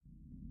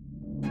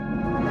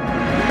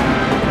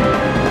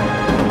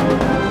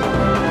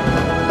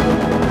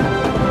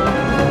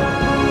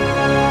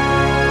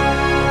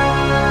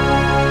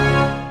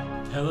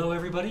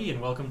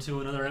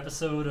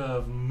episode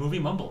of Movie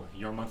Mumble,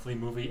 your monthly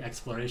movie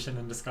exploration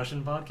and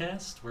discussion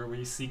podcast, where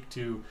we seek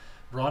to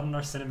broaden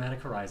our cinematic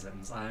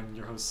horizons. I'm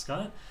your host,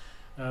 Scott.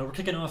 We're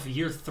kicking off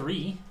year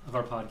 3 of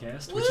our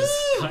podcast, which is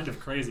kind of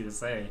crazy to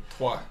say.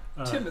 Why?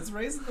 Tim is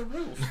raising the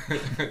roof.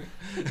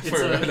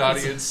 For an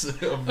audience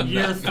of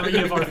year 3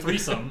 of our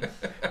threesome.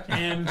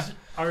 And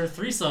our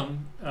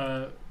threesome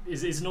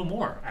is no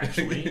more,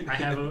 actually. I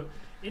have a...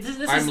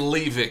 I'm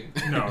leaving.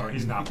 No,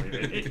 he's not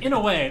leaving. In a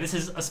way, this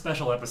is a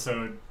special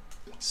episode.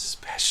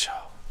 Special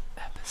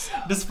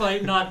episode.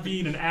 Despite not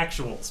being an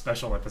actual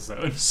special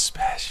episode.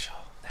 Special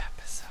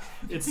episode.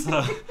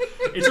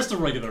 It's just a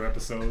regular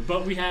episode,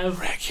 but we have...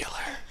 Regular.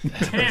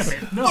 Damn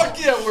it, no. Fuck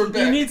yeah, we're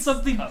back. We need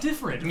something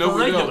different No, for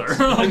we regular.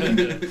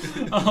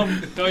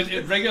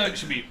 No, regular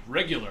should be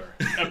regular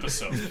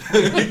episode.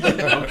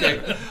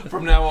 Okay,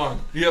 from now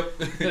on. Yep,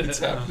 it's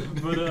happening.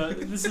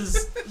 But this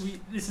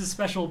is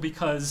special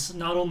because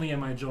not only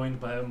am I joined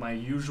by my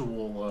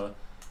usual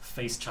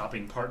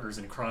face-chopping partners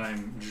in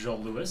crime, Joel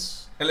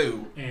Lewis.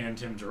 Hello. And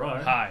Tim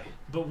Gerard. Hi.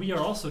 But we are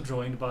also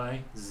joined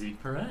by Zeke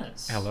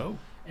Perez. Hello.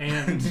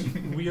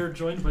 And we are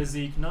joined by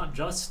Zeke not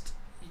just...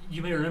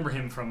 You may remember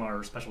him from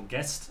our special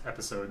guest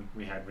episode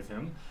we had with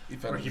him,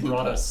 where he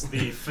brought us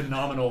the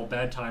phenomenal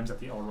Bad Times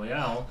at the El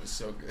Royale. It was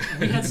so good.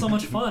 We had so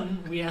much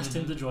fun, we asked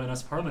him to join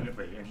us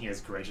permanently, and he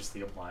has graciously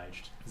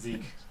obliged.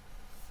 Zeke,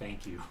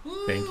 thank you.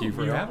 Thank you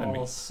for We are having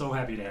all me. so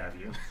happy to have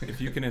you. If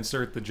you can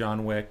insert the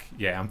John Wick,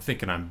 yeah, I'm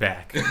thinking I'm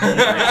back. You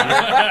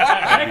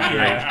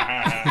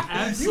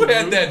Absolutely.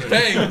 had that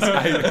bang.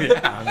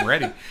 Yeah, I'm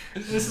ready.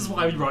 This is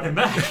why we brought him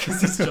back,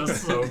 because it's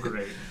just so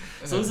great.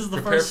 So this is the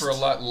Prepare first... for a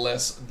lot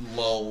less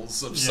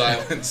lulls of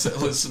silence,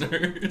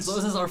 listeners. So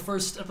this is our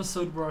first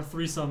episode where our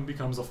threesome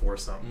becomes a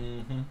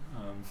foursome.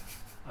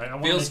 Mm-hmm. I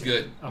wanna Feels make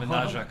good.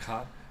 Menage a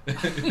cot.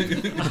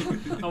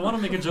 I want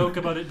to make a joke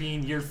about it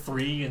being year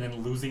 3 and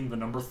then losing the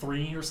number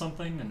 3 or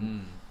something,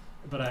 and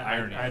but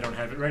I don't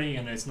have it ready,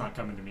 and it's not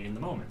coming to me in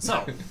the moment.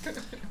 So,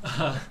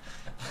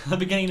 the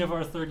beginning of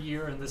our 3rd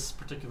year in this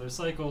particular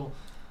cycle,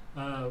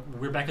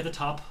 we're back at the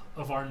top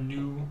of our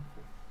new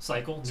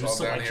cycle, It's new all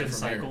down here selection from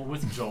cycle here.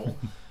 with Joel.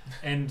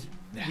 And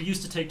we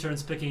used to take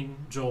turns picking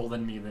Joel,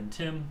 then me, then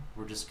Tim.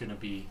 We're just going to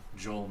be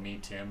Joel, me,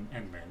 Tim,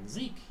 and then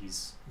Zeke.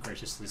 He's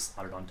graciously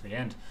slotted onto the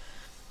end.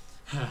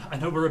 I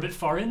know we're a bit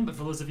far in, but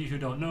for those of you who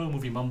don't know,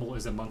 Movie Mumble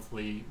is a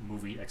monthly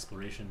movie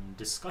exploration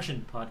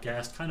discussion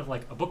podcast, kind of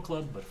like a book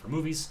club, but for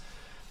movies,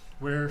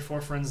 where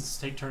 4 friends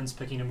take turns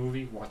picking a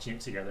movie, watching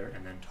it together,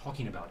 and then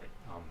talking about it.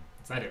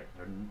 Is that it?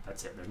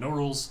 That's it. There's no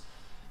rules.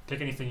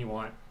 Pick anything you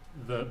want.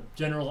 The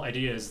general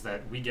idea is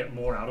that we get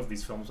more out of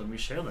these films when we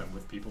share them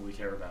with people we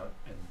care about,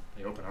 and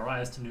they open our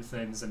eyes to new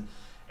things, and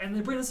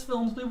they bring us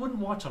films we wouldn't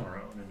watch on our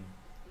own. And,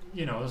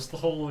 you know, just the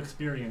whole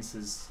experience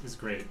is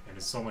great, and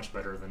is so much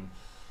better than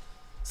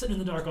sitting in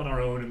the dark on our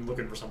own and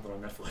looking for something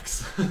on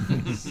Netflix.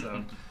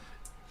 So,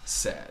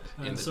 Sad.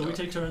 In the so we dark.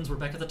 take turns. We're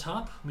back at the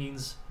top.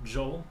 Means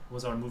Joel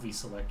was our movie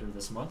selector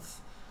this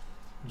month.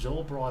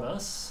 Joel brought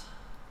us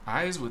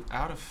Eyes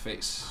Without a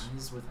Face.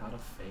 Eyes Without a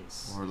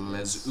Face. Or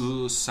Les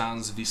Yeux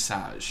Sans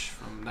Visage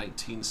from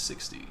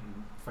 1960.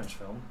 French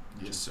film.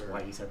 Which Yes, is sir.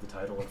 why he said the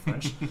title in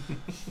French.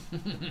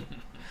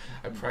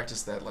 I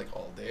practiced that like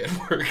all day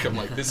at work. I'm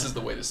like, this is the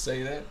way to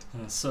say that.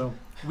 So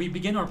we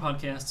begin our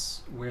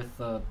podcasts with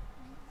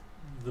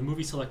the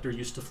movie selector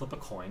used to flip a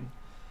coin,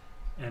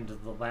 and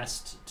the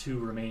last 2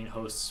 remaining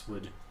hosts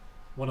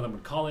one of them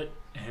would call it,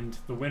 and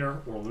the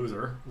winner or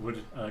loser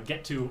would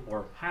get to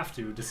or have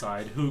to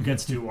decide who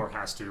gets to or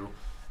has to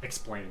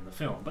explain the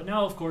film. But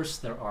now, of course,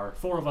 there are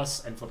 4 of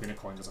us, and flipping a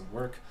coin doesn't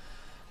work.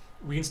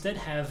 We instead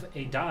have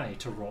a die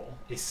to roll,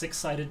 a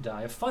 6-sided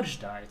die, a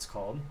fudge die it's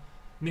called,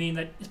 meaning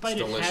that despite it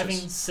delicious.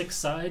 having 6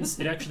 sides,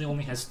 it actually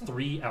only has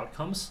 3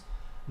 outcomes,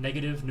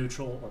 negative,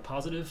 neutral, or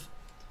positive.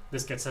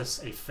 This gets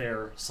us a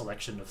fair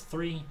selection of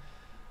 3.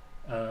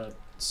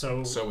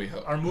 So we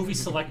hope. our movie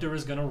selector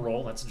is going to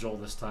roll. That's Joel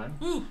this time.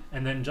 Woo.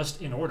 And then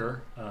just in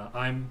order,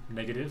 I'm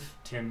negative,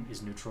 Tim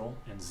is neutral,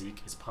 and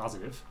Zeke is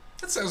positive.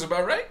 That sounds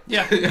about right.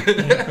 Yeah. Yeah,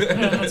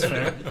 that's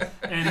fair.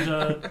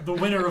 And the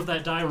winner of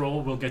that die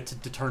roll will get to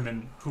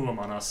determine who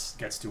among us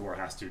gets to or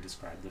has to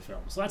describe the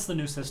film. So that's the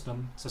new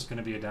system. It's just going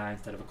to be a die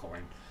instead of a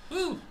coin.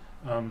 Woo.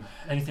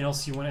 Anything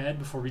else you want to add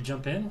before we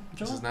jump in,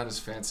 Joel? This is not as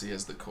fancy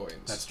as the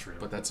coins. That's true.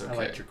 But that's okay. I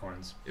liked your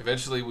coins.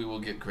 Eventually we will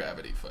get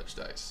gravity fudge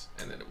dice,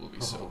 and then it will be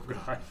so good.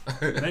 God.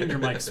 Then your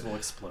mics will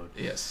explode.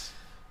 Yes.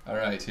 All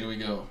right, here we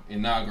go.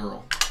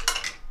 Inaugural.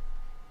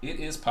 It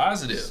is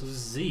positive. So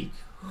Zeke,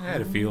 I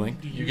had a feeling.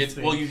 do You you get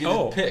think, well. You get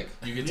Oh. to pick.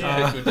 You get to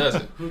Yeah. pick who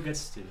doesn't. who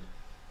gets to?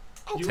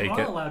 I'll you take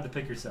are it. allowed to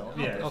pick yourself.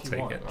 Yeah, I'll if you take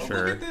want. it. Oh, Sure.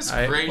 look at this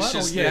I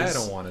graciousness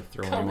don't want to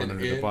throw coming anyone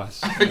under the in.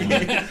 bus.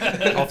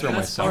 I'll throw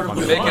myself part of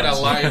under the the Making fun. bus.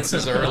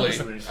 alliances early.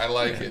 Honestly. I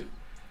like it.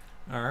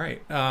 All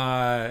right.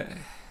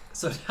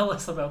 So tell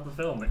us about the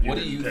film. That What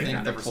do didn't you pick. I think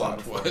the never saw it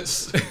plot before.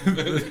 was?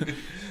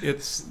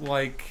 It's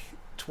like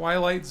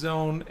Twilight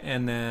Zone,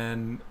 and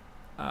then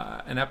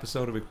an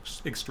episode of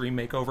Extreme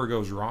Makeover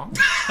goes wrong.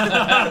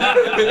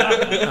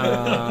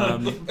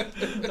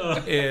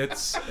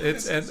 It's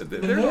and The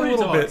there's a more he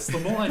little talks,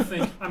 bit. the more I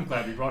think, I'm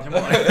glad we brought him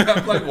on.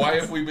 I'm like, why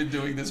have we been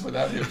doing this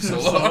without him so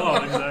So long?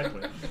 long,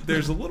 exactly.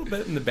 There's a little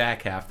bit in the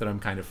back half that I'm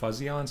kind of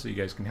fuzzy on, so you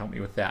guys can help me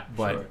with that.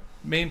 But Sure.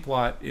 main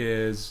plot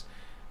is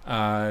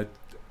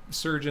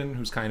surgeon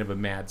who's kind of a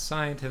mad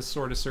scientist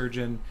sort of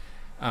surgeon.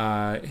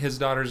 His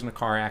daughter's in a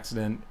car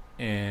accident,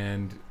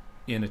 and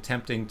in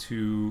attempting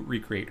to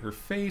recreate her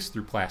face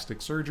through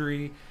plastic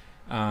surgery,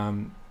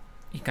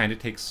 he kind of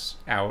takes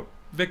out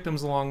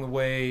victims along the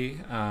way,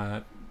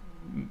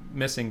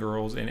 missing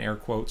girls in air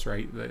quotes,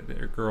 right?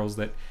 They're girls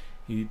that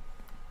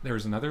there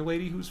was another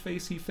lady whose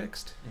face he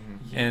fixed,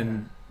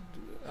 and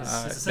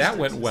His that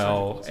went assistant, well.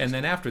 surgical And assistant.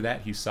 then after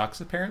that, he sucks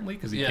apparently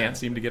because he Yeah. can't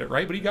seem to get it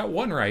right. But he got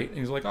one right, and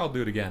he's like, "I'll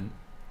do it again."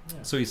 Yeah.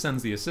 So he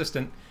sends the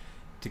assistant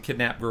to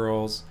kidnap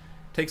girls,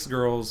 takes the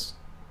girls,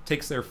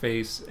 takes their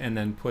face, and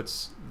then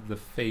puts the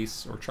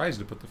face, or tries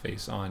to put the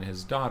face on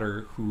his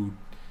daughter, who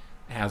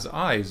has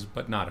eyes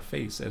but not a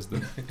face, as the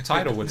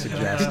title would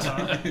suggest.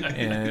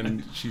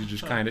 And she's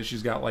just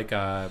she's got like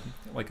a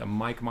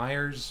Mike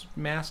Myers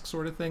mask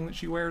sort of thing that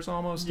she wears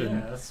almost. Yeah,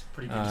 And that's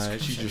pretty good. she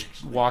description, just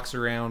actually. walks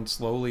around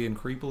slowly and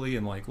creepily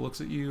and like looks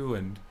at you,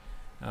 and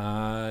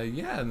and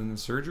then the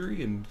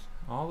surgery and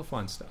all the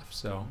fun stuff.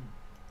 So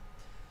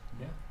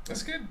Yeah,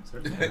 That's good.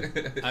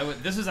 certainly.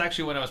 This is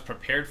actually what I was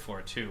prepared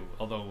for too.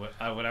 Although what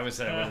I was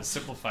I was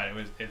simplified.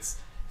 It's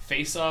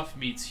Face Off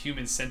meets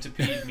Human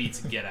Centipede meets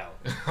Get Out.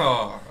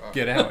 Oh,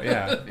 Get Out,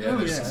 yeah. Yeah,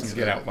 there's yeah. Some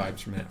Get Out vibes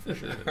from that for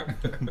sure.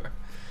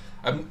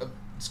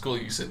 It's cool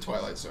you said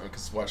Twilight Zone,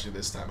 because watching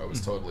this time I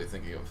was totally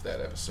thinking of that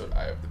episode,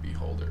 Eye of the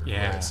Beholder. where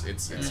Yeah. it's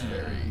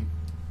very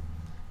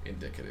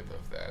indicative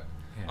of that.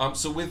 Yeah.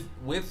 So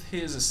with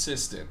his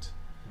assistant,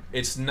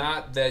 it's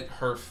not that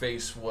her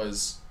face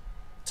was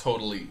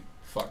totally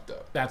fucked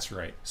up. That's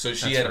right. So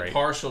she That's had right. a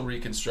partial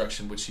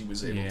reconstruction, which he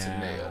was able to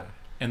nail.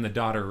 And the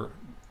daughter,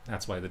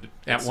 that's why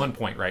at one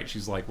point, right,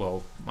 she's like,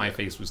 well, my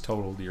face was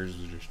totaled, yours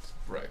was just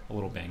Right. a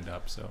little banged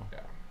up, so Yeah.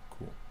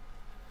 cool.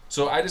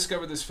 So I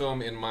discovered this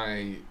film in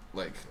my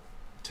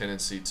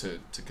tendency to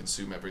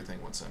consume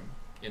everything once I'm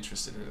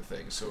interested in a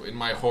thing. So in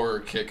my horror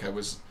kick,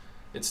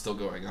 it's still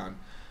going on.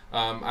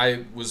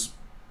 I was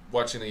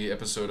watching the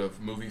episode of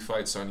Movie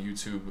Fights on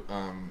YouTube.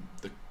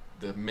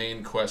 The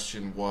main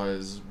question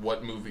was,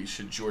 what movie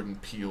should Jordan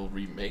Peele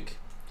remake?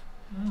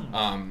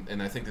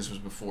 And I think this was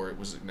before it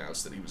was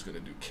announced that he was going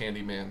to do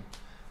Candyman.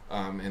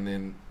 And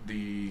then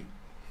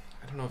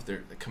I don't know if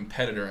they're the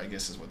competitor, I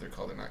guess is what they're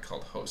called. They're not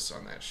called hosts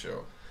on that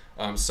show.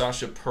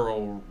 Sasha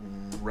Pearl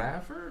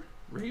Raver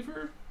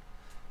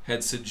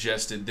had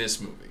suggested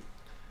this movie.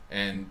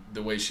 And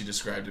the way she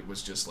described it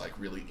was just like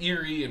really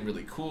eerie and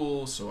really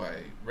cool. So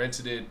I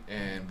rented it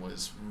and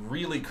was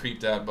really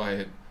creeped out by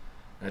it.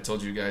 And I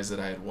told you guys that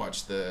I had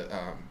watched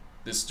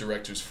this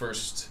director's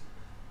first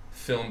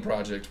film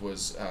project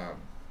was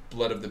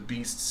Blood of the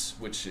Beasts,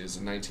 which is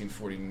a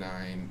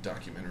 1949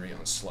 documentary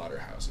on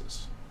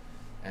slaughterhouses.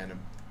 And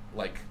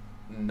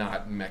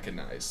not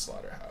mechanized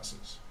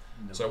slaughterhouses.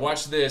 No. So I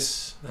watched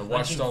this. I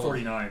watched all of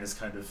 1949 is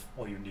kind of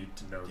all you need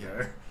to know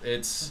there.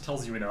 It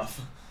tells you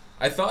enough.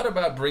 I thought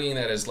about bringing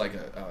that as like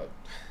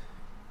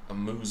a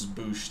moose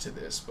bouche to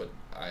this, but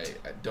I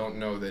don't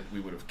know that we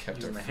would have kept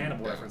Using our the food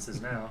Hannibal down.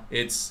 references now.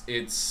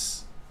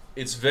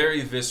 It's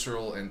very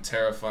visceral and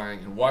terrifying,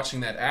 and watching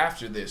that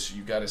after this,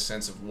 you got a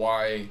sense of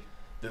why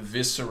the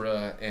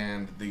viscera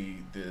and the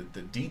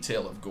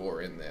detail of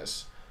gore in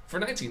this. For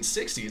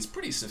 1960, it's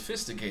pretty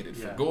sophisticated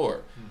for Yeah.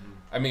 gore. Mm-hmm.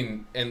 I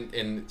mean,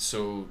 and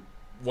so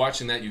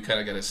watching that, you kind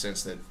of got a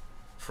sense that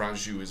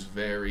Franju is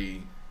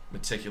very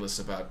meticulous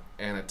about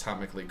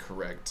anatomically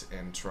correct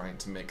and trying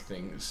to make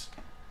things.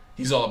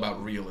 He's all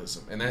about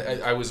realism. And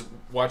I was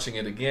watching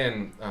it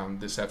again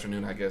this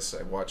afternoon. I guess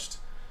I watched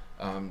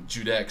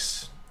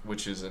Judex,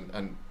 which is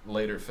a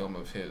later film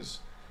of his,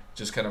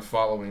 just kind of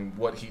following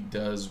what he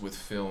does with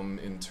film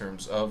in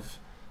terms of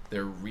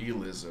their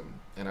realism.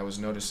 And I was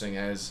noticing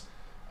as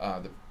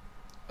the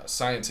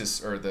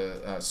scientist or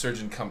the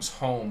surgeon comes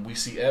home, we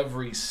see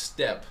every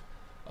step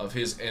of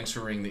his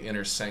entering the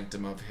inner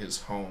sanctum of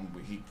his home.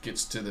 He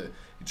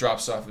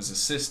drops off his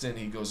assistant,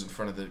 he goes in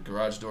front of the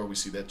garage door, we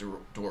see that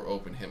door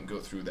open, him go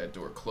through, that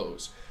door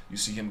close. You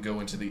see him go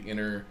into the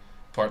inner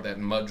part, that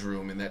mud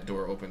room, and that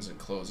door opens and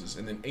closes.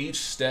 And then each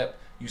step,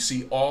 you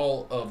see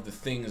all of the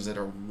things that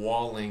are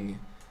walling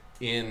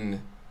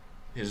in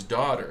his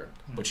daughter,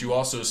 but you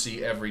also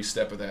see every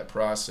step of that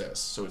process.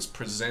 So it's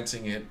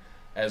presenting it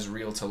as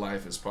real to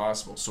life as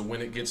possible. So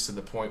when it gets to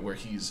the point where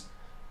he's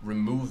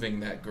removing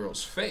that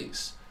girl's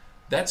face,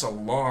 that's a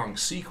long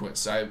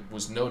sequence. I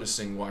was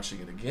noticing watching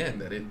it again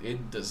that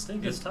it does. I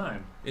think it's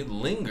time. It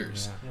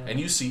lingers, Yeah. and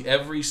you see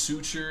every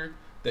suture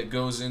that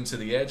goes into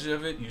the edge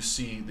of it. You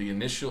see the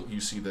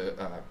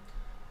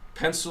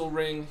pencil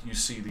ring. You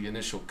see the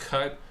initial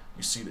cut.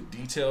 You see the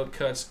detailed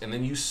cuts, and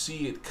then you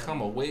see it come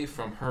away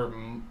from her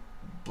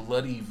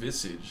bloody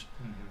visage,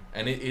 Mm-hmm.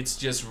 and it's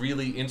just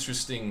really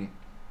interesting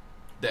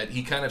that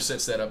he kind of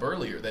sets that up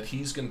earlier, that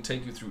he's going to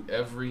take you through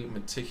every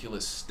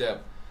meticulous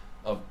step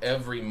of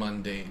every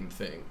mundane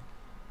thing.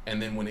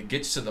 And then when it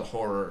gets to the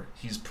horror,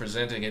 he's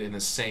presenting it in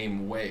the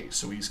same way.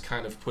 So he's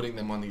kind of putting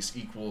them on these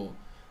equal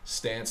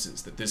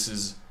stances, that this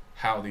is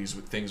how these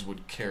things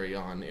would carry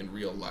on in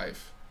real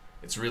life.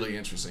 It's really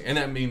interesting. And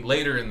I mean,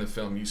 later in the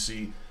film, you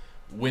see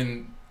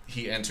when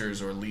he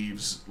enters or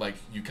leaves, like,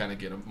 you kind of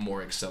get a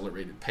more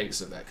accelerated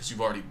pace of that, because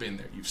you've already been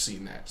there, you've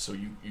seen that, so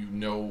you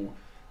know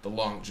the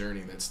long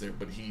journey that's there.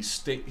 But he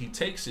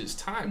takes his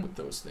time with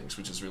those things,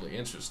 which is really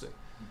interesting.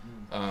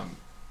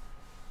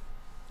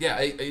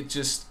 It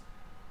just,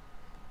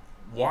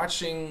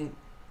 watching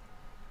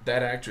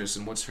that actress,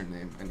 and what's her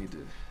name?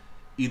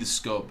 Edith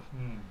Scope.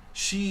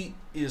 She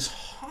is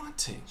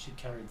haunting. She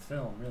carried the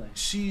film, really.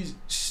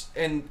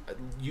 And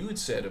you had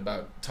said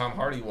about Tom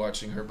Hardy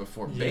watching her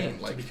before Bane.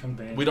 To become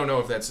Bane. We don't know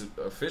if that's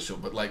official,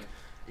 but like,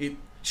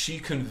 she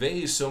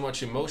conveys so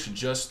much emotion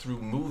just through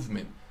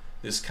movement.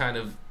 This kind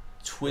of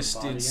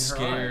twisted,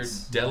 scared,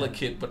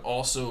 delicate, but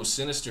also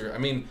sinister. I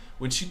mean,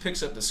 when she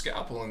picks up the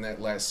scalpel in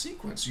that last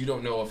sequence, you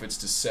don't know if it's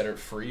to set her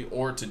free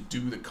or to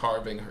do the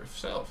carving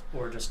herself,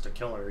 or just to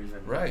kill her,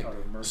 even right. out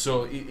of mercy.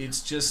 So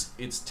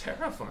it's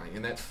terrifying,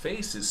 and that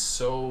face is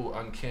so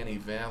uncanny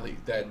valley.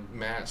 That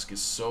mask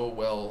is so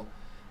well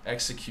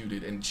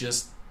executed and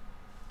just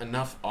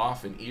enough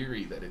off and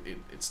eerie that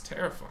it's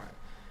terrifying.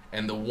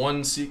 And the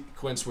one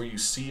sequence where you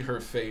see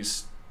her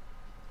face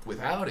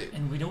without it,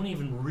 and we don't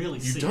even really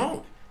see it. You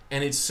don't.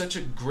 And it's such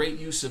a great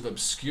use of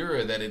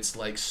obscura that it's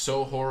like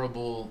so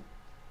horrible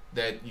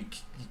that you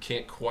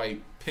can't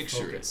quite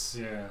picture it.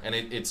 Yeah. And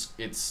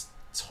it's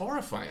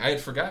horrifying. I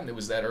had forgotten it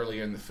was that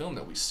earlier in the film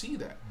that we see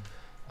that.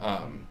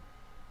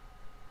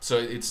 So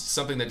it's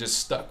something that just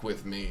stuck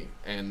with me,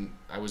 and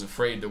I was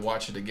afraid to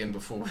watch it again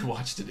before we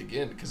watched it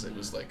again, because it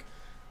was like,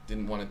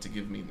 didn't want it to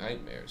give me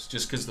nightmares.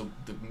 Just because the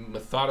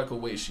methodical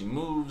way she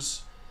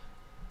moves,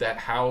 that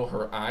how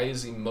her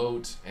eyes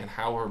emote, and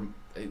how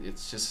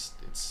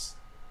it's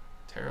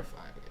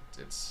terrifying.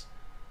 It's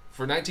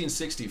for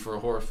 1960, for a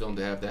horror film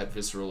to have that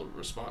visceral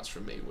response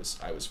from me,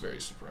 I was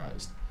very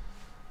surprised.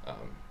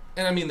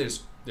 And I mean,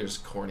 there's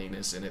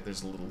corniness in it.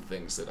 There's little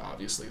things that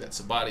obviously that's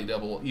a body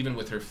double. Even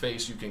with her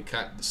face, you can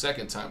cut the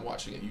second time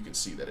watching it, you can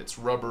see that it's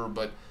rubber,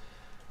 but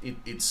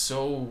it's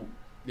so,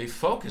 they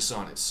focus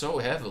on it so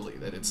heavily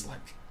that it's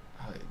like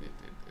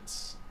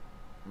it's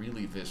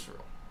really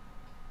visceral.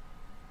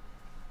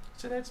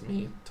 So that's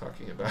me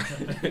talking about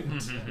it.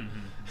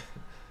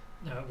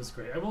 No, it was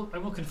great. I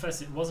will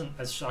confess, it wasn't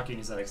as shocking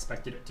as I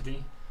expected it to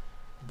be,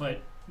 but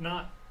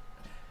not.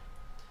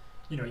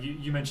 You know,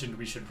 you mentioned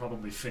we should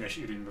probably finish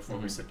eating before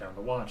we sit down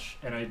to watch,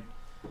 and it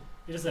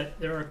is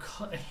that there are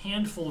a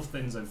handful of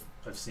things I've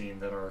seen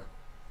that are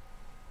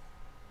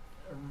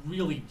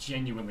really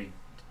genuinely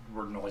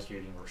were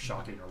nauseating or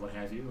shocking or what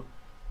have you,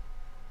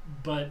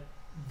 but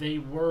they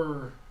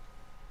were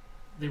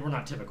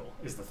not typical,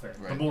 is the thing.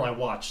 Right. The more I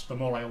watch, the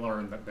more I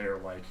learn that they're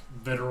like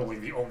literally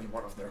the only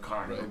one of their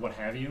kind, or what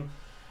have you.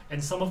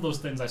 And some of those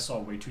things I saw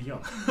way too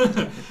young.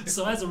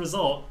 So as a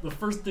result, the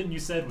first thing you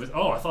said was,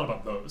 "Oh, I thought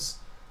about those,"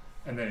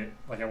 and then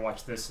I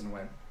watched this and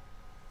went,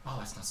 "Oh,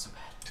 that's not so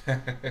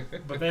bad."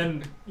 But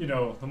then, you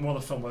know, the more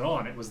the film went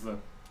on, it was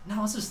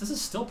no, this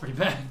is still pretty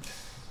bad.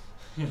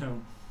 You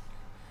know.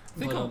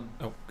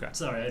 God.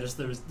 Sorry,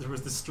 there was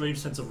this strange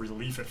sense of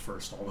relief at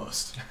first,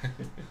 almost.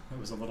 It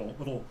was a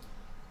little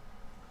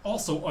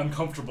also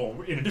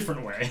uncomfortable in a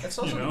different way. That's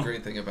also the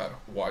great thing about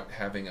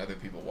having other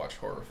people watch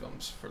horror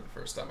films for the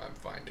first time. I'm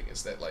finding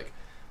is that like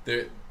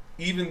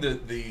even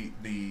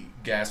the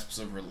gasps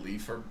of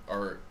relief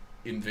are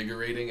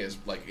invigorating as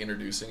like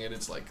introducing it.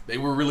 It's like they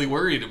were really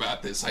worried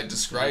about this. I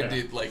described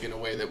it like in a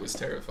way that was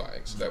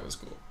terrifying, so that was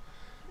cool.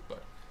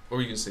 But what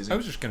were you gonna say, Zeke? I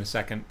was just gonna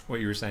second what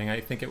you were saying. I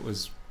think it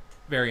was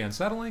very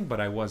unsettling, but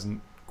I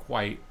wasn't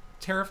quite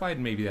terrified.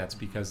 Maybe that's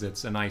because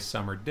it's a nice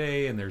summer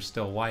day and there's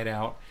still light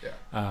out.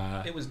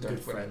 Yeah. It was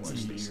dark when I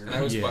watched this, and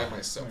I was by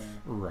myself,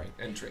 right,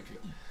 and drinking.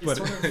 But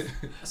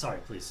sorry,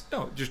 please.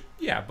 No, just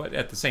but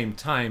at the same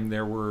time,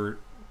 there were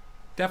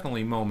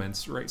definitely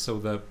moments, right? So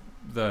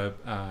the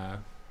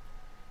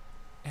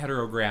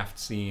heterograft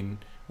scene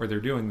where they're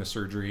doing the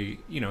surgery,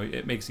 you know,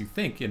 it makes you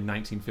think in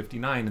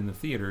 1959 in the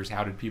theaters,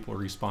 how did people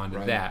respond to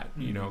that?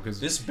 You know, because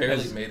this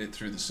barely made it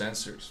through the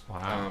censors.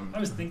 Wow. I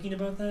was thinking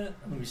about that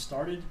when we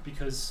started,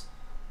 because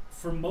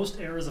for most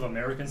eras of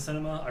American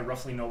cinema, I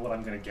roughly know what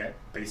I'm going to get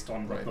based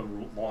on what the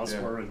laws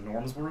were and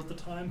norms were at the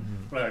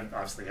time, but I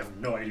obviously have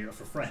no idea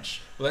for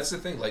French. Well, that's the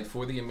thing. Like,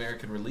 for the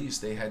American release,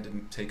 they had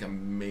to take a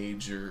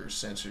major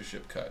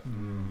censorship cut.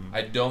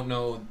 I don't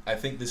know. I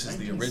think this is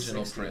the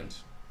original print.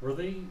 Were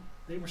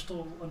they were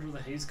still under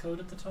the Hays Code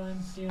at the time?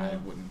 Do you know? I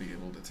wouldn't be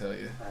able to tell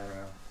you. I don't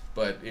know.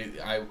 But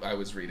I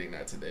was reading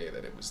that today,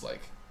 that it was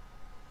like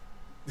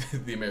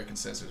the American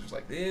censors was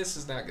like, this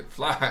is not going to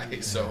fly. Yeah.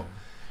 So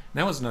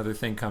that was another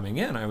thing coming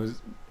in.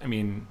 I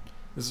mean,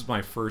 this is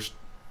my first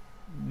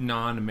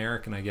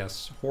non-American, I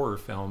guess, horror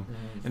film,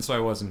 and so I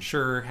wasn't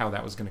sure how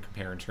that was going to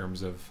compare in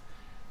terms of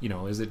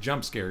is it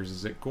jump scares?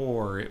 Is it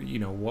gore?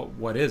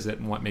 What is it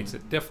and what makes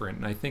it different?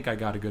 And I think I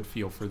got a good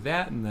feel for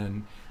that. And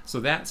then, so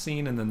that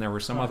scene, and then there were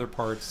some other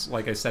parts,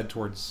 like I said,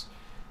 towards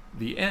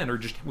the end, or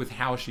just with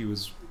how she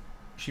was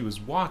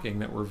walking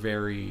that were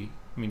very,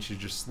 she's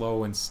just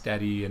slow and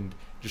steady and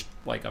just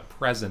like a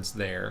presence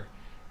there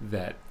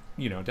that,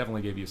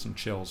 definitely gave you some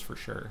chills for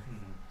sure.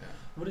 Mm-hmm. Yeah.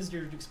 What is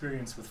your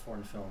experience with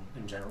foreign film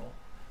in general?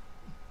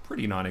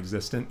 Pretty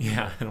non-existent.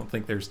 Yeah, I don't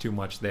think there's too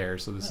much there.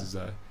 So this is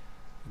a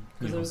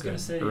I was going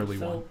to say, early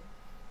one.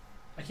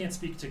 I can't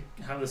speak to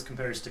how this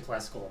compares to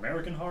classical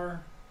American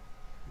horror,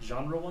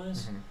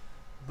 genre-wise,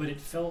 but it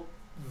felt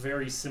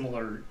very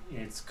similar in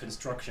its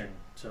construction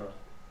to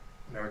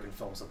American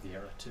films of the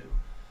era too.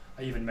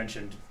 I even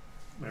mentioned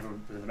whenever we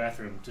were in the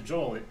bathroom to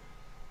Joel,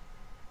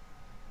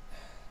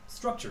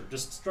 structure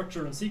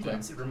and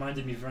sequence. Yeah. It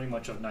reminded me very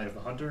much of Night of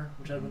the Hunter,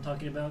 which I've been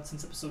talking about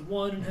since episode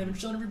 1 and haven't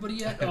shown everybody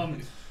yet.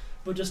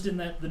 But just in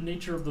that, the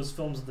nature of those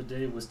films of the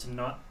day was to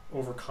not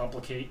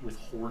overcomplicate with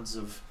hordes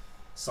of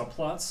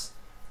subplots,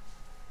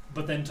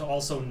 but then to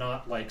also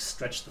not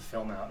stretch the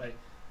film out.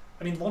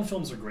 Long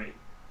films are great.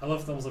 I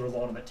love films that are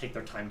long and that take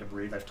their time to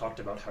breathe. I've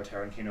talked about how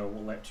Tarantino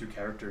will let two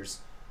characters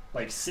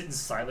sit in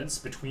silence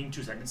between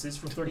two sentences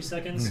for 30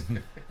 seconds,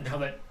 and how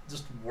that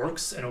just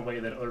works in a way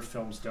that other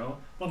films don't.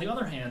 But on the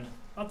other hand,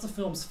 lots of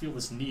films feel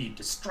this need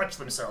to stretch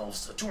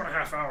themselves to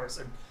 2.5 hours,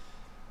 and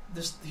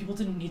people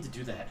didn't need to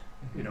do that,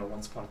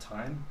 once upon a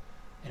time,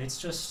 and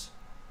it's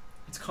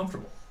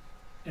comfortable.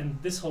 And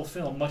this whole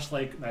film, much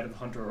like Night of the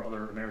Hunter or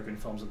other American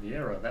films of the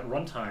era, that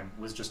runtime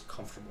was just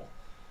comfortable,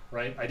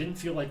 right? I didn't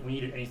feel like we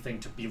needed anything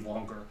to be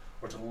longer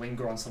or to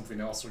linger on something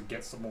else or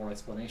get some more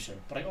explanation.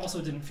 But I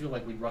also didn't feel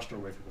like we rushed our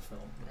way through the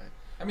film.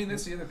 Right.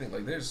 That's the other thing.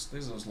 There's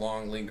those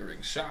long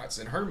lingering shots,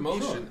 and her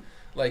motion,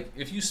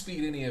 if you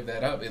speed any of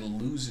that up, it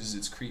loses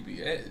its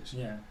creepy edge.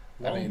 Yeah.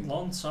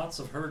 Long shots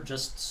of her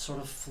just sort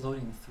of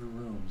floating through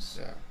rooms,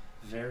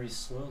 very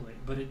slowly.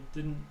 But it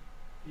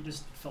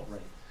just felt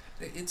right.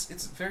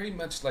 It's very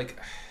much like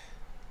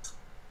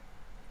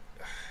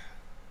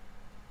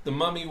The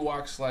Mummy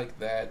walks like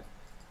that.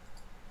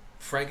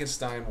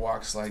 Frankenstein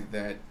walks like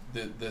that.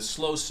 The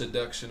slow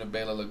seduction of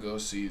Bela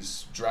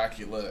Lugosi's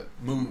Dracula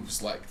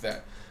moves like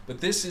that.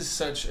 But this is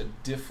such a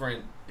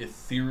different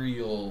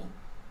ethereal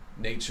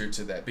nature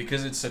to that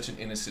because it's such an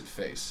innocent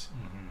face.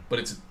 Mm-hmm. But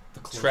it's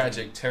a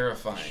tragic,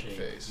 terrifying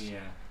face. Yeah.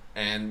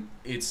 And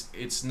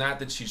it's not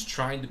that she's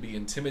trying to be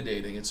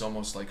intimidating. It's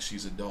almost like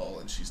she's a doll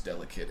and she's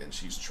delicate and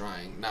she's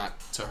trying not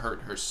to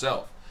hurt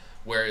herself.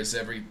 Whereas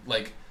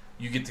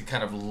you get the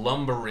kind of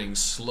lumbering,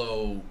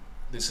 slow,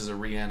 this is a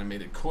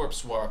reanimated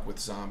corpse walk with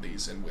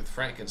zombies and with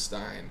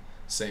Frankenstein.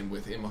 Same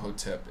with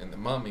Imhotep and the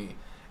Mummy.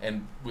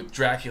 And with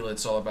Dracula,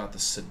 it's all about the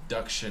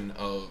seduction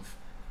of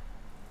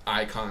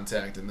eye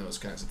contact and those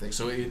kinds of things.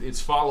 So it's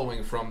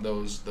following from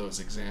those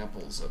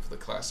examples of the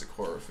classic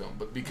horror film,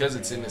 but because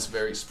it's in this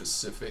very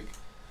specific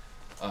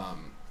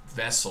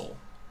vessel,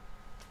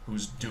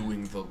 who's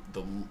doing the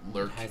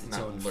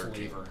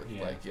flavor.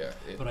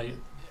 But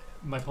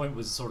my point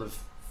was sort of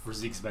for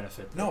Zeke's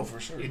benefit. No, for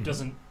sure. It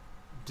doesn't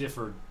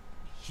differ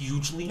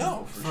hugely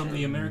from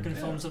the American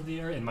films of the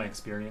era, in my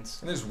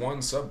experience. And there's one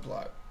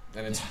subplot,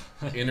 and it's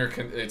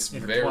it's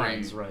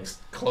very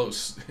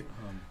close.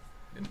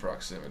 In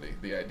proximity,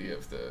 the idea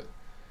of the...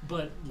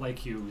 But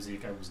like you,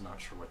 Zeke, I was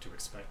not sure what to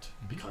expect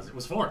because it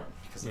was foreign.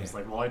 Because it was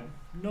I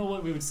know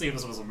what we would say if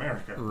this was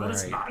America, but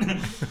it's not.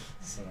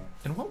 So.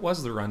 And what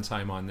was the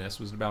runtime on this?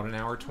 Was it about an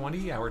hour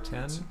 20, hour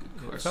 10?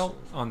 It felt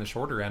on the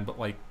shorter end, but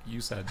like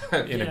you said,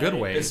 in a good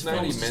way. It's 90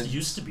 minutes. Films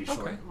used to be short.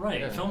 Okay. Right,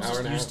 yeah, films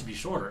just used to be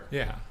shorter.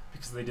 Yeah.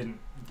 Because they didn't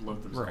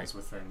load themselves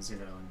with things,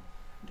 And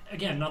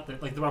again, not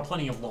that... there are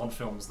plenty of long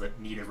films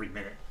that need every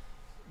minute.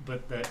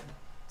 But that...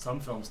 Some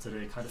films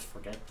today kind of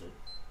forget that,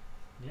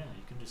 you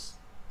can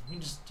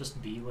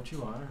just be what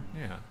you are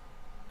and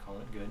call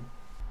it good.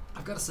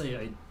 I've got to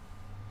say,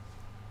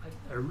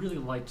 I really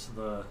liked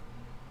the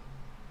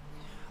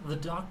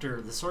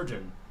doctor, the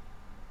surgeon.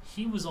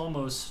 He was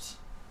almost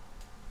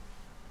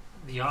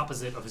the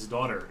opposite of his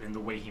daughter in the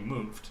way he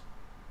moved.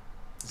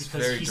 It's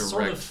because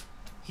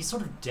he's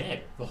sort of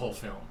dead the whole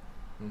film.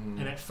 Mm-hmm.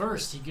 And at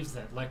first he gives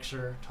that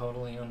lecture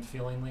totally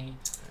unfeelingly,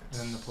 and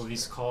then the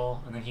police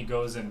call, and then he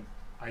goes and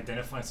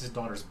identifies his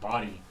daughter's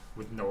body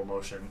with no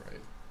emotion,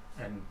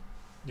 and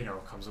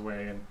comes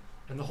away,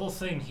 and the whole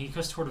thing, he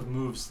just sort of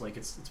moves like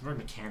it's very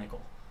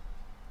mechanical.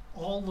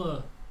 All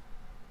the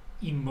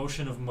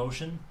emotion of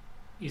motion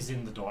is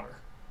in the daughter,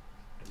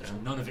 and there's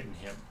none of it in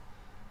him.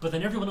 But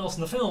then everyone else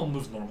in the film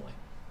moves normally,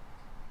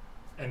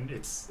 and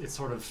it's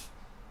sort of,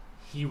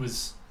 he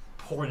was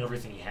pouring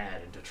everything he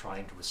had into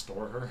trying to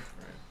restore her.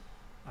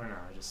 I don't know,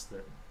 just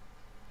that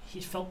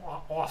he felt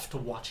off to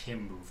watch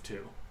him move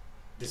too.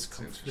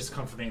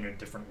 Discomforting in a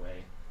different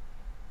way.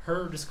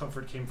 Her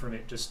discomfort came from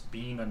it just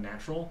being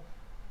unnatural,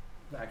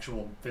 the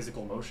actual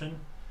physical motion,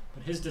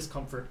 but his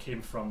discomfort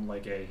came from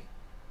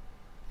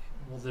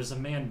there's a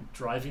man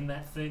driving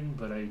that thing,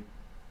 but there's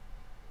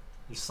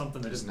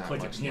something that isn't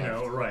clicking,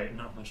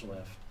 not much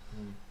left.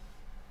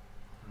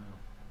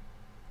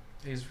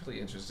 He's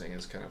really interesting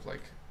as kind of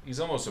he's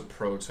almost a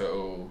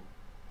proto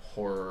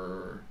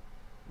horror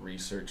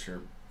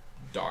researcher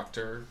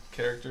doctor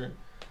character.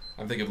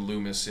 I'm thinking of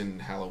Loomis in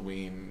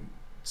Halloween,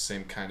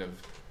 same kind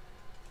of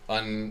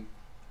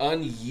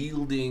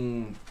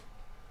unyielding,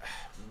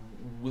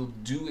 will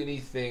do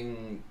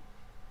anything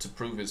to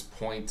prove his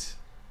point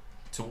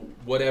to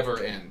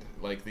whatever end.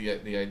 Like the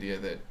idea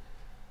that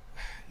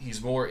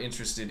he's more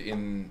interested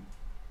in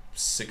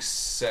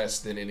success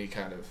than any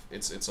kind of,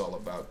 it's all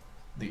about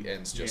the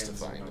ends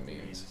justifying the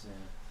means.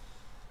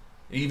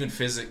 Even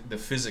the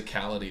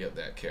physicality of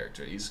that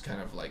character, he's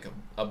kind of like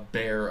a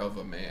bear of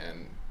a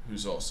man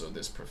who's also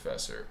this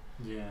professor.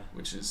 Yeah.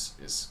 Which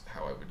is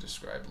how I would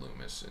describe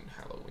Loomis in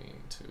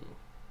Halloween 2.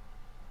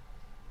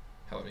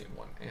 Halloween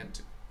 1 and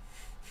 2.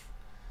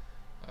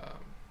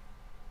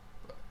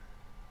 But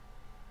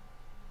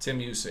Tim,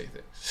 you say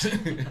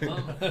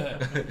things.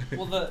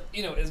 Well,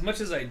 as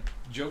much as I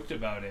joked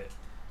about it,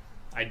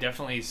 I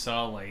definitely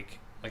saw like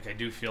I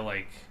do feel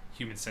like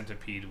Human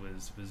Centipede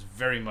was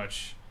very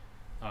much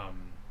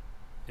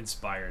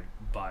inspired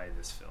by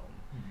this film.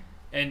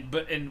 And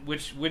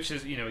which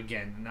is,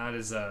 again, not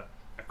as a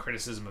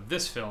criticism of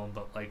this film,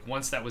 but like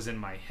once that was in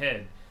my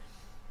head,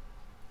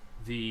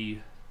 it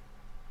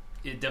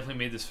definitely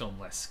made this film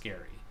less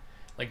scary.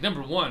 Like,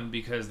 number one,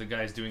 because the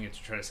guy's doing it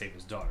to try to save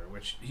his daughter,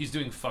 which he's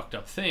doing fucked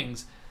up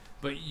things,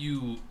 but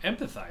you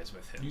empathize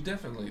with him. You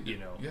definitely do.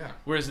 Yeah.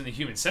 Whereas in the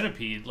Human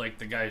Centipede, like,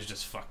 the guy's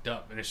just fucked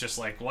up, and it's just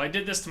like, well, I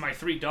did this to my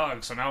 3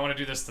 dogs, so now I want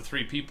to do this to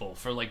 3 people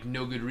for like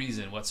no good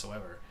reason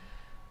whatsoever.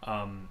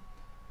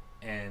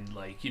 And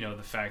like, the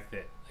fact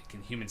that like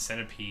in Human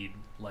Centipede,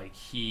 like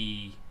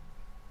he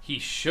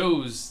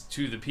shows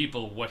to the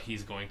people what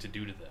he's going to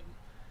do to them.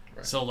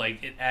 Right. So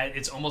like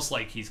it's almost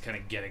like he's kind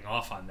of getting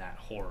off on that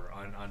horror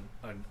on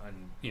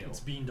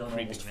it's being done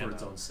almost for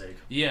its own sake.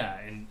 Yeah,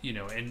 and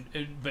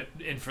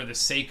and for the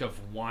sake of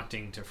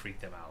wanting to freak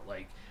them out,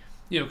 like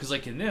because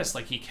like in this,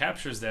 like he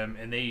captures them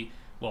and they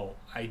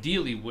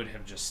ideally would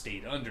have just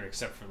stayed under,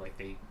 except for like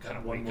they kind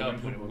of wake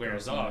up when it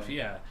wears off.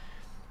 Yeah,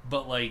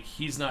 but like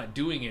he's not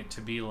doing it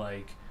to be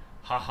like,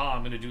 haha,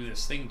 I'm gonna do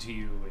this thing to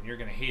you and you're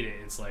gonna hate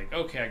it. It's like,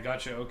 okay, I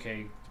gotcha.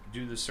 Okay,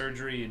 do the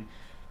surgery and.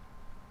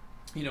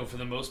 For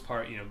the most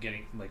part,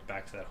 getting like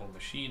back to that whole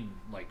machine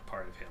like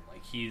part of him,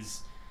 like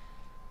he's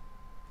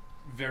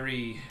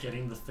very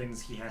getting the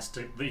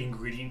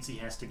ingredients he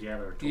has to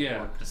gather to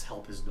work to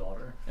help his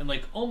daughter, and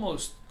like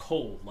almost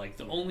cold. Like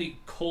the only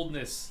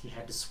coldness he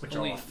had to switch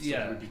off so he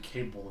would be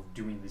capable of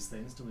doing these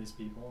things to these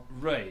people.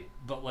 Right,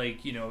 but like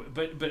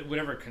but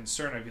whatever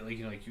concern I feel like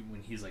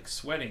when he's like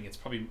sweating,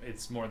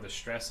 it's more the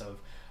stress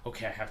of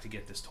okay, I have to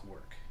get this to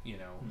work.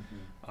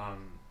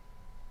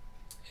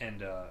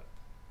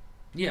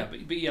 Yeah,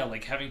 but yeah,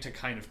 like having to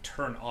kind of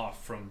turn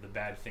off from the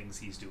bad things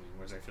he's doing,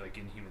 whereas I feel like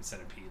in Human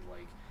Centipede,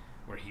 like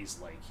where he's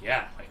like,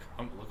 yeah, like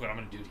look what I'm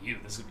gonna do to you.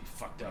 This is gonna be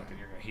fucked up, and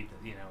you're gonna hate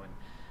that,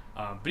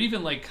 And but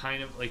even like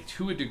kind of like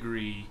to a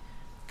degree,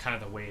 kind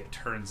of the way it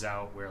turns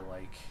out, where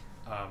like,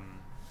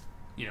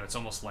 it's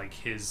almost like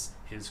his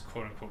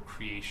quote unquote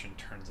creation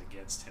turns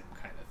against him,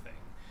 kind of thing.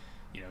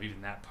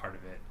 Even that part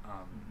of it.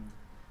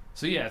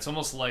 So yeah, it's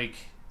almost like.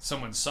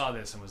 Someone saw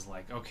this and was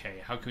like, okay,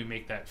 how can we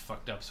make that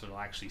fucked up so it'll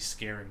actually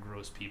scare and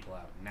gross people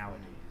out nowadays?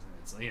 And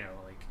it's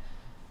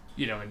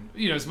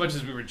as much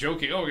as we were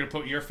joking, oh, we're gonna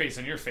put your face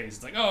on your face.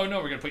 It's like, oh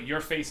no, we're gonna put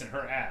your face in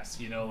her ass.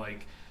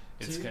 Like,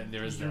 it's so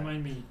there is that.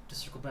 Remind me to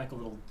circle back a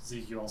little.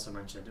 Zeke, you also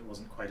mentioned it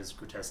wasn't quite as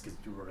grotesque as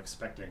you were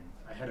expecting.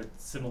 I had a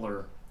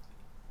similar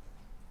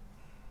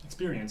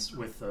experience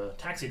with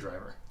Taxi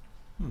Driver.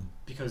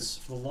 Because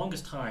for the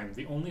longest time,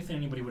 the only thing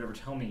anybody would ever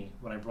tell me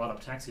when I brought up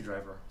Taxi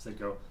Driver was they'd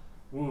go,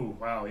 ooh,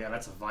 wow, yeah,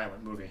 that's a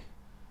violent movie.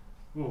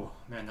 Ooh,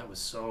 man, that was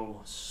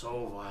so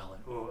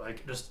violent. Ooh,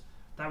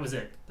 that was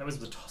it. That was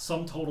the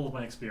sum total of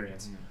my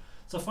experience.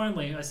 So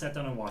finally, I sat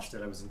down and watched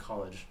it. I was in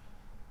college.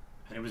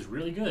 And it was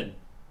really good.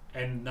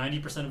 And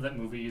 90% of that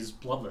movie is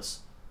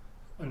bloodless.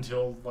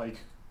 Until, like,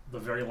 the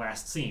very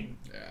last scene.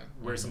 Yeah.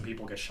 Where some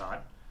people get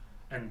shot.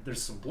 And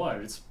there's some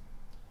blood. It's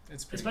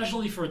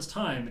especially for its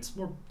time, it's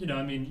more,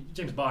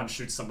 James Bond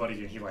shoots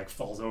somebody and he, like,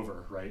 falls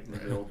over, right? In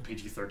the old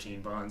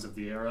PG-13 Bonds of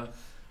the era.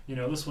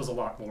 This was a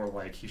lot more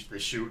like they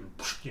shoot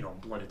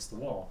and, blood hits the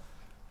wall.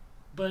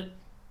 But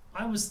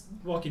I was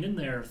walking in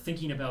there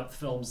thinking about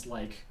films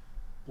like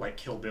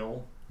Kill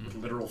Bill, with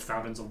literal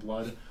fountains of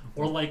blood,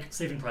 or like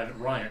Saving Private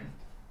Ryan,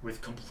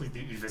 with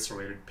completely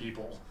eviscerated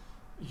people,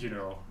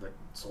 that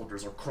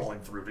soldiers are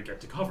crawling through to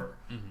get to cover.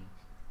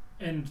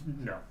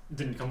 And no, it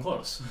didn't come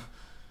close.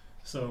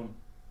 So,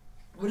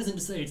 what isn't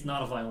to say it's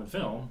not a violent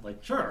film?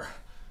 Like, sure.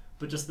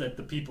 But just that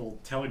the people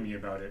telling me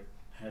about it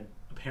had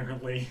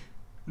apparently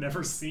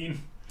never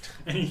seen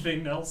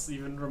anything else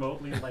even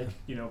remotely like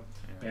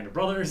Band of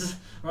Brothers,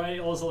 right,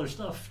 all this other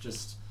stuff.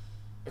 Just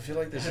I feel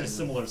like this had a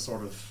similar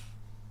sort of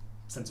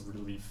sense of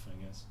relief, I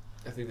guess.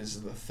 I think this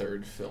is the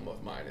 3rd film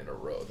of mine in a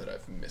row that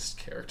I've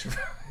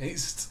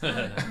mischaracterized.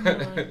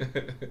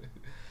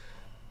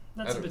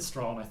 That's a bit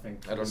strong, I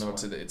think. I don't know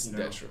to its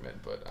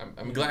detriment, but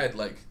I'm glad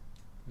it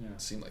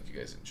seemed like you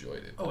guys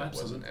enjoyed it, but it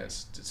wasn't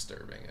as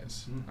disturbing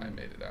as I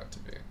made it out to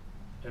be.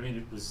 I mean,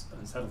 it was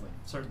unsettling,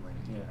 certainly.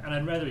 Yeah, and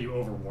I'd rather you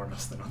overwarn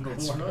us than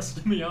underwarn us,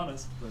 to be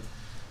honest. But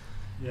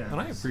yeah,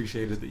 And I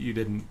appreciated that you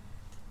didn't,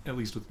 at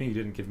least with me, you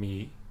didn't give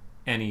me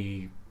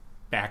any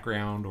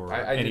background or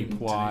I any didn't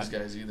plot. to these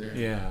guys either.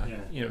 Yeah.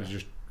 Yeah. It was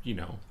just,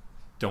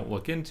 don't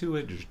look into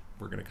it. Just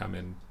we're going to come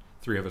in.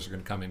 3 of us are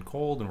going to come in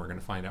cold, and we're going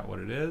to find out what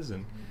it is.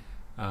 And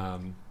I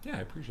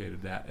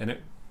appreciated that. And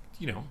it,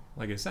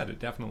 like I said, it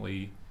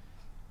definitely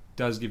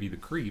does give you the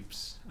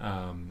creeps.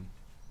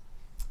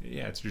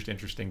 It's just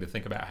interesting to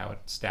think about how it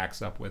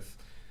stacks up with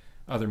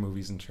other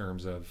movies in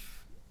terms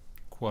of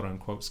quote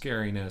unquote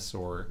scariness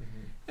or,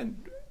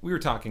 and we were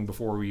talking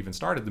before we even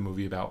started the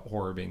movie about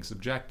horror being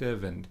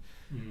subjective and,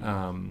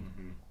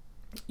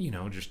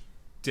 just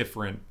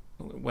different,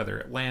 whether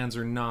it lands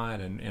or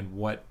not, and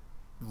what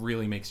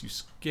really makes you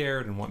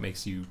scared and what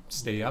makes you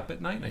stay up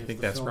at night. And I If think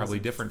the that's film probably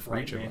isn't different for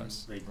each of frightening,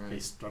 us. They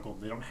struggle.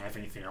 They don't have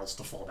anything else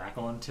to fall back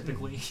on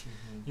typically.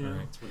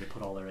 Right. It's where they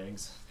put all their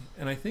eggs.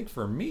 And I think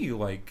for me,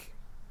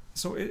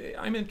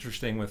 I'm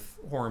interesting with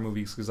horror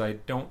movies because I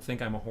don't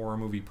think I'm a horror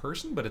movie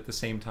person, but at the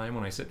same time,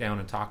 when I sit down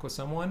and talk with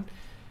someone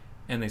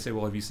and they say,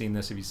 well, have you seen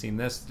this? Have you seen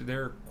this?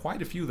 There are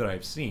quite a few that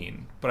I've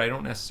seen, but I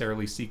don't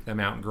necessarily seek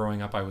them out. And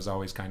growing up, I was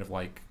always kind of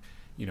like,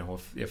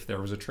 if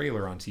there was a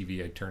trailer on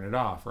TV, I'd turn it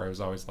off, or I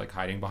was always like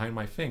hiding behind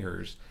my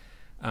fingers.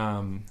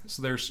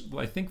 So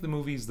I think the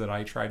movies that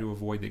I try to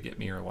avoid that get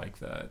me are like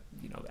the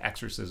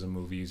exorcism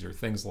movies or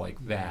things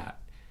like that.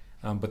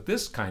 But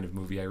this kind of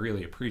movie I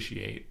really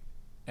appreciate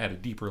at a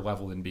deeper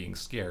level than being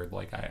scared.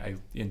 Like I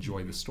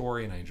enjoy the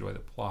story and I enjoy the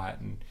plot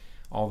and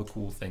all the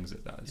cool things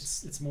it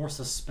does. It's more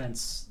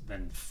suspense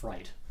than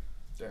fright.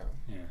 Yeah.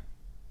 Yeah.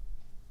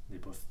 They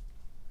both,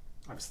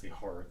 obviously,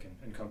 horror can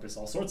encompass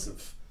all sorts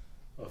of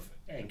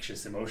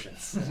anxious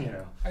emotions.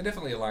 I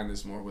definitely align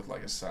this more with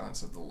like a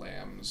Silence of the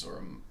Lambs or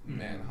a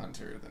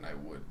Manhunter than I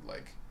would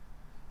like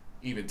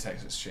even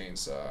Texas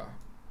Chainsaw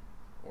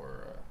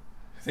or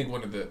I think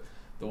one of the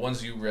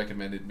ones you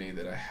recommended me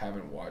that I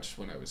haven't watched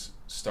when I was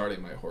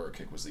starting my horror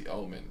kick was The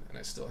Omen, and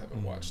I still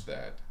haven't watched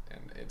that.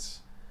 And it's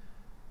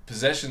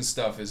possession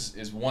stuff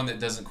is one that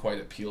doesn't quite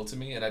appeal to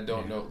me, and I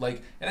don't know and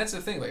that's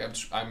the thing. Like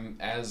I'm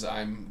as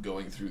I'm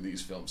going through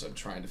these films, I'm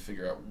trying to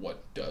figure out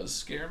what does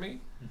scare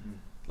me.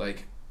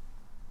 Like,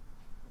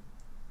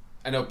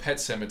 I know Pet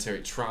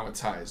Sematary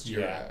traumatized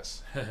your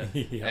ass.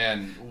 Yeah.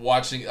 And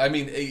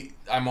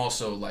I'm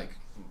also like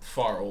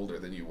far older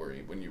than you were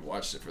when you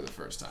watched it for the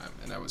first time.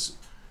 And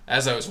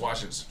as I was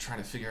watching, I was trying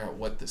to figure out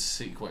what the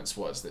sequence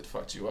was that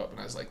fucked you up. And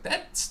I was like,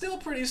 that's still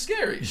pretty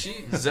scary.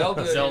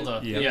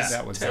 Zelda. Yeah,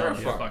 that was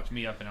terrifying. Zelda fucked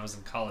me up, and I was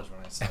in college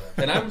when I saw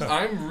that.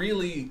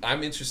 And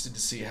I'm interested to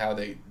see how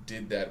they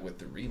did that with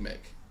the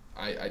remake.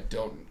 I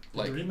don't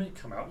like. Did the remake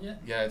come out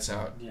yet? Yeah, it's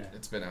out. Yeah.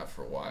 It's been out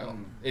for a while.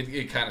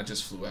 It kind of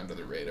just flew under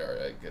the radar.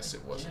 I guess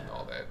it wasn't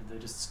all that. They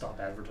just stopped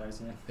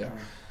advertising it. Yeah.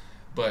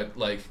 But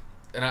like,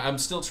 and I'm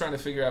still trying to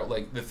figure out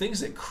like the things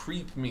that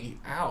creep me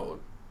out.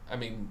 I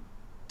mean,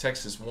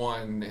 Texas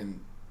 1 and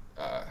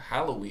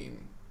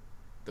Halloween,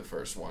 the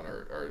first one,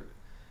 are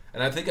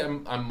and I think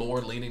I'm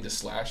more leaning to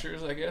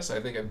slashers. I guess I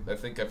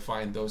think I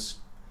find those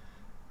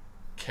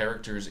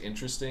characters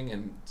interesting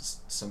and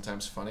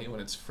sometimes funny when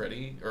it's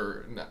Freddy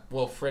or not.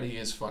 Well, Freddy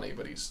is funny,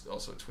 but he's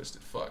also a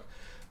twisted fuck.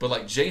 But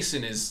like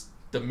Jason is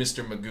the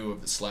Mr. Magoo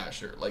of the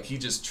slasher. Like he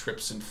just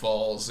trips and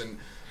falls and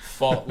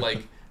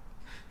like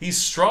he's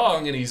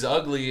strong and he's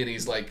ugly and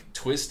he's like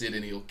twisted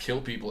and he'll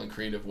kill people in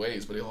creative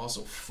ways, but he'll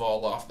also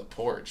fall off the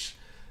porch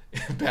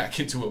back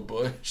into a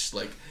bush.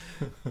 Like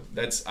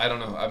I don't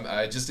know.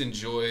 I just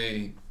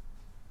enjoy.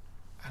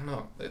 I don't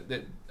know.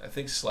 I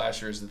think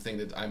slasher is the thing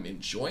that I'm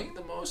enjoying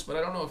the most, but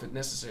I don't know if it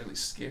necessarily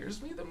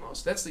scares me the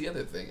most. That's the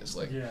other thing. Is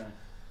like,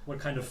 what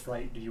kind of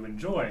fright do you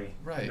enjoy?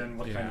 Right. And then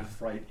what kind of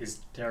fright is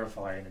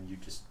terrifying, and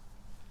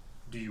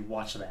do you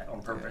watch that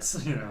on purpose?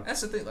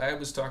 That's the thing. I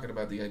was talking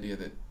about the idea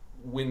that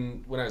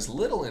when I was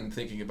little and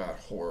thinking about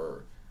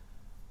horror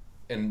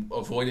and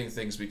avoiding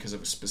things because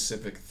of a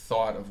specific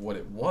thought of what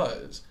it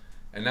was,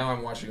 and now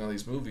I'm watching all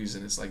these movies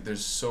and it's like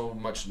there's so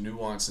much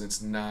nuance and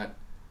it's not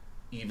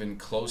even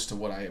close to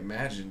what I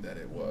imagined that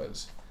it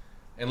was.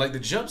 And like the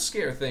jump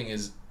scare thing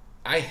is,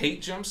 I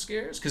hate jump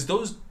scares because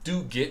those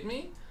do get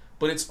me,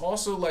 but it's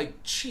also like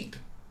cheap.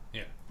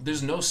 Yeah.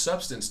 There's no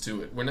substance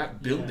to it. We're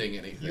not building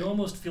anything. You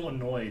almost feel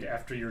annoyed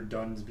after you're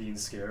done being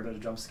scared at a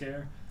jump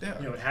scare.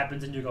 Yeah. It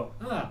happens and you go,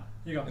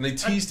 And they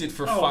teased it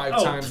for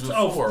 5 times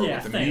before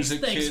with the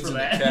music kids and the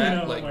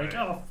cat.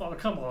 Oh,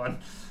 come on.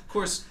 Of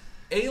course,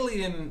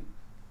 Alien,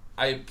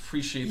 I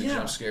appreciate the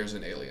jump scares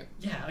in Alien.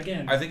 Yeah,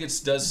 again. I think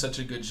it does such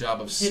a good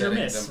job of hit setting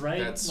or miss, them. right?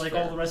 That's like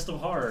fair. all the rest of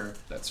horror.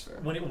 That's fair.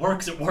 When it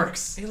works, it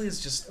works. Alien's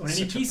just when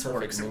such any piece a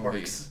perfect works, movie. it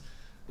works.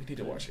 We need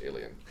to watch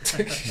Alien.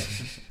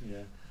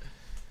 Yeah.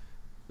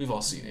 We've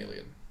all seen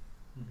Alien.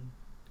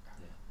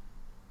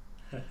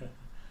 Yeah.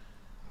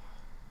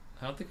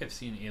 I don't think I've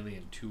seen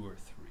Alien 2 or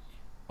 3.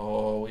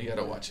 Oh, we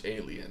gotta watch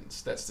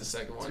Aliens. That's the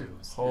second one. 2.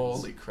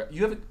 Holy crap!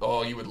 You haven't?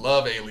 Oh, you would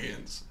love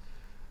Aliens.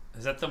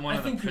 Is that the one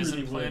on the you prison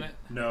really would. planet?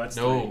 No, it's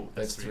No, 3.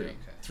 that's 3. Okay.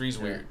 3's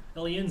weird.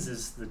 Aliens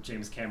is the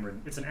James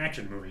Cameron. It's an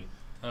action movie.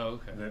 Oh,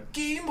 okay. that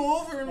Game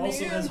over,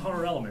 also man. has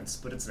horror elements,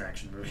 but it's an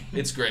action movie.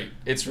 It's great.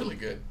 It's really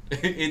good.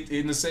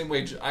 In the same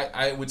way,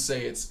 I would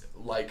say it's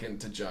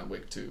likened to John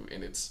Wick 2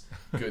 in its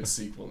good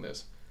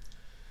sequelness.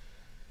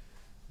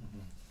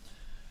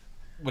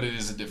 But it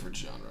is a different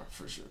genre,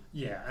 for sure.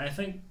 Yeah, and I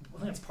think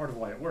that's part of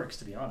why it works,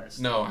 to be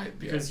honest. No,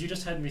 Because you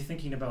just had me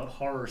thinking about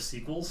horror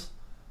sequels,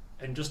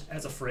 and just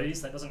as a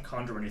phrase, that doesn't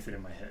conjure anything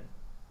in my head.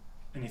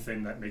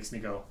 Anything that makes me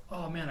go,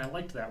 oh man, I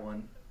liked that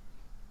one.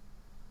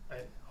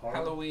 Horror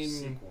Halloween,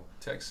 sequel.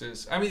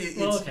 Texas. I mean,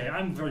 Well, it's... okay,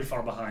 I'm very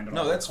far behind on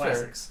No, all the that's fair.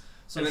 classics.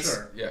 So and it's-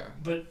 sure. Yeah.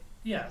 But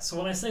yeah, so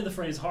when I say the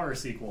phrase horror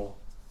sequel,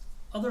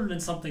 other than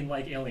something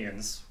like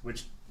Aliens,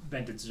 which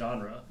bent its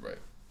genre, Right.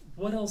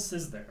 what else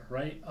is there,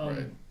 right?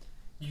 Right.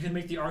 You can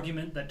make the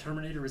argument that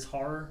Terminator is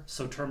horror,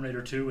 so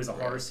Terminator 2 is a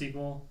horror Right.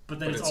 sequel, but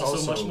then But it's it's also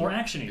also- much more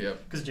actiony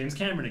Yep. because James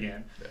Cameron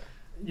again. Yeah.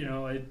 You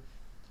know, It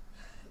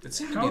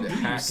seemed how to be do the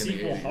you hack in the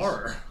sequel 80s.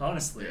 horror?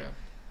 Honestly, Yeah.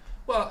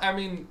 Well, I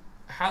mean,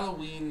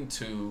 Halloween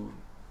 2...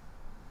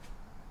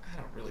 I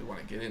don't really want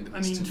to get into I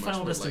this mean, too much. Final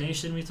but,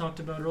 Destination we talked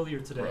about earlier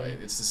today. Right.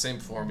 It's the same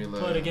formula.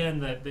 But again,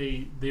 that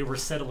they were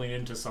settling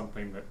into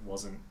something that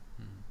wasn't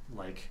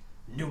like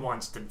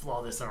nuanced and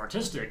flawless and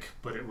artistic,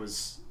 but it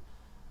was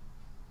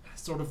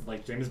sort of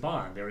like James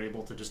Bond. They were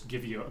able to just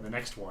give you the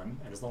next one,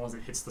 and as long as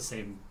it hits the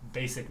same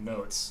basic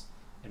notes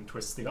and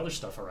twists the other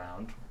stuff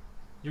around,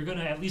 you're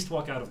gonna at least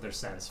walk out of there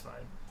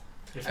satisfied.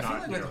 If I feel not,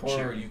 like you with know, horror,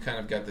 cheering. you kind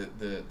of got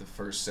the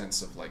first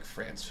sense of like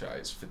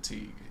franchise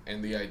fatigue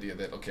and the idea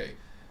that, okay,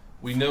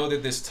 we know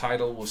that this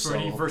title will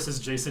Freddy sell versus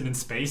Jason in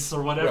space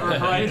or whatever,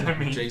 right? I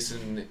mean,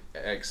 Jason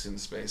X in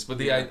space, but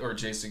Yeah. or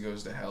Jason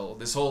Goes to Hell.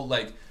 This whole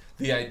like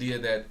the idea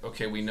that,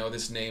 okay, we know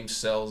this name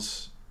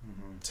sells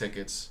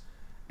tickets,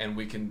 and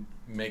we can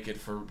make it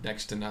for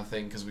next to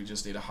nothing because we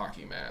just need a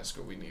hockey mask,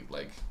 or we need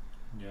like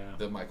yeah.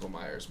 the Michael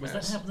Myers Was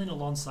mask. that happening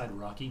alongside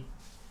Rocky?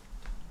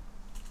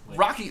 Like-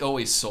 Rocky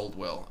always sold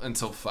well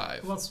until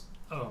 5. Well, it's,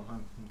 okay.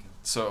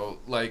 So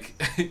like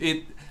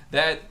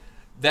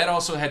that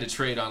also had to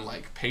trade on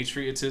like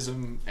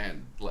patriotism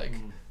and like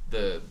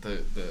the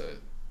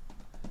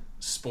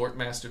sport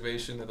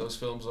masturbation that those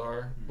films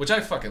are, which I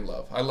fucking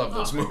love. I love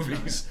those Oh,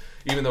 movies.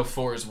 Even though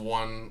 4 is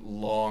one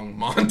long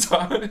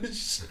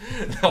montage,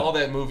 all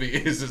that movie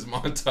is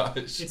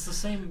montage. It's the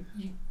same,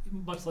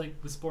 much like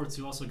with sports,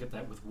 you also get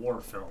that with war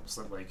films,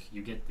 that like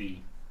you get the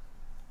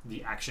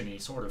action-y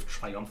sort of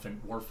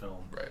triumphant war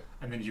film, Right,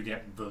 and then you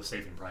get the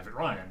Saving Private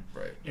Ryan,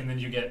 right. and then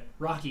you get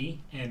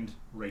Rocky and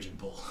Raging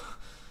Bull,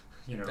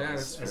 you know, Yeah,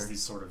 as that's fair.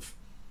 these sort of,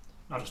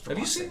 not just Have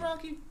you relaxing- seen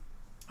Rocky?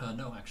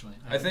 No, actually,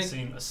 I I haven't think-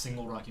 seen a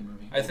single Rocky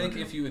movie. I think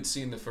if you had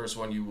seen the first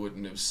one, you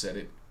wouldn't have said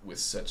it with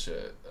such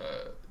a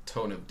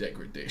tone of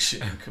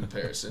degradation in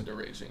comparison to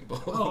Raging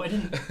Bull. Oh, I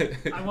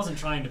didn't. I wasn't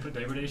trying to put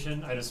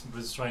degradation. I just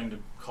was trying to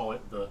call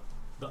it the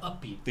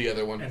upbeat, The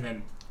other one. and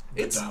then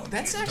the That's down,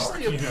 actually dark,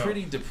 a you know?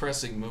 pretty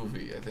depressing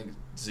movie. I think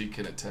Zeke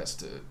can attest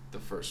to the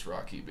first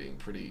Rocky being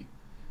pretty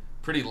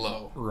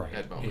low Right.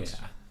 at moments.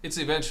 Yeah. It's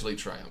eventually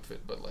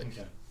triumphant, but like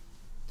Okay.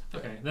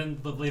 Okay, then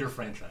the later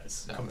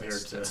franchise No, compared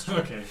that's to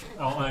okay,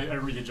 I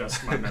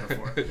readjust my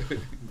metaphor,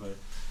 but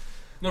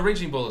no,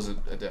 Raging Bull is a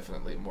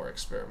definitely more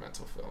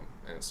experimental film,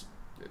 and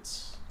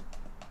it's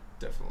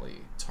definitely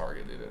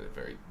targeted at a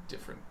very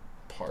different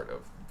part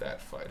of that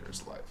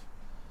fighter's life.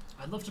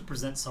 I'd love to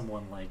present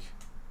someone like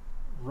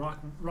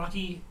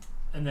Rocky,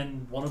 and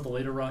then one of the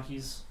later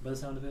Rockies by the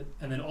sound of it,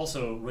 and then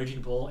also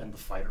Raging Bull and the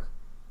Fighter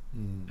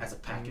as a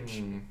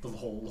package, the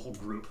whole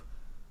group,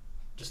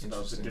 just about the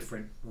Interesting.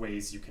 different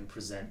ways you can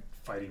present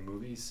fighting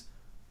movies,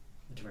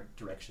 the different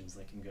directions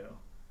they can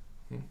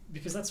go,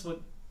 because that's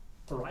what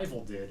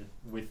Arrival did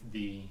with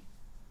the.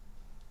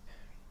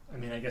 I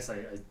mean, I guess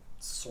I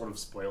sort of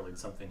spoiling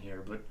something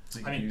here, but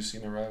Zeke, I have mean, you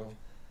seen Arrival?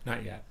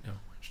 Not yet. No.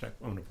 I'm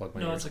going to plug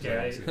my no, ears. it's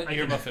okay.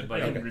 You're Buffett,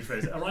 buddy. I can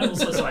rephrase it.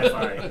 Arrival's a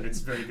sci-fi, and it's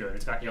very good.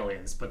 It's got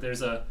aliens, but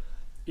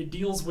it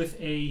deals with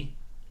a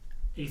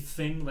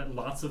thing that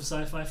lots of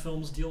sci-fi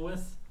films deal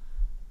with,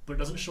 but it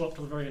doesn't show up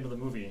till the very end of the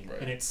movie, Right.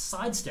 and it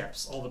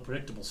sidesteps all the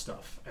predictable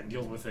stuff and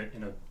deals with it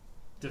in a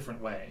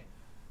different way.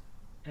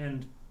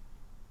 And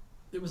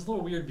it was a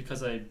little weird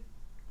because I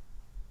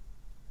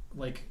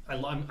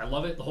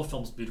love it. The whole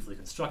film's beautifully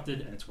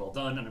constructed and it's well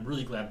done, and I'm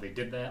really glad they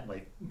did that.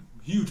 Like,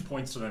 huge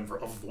points to them for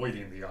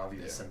avoiding the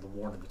obvious and the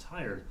worn and the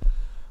tired.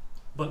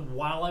 But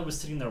while I was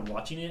sitting there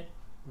watching it,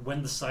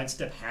 when the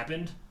sidestep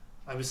happened,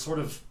 I was sort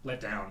of let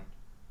down.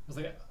 I was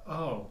like,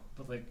 oh,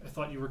 but like I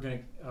thought you were gonna.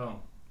 Oh,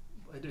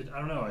 I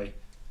don't know.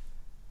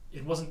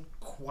 It wasn't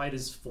quite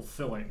as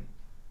fulfilling,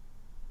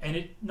 and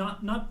it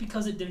not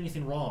because it did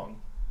anything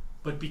wrong,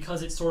 but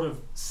because it sort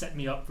of set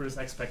me up for this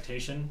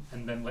expectation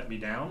and then let me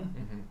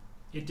down.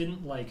 It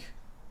didn't like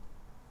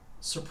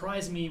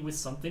surprise me with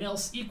something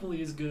else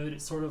equally as good.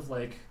 It's sort of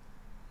like,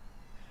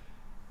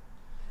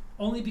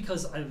 only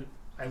because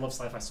I love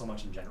sci-fi so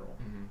much in general.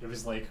 It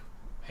was like,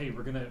 hey,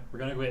 we're gonna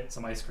go get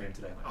some ice cream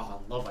today. I'm like,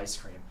 oh, I love ice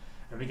cream.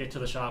 And we get to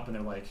the shop and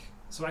they're like,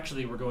 so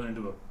actually we're going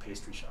into a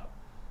pastry shop.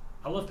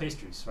 I love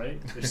pastries, right?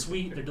 They're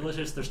sweet, they're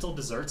delicious, they're still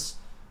desserts,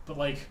 but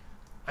like,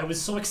 I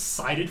was so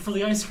excited for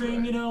the ice cream,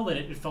 Right. you know, that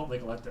it felt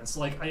like a letdown. So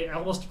like I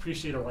almost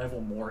appreciate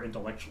Arrival more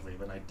intellectually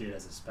than I did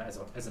as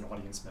an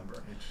audience member.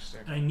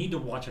 Interesting. And I need to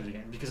watch it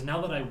again because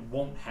now that I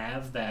won't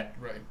have that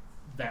Right.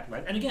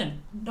 and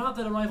again, not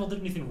that Arrival did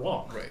anything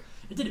wrong. Right.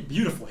 It did it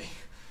beautifully.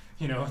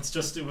 You know, it's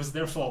just it was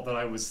their fault that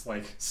I was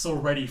like so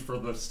ready for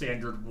the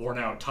standard worn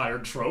out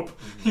tired trope.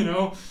 Mm-hmm. You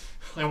know,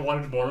 I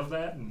wanted more of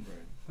that, and, Right.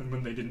 and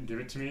when they didn't give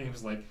it to me, it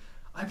was like,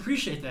 I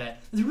appreciate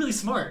that. It's really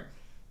smart,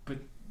 but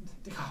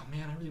oh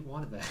man, I really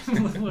wanted that.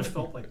 What it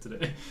felt like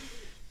today.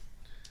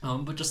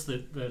 But just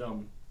that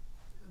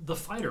the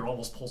fighter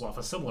almost pulls off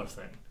a similar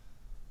thing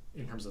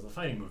in terms of the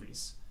fighting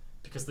movies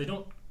because they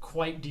don't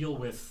quite deal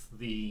with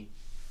the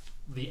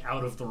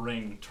out of the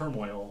ring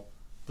turmoil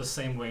the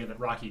same way that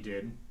Rocky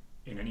did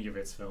in any of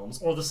its films,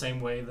 or the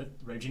same way that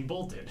Raging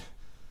Bull did.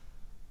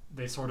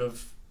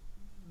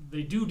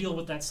 They do deal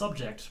with that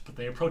subject, but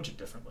they approach it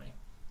differently.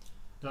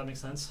 Does that make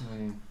sense?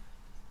 Mm.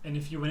 And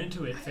if you went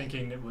into it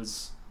thinking it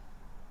was...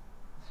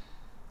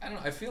 I don't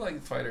know. I feel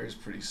like Fighter is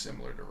pretty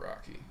similar to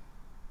Rocky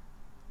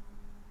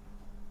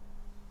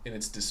in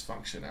its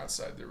dysfunction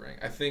outside the ring.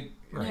 I think,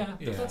 Right. Yeah,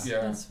 but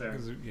Yeah. that's fair.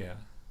 'Cause yeah.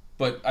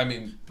 but I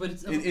mean, But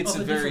it's, it's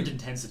of a a very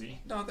different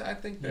intensity. no. I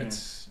think Yeah.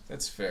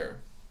 that's fair.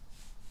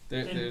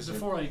 There, And there's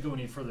before I go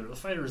any further, the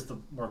fighter is the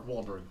Mark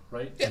Wahlberg,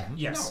 right? yeah,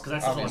 Yes, no, because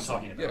that's the one I'm obviously.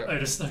 talking about. Yeah. I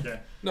just okay.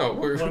 No, I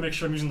we're want to make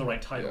sure I'm using the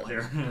right title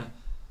Yeah. here.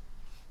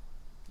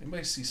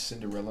 anybody see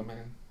Cinderella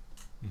Man?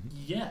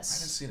 Yes. I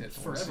haven't seen it.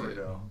 I wanna Forever see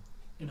it. ago,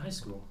 in high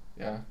school,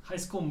 Yeah. high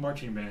school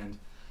marching band.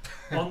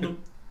 On the,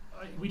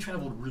 we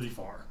traveled really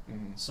far,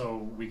 Mhm. so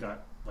we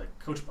got like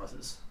coach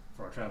buses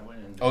for our travel,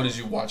 and Oh, did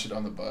you watch it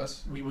on the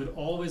bus? we would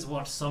always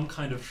watch some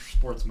kind of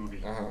sports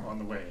movie Uh-huh. on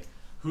the way.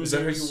 Is that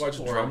how you Hoosiers watch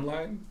or-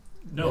 Drumline?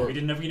 No, Or- we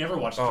didn't. We never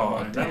watched Oh,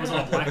 Drumline. That was on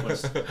a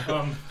blacklist.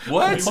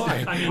 What?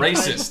 Racist.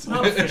 Racist.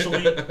 Not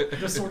officially,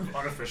 just sort of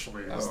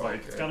unofficially. It was Oh,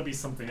 like it's okay. got to be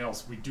something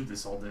else. We do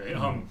this all day.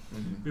 Mhm.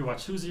 We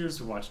watched Hoosiers.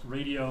 We watched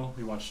Radio.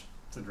 We watched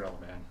Cinderella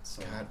Man.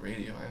 So God,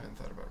 radio. I haven't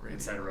thought about radio.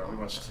 etc. We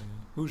watched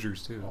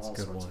Hoosiers too. That's all a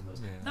good sorts one. of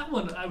those. Yeah. That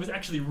one I was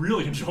actually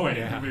really enjoying.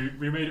 Yeah.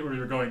 We made it where we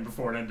were going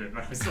before it ended, and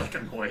I was like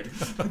annoyed.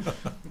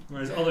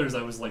 Whereas others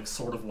I was like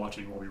sort of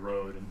watching while we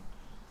rode, and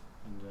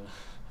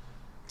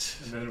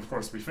then of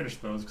course we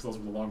finished those because those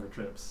were the longer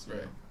trips.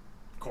 Right.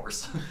 Of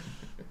course.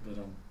 But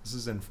This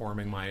is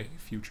informing my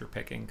future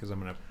picking because I'm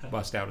gonna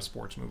bust out a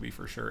sports movie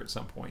for sure at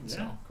some point. Yeah,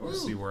 So of we'll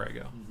course. see where I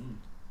go. mhm.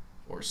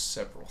 Or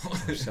several.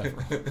 Or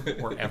several,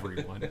 or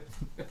everyone.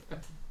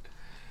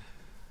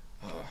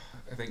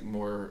 I think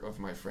more of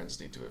my friends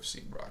need to have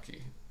seen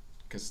Rocky.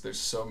 Because there's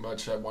so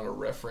much I want to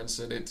reference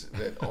in it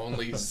that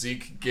only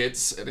Zeke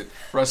gets, and it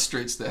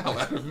frustrates the hell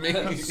out of me.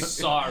 I'm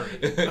sorry.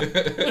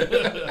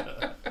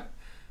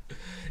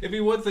 It'd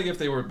be one thing if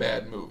they were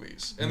bad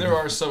movies, and there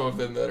are some of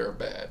them that are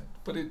bad,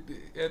 but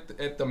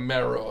at the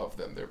marrow of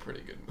them, they're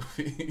pretty good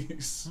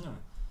movies.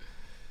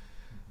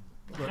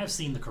 I have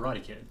seen The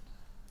Karate Kid.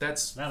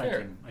 That's That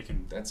fair. I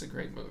can That's a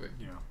great movie.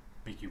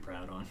 make you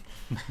proud on.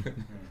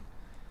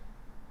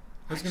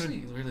 I actually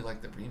really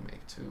like the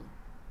remake too.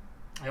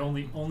 I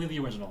only the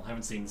original. I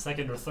haven't seen the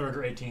second or third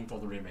or 18th or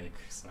the remake.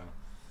 So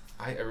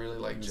I really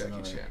like There's Jackie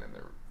another- Chan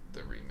in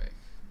the remake.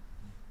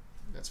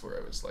 That's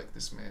where I was like,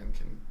 this man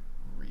can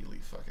really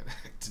fucking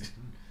act.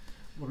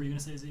 what were you gonna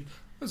say, Zeke?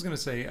 I was gonna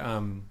say,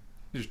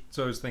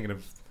 so I was thinking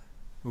of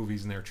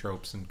movies and their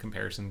tropes and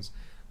comparisons.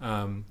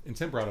 And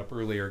Tim brought up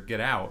earlier Get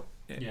Out,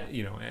 Yeah.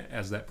 you know,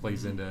 as that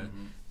plays into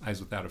Eyes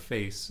Without a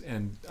Face.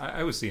 And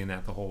I was seeing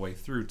that the whole way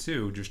through,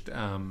 too. Just,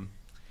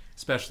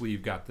 especially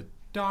you've got the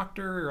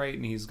doctor, right?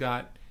 And he's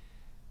got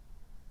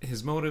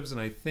his motives. And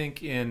I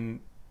think in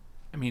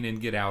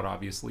Get Out,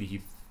 obviously,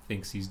 he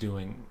thinks he's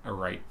doing a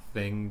right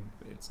thing.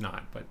 It's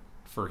not, but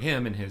for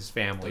him and his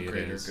family, The it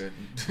greater is. good.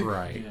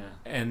 Right. Yeah.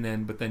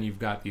 And but then you've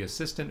got the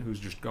assistant who's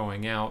just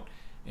going out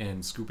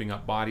and scooping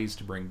up bodies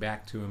to bring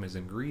back to him as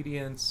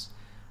ingredients.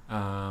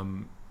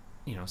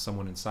 You know,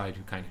 someone inside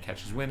who kind of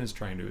catches wind is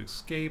trying to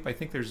escape. I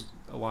think there's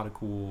a lot of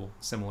cool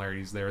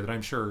similarities there that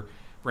I'm sure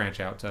branch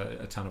out to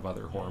a ton of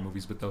other horror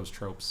movies, but those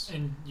tropes.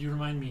 And you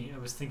remind me. I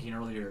was thinking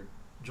earlier,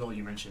 Joel.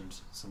 You mentioned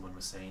someone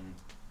was saying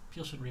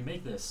Peele should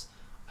remake this.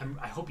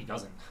 I hope he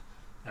doesn't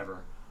ever.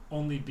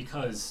 Only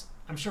because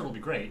I'm sure it'll be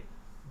great,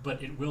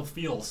 but it will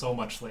feel so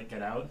much like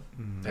Get Out,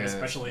 Mm. and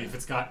especially if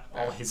it's got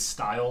all his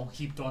style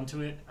heaped onto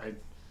it.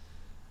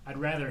 I'd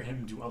rather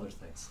him do other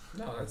things.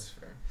 No, that's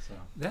fair. So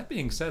That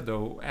being said,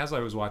 though, as I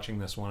was watching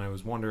this one, I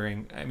was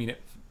wondering,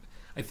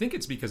 I think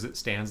it's because it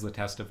stands the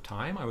test of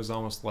time. I was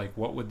almost like,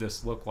 what would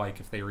this look like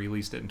if they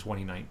released it in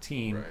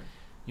 2019? Right.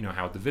 You know,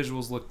 how would the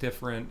visuals look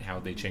different? How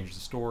would they change the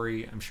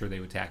story? I'm sure they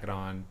would tack it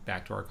on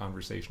back to our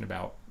conversation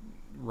about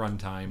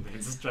runtime.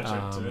 it's a stretch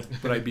it to.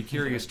 But I'd be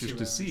curious 2 just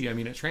to hours. see. I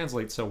mean, it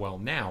translates so well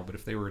now, but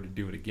if they were to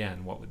do it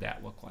again, what would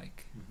that look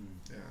like?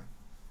 Mhm.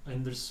 Yeah.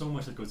 And there's so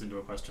much that goes into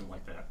a question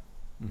like that.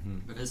 Mm-hmm.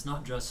 But it's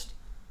not just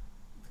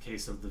the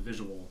case of the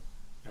visual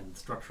and the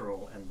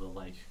structural and the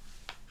like,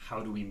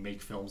 how do we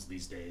make films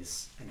these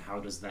days and how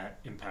does that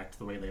impact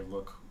the way they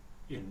look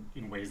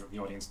in ways that the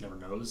audience never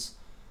knows?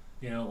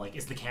 You know, like,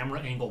 is the camera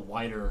angle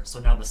wider, so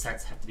now the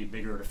sets have to be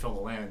bigger to fill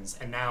the lens,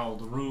 and now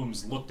the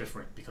rooms look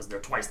different because they're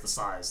twice the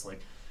size.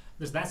 Like,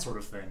 there's that sort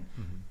of thing.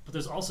 Mm-hmm. But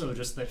there's also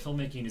just that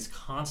filmmaking is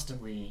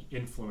constantly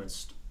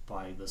influenced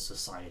by the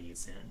society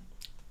it's in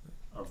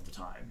of the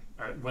time,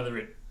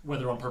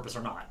 whether on purpose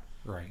or not.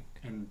 Right.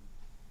 And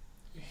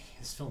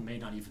this film may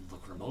not even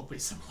look remotely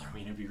similar. I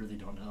mean, we really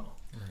don't know.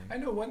 I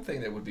know one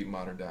thing that would be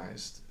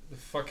modernized: the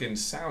fucking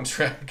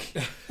soundtrack,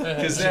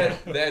 because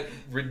that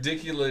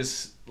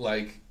ridiculous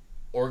like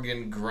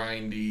organ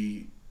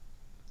grindy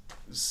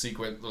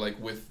sequence, like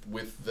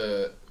with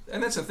the,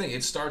 and that's the thing.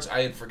 It starts.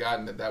 I had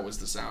forgotten that was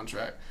the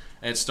soundtrack,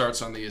 and it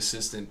starts on the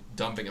assistant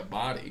dumping a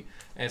body,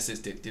 and it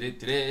says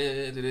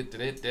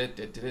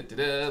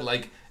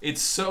like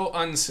it's so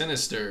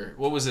unsinister.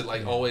 What was it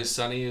like? Always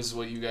Sunny is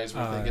what you guys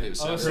were thinking. It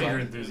was Curb Your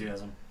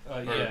Enthusiasm.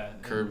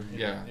 Curb,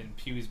 yeah. And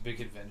Pee-wee's Big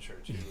Adventure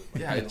too.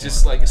 Like, Yeah, it's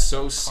just like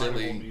so carnival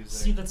silly. music.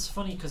 See, that's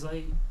funny because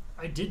I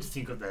did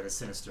think of that as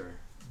sinister,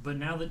 but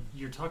now that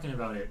you're talking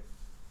about it,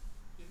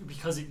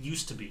 because it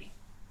used to be,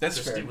 That's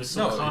just, fair. it was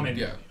so common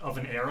Yeah. of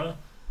an era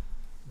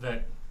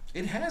that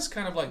It has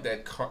kind of like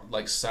that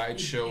like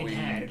sideshowy.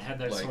 it had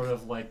that like, sort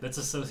of like, let's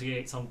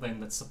associate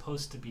something that's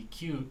supposed to be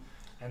cute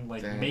and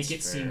like That's make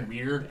it fair. seem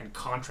weird and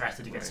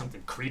contrast it to get Right.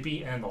 something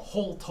creepy, and the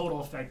whole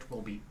total effect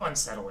will be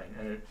unsettling.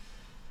 And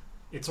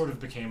it sort of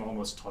became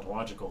almost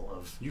tautological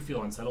of, you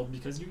feel unsettled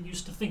because you're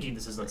used to thinking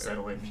this is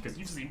unsettling because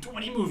you've seen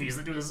 20 movies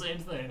that do the same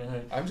thing.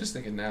 And I'm just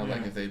thinking now,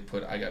 like Yeah. if they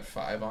put "I Got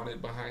Five" on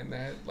it behind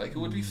that, like it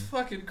would be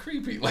fucking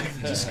creepy. Like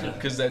just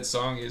because that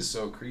song is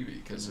so creepy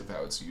because of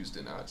how it's used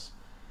in Us.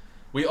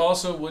 We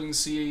also wouldn't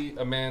see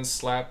a man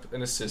slap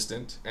an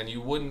assistant, and you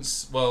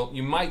wouldn't. Well,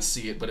 you might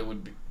see it, but it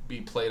would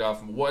be played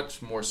off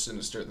much more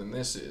sinister than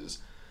this is.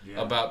 Yeah.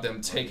 About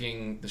them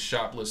taking the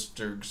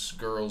shoplifter's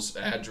girl's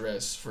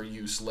address for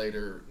use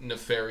later,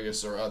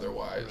 nefarious or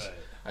otherwise. Right.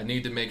 I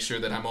need to make sure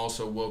that I'm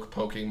also woke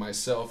poking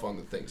myself on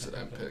the things that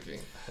I'm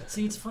picking.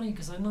 See, it's funny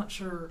because I'm not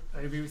sure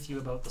I agree with you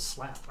about the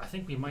slap. I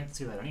think we might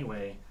see that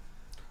anyway.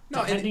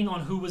 No, Depending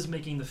on who was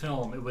making the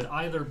film, it would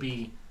either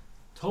be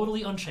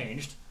totally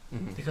unchanged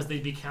because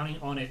they'd be counting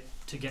on it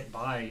to get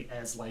by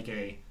as like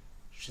a,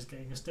 she's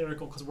getting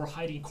hysterical because we're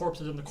hiding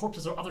corpses and the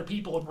corpses are other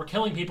people and we're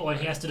killing people, and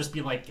he has to just be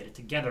like, get it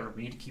together,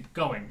 we need to keep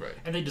going. Right.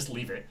 And they just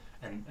leave it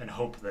and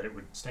hope that it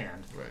would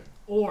stand. Right.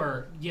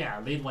 Or, yeah,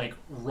 they'd like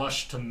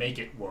rush to make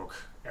it woke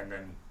and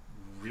then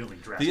really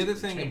drastically other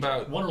thing change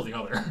about- it. One or the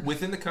other.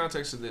 Within the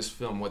context of this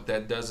film, what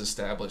that does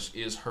establish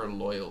is her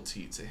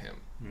loyalty to him.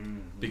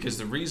 Because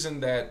the reason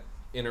that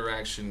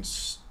interaction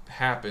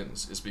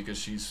happens is because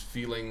she's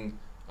feeling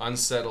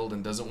unsettled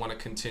and doesn't want to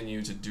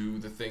continue to do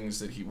the things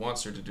that he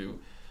wants her to do.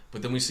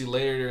 But then we see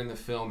later in the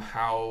film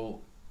how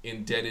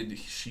indebted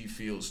she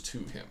feels to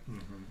him.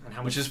 And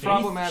how Which much is faith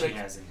problematic. she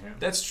has in him.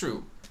 That's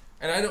true.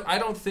 And I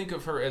don't think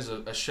of her as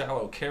a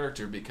shallow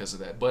character because of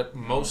that, but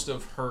most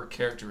of her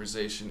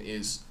characterization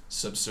is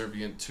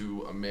subservient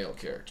to a male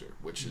character,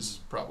 which is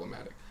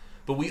problematic.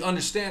 But we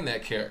understand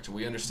that character.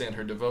 We understand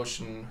her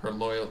devotion, her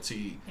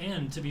loyalty.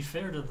 And to be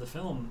fair to the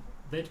film,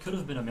 that could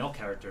have been a male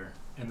character,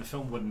 and the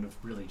film wouldn't have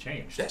really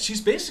changed. That she's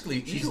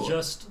basically She's Igor.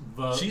 just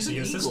the She's the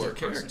an assistant Igor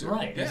person. character.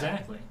 Right, Yeah.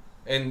 exactly.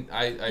 And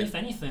I If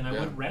anything, I yeah.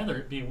 would rather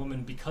it be a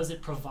woman because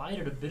it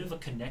provided a bit of a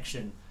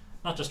connection,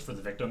 not just for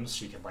the victims,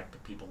 she can like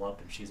pick people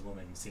up and she's a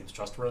woman and seems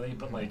trustworthy,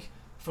 but like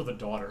for the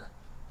daughter.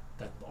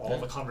 That all Yeah.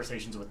 the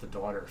conversations with the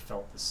daughter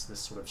felt this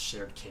sort of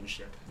shared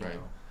kinship, you Right.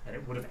 know? And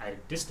it would have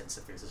added distance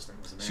if the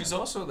assistant was a man. she's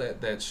also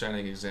that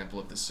shining example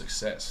of the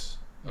success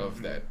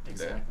of that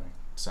exactly.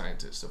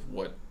 scientist, of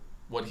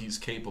what he's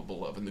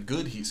capable of and the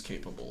good he's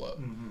capable of.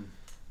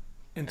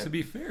 And to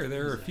be fair,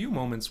 there are a few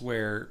moments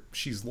where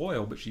she's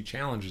loyal, but she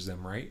challenges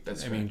him, right?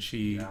 That's I fair. mean,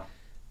 she, Yeah.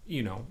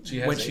 you know, She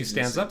has when she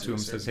stands agency up to to a him,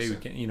 says, certain "Hey, we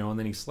extent. can," you know, and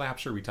then he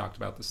slaps her. We talked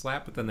about the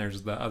slap, but then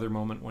there's the other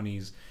moment when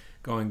he's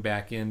going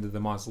back into the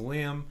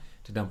mausoleum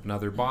to dump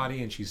another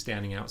body, and she's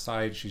standing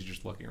outside. She's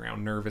just looking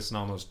around, nervous, and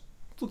almost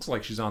looks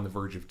like she's on the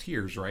verge of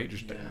tears, right?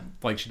 Just Yeah.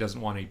 like she doesn't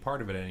want any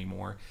part of it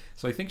anymore.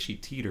 So I think she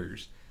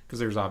teeters. Because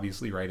there's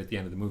obviously, right at the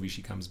end of the movie,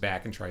 she comes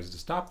back and tries to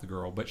stop the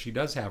girl, but she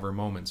does have her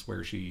moments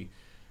where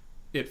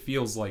it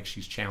feels like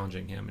she's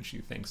challenging him, and she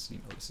thinks, you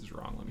know, this is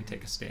wrong. Let me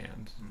take a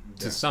stand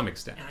to Yeah. some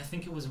extent. And I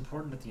think it was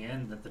important at the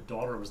end that the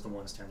daughter was the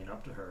one standing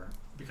up to her,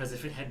 because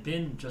if it had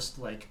been just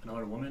like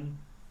another woman,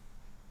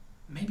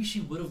 maybe she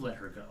would have let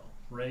her go,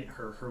 right?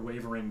 Her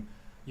wavering,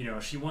 you know,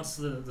 she wants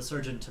the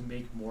surgeon to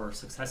make more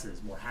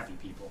successes, more happy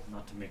people,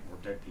 not to make more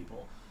dead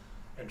people.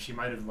 And she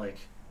might have like,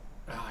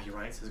 you're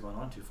right, this is going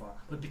on too far.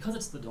 But because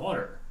it's the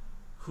daughter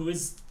who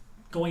is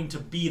going to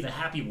be the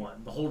happy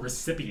one, the whole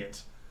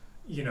recipient,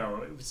 you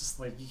know, it was just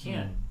like, you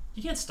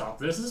can't stop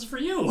this is for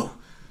you.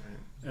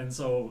 And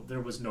so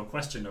there was no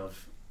question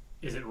of,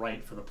 is it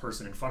right for the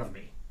person in front of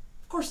me?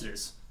 Of course it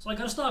is. So I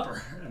gotta stop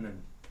her. And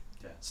then,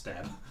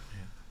 stab.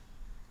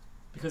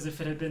 Because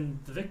if it had been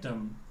the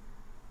victim,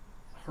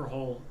 her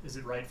whole, is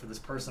it right for this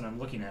person I'm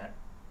looking at,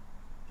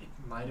 we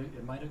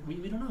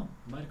don't know.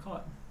 It might have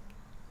caught.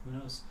 who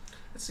knows?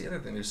 That's the other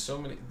thing. There's so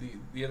many.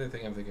 The other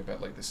thing I'm thinking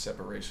about, like the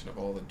separation of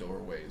all the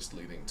doorways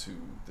leading to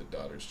the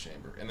daughter's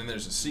chamber, and then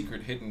there's a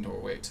secret hidden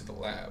doorway to the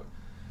lab.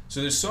 So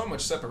there's so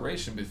much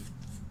separation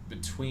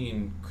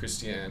between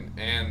Christiane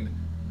and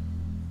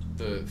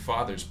the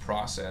father's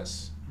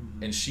process,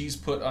 and she's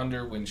put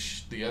under when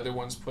the other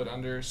one's put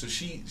under. So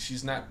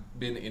she's not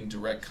been in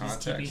direct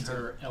contact. He's keeping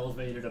her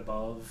elevated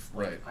above,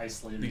 like,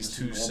 isolated These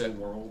in two the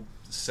normal world.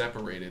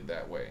 Separated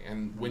that way,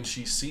 and when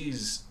she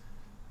sees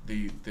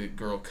the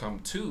girl come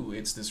to,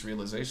 it's this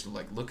realization of,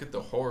 like, look at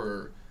the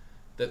horror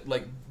that,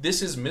 like,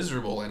 this is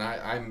miserable, and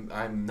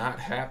I'm not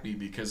happy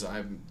because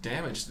I'm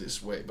damaged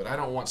this way, but I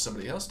don't want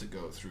somebody else to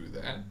go through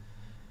that.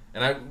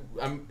 And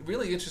I'm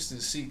really interested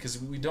to see,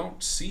 because we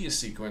don't see a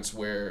sequence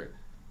where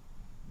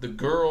the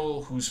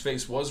girl whose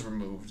face was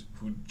removed,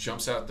 who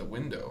jumps out the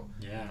window,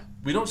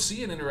 we don't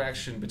see an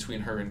interaction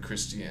between her and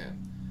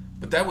Christiane,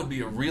 but that would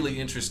be a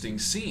really interesting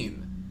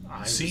scene.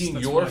 Seeing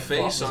your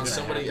face on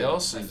somebody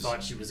else's, I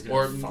thought she was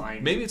gonna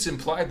find. Maybe it's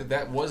implied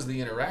that was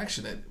the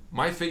interaction, that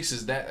my face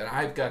is that, and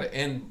I've got to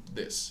end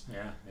this.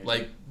 Yeah, maybe.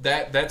 Like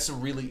that's a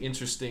really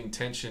interesting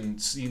tension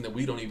scene that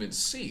we don't even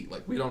see.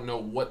 Like, we don't know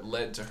what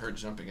led to her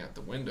jumping out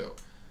the window,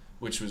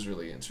 which was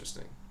really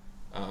interesting.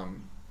 I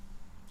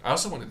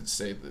also wanted to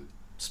say that,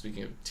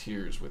 speaking of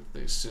tears with the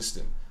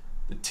assistant,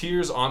 the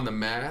tears on the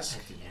mask.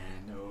 At the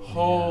end,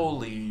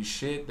 holy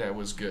shit, that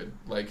was good.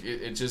 Like,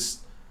 it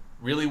just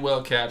really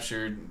well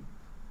captured.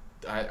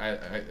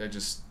 I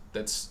just,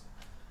 that's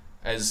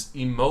as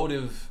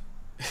emotive,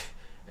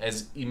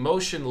 as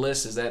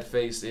emotionless as that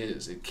face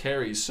is. It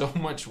carries so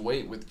much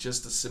weight with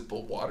just a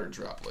simple water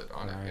droplet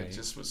on it. It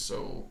just was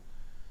so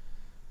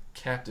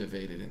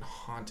captivated and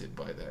haunted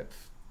by that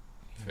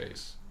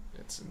face.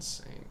 It's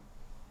insane.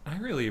 I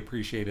really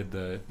appreciated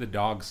the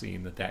dog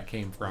scene that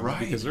came from,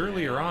 because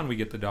earlier on we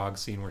get the dog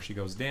scene where she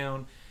goes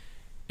down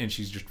and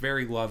she's just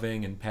very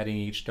loving and petting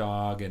each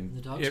dog, and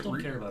the dogs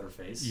don't care about her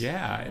face.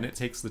 And it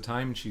takes the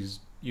time, and she's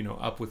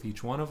up with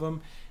each one of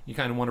them. You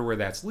kind of wonder where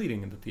that's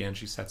leading, and at the end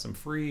she sets them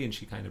free, and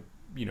she kind of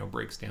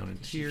breaks down in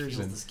tears. She feels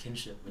and this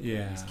kinship with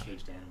these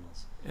caged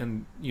animals.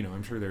 And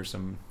I'm sure there's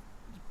some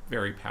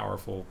very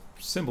powerful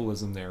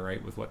symbolism there,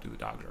 right, with what do the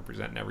dogs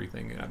represent and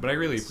everything. But I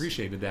really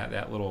appreciated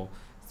that little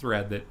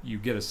thread that you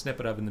get a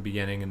snippet of in the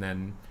beginning, and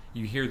then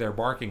you hear their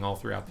barking all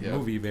throughout the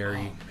movie,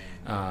 very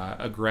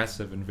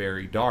aggressive and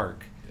very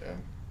dark. Yeah.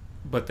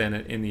 But then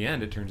in the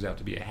end, it turns out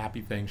to be a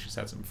happy thing. She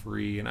sets him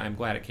free, and I'm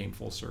glad it came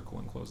full circle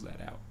and closed that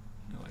out.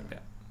 I like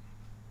that.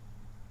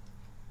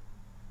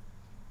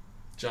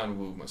 John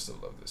Woo must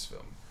have loved this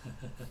film.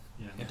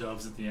 The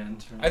doves at the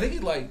end. Right? I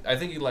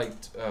think he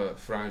liked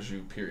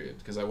Franju, period,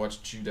 because I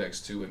watched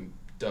Judex too, and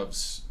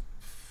doves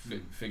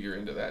figure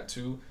into that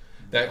too.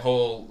 That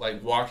whole,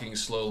 like, walking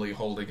slowly,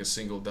 holding a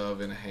single dove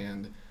in a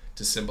hand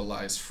to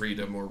symbolize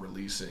freedom or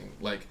releasing,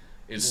 like,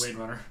 is Blade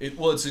Runner.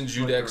 It's in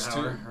Judex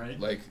too, right?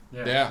 Like,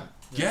 yeah.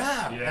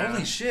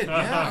 Holy shit,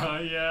 yeah.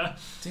 Yeah.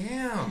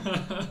 Damn.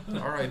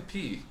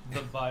 R.I.P.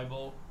 The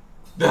Bible.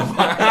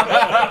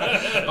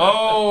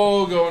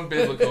 Oh, going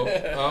biblical.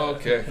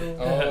 Okay.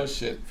 Oh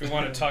shit. If we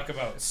want to talk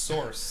about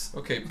source.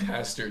 Okay,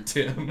 Pastor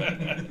Tim.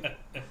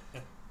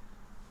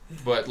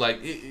 But,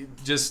 like, it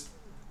just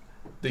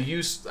the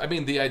use. I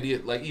mean, the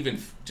idea, like,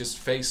 even just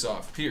Face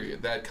Off,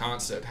 period. That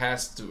concept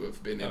has to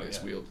have been in his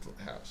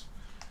wheelhouse.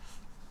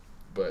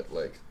 But,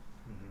 like,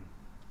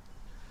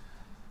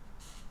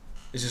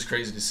 it's just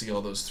crazy to see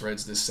all those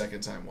threads this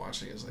second time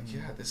watching. It's like,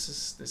 this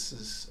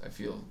is. I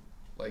feel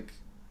like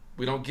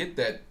we don't get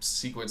that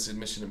sequence in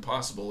Mission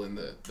Impossible, in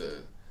the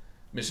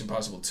Mission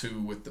Impossible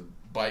 2 with the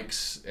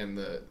bikes and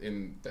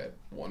in that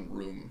one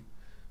room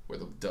where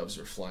the doves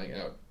are flying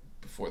out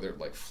before they're,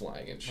 like,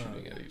 flying and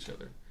shooting at each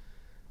other.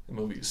 The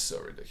movie is so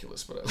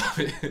ridiculous, but I love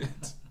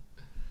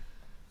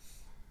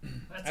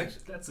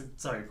it.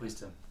 Sorry, please,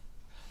 Tim.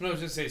 No, I was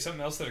going to say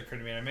something else that occurred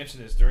to me, and I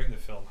mentioned this during the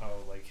film, how,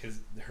 like,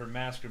 her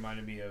mask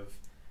reminded me of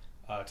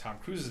Tom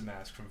Cruise's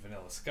mask from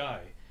Vanilla Sky.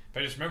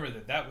 But I just remember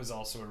that was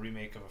also a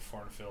remake of a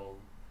foreign film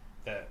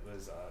that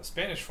was a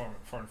Spanish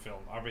foreign film,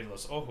 Abre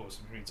los Ojos,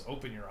 which means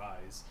open your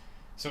eyes.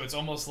 So it's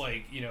almost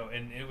like,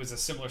 and it was a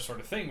similar sort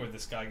of thing where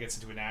this guy gets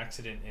into an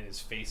accident and his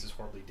face is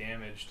horribly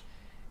damaged,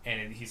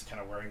 and he's kind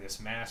of wearing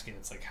this mask, and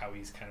it's like how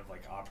he's kind of,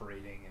 like,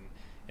 operating,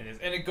 and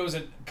it goes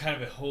in kind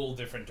of a whole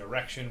different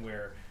direction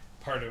where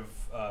part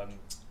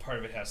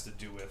of it has to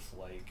do with,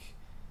 like,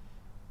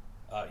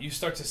 you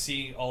start to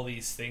see all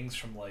these things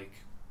from, like,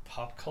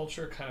 pop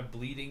culture kind of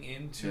bleeding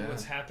into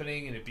what's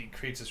happening, and it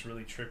creates this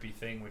really trippy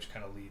thing, which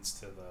kind of leads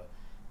to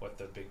what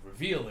the big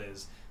reveal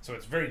is. So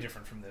it's very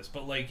different from this,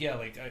 but, like,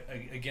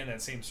 again,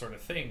 that same sort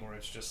of thing where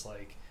it's just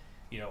like,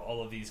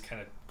 all of these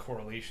kind of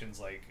correlations,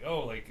 like,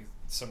 like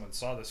someone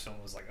saw this film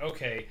and was like,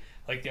 okay,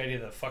 like the idea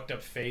of the fucked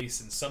up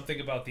face and something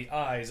about the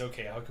eyes,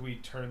 okay, how can we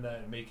turn that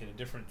and make it a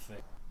different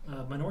thing?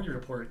 Minority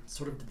Report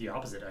sort of did the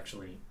opposite,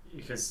 actually,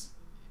 because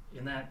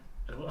in that,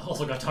 it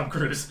also got Tom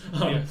Cruise,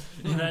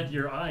 in that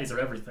your eyes are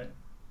everything.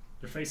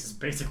 Your face is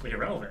basically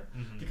irrelevant,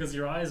 because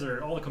your eyes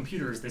are, all the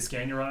computers, they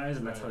scan your eyes,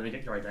 and that's how they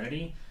get your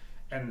identity.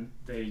 and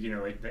they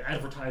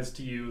advertise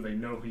to you. They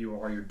know who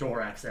you are. Your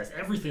door access,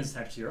 everything's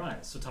attached to your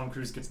eyes. So Tom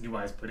Cruise gets new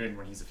eyes put in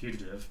when he's a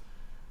fugitive,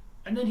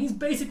 and then he's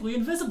basically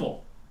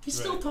invisible. He's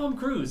still Tom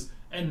Cruise,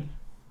 and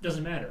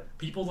doesn't matter.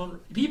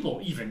 People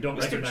even don't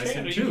Mr. recognize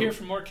Chan, him are too. you here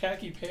for more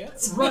khaki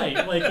pants? Right,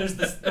 like there's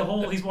the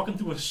whole he's walking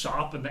through a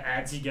shop and the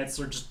ads he gets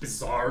are just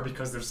bizarre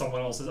because there's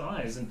someone else's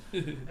eyes, and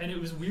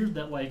it was weird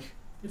that like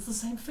it's the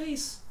same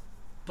face,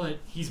 but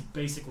he's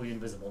basically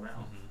invisible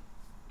now,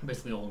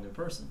 basically a whole new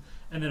person.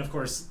 And then of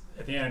course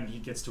at the end he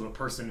gets to a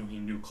person who he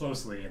knew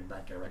closely, and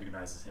that guy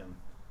recognizes him,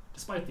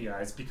 despite the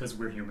eyes, because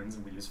we're humans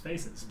and we use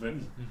faces. But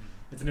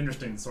it's an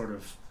interesting sort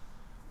of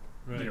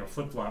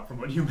flip flop from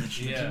what you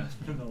mentioned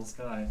in Middle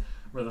Sky,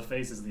 where the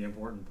face is the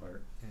important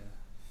part. Yeah,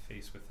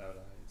 face without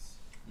eyes.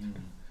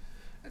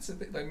 That's the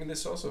thing. I mean,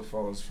 this also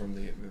follows from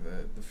the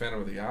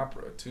Phantom of the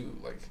Opera too.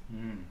 Like,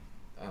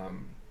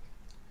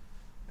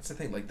 that's the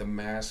thing. Like the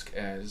mask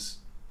as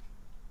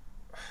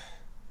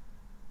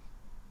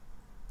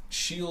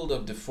shield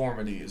of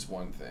deformity is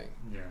one thing.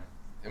 Yeah.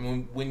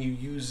 And when you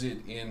use it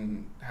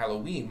in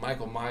Halloween,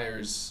 Michael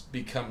Myers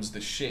becomes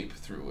the shape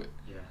through it.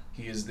 Yeah.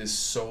 He is this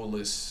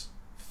soulless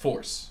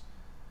force.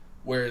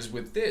 Whereas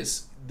with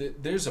this,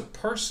 there's a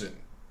person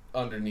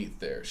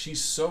underneath there.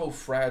 She's so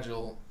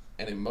fragile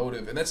and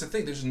emotive, and that's the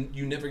thing.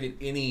 You never get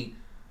any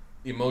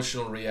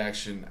emotional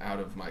reaction out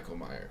of Michael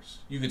Myers.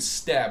 You could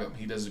stab him,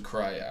 he doesn't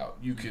cry out.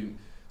 You can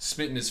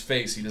spit in his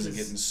face, he doesn't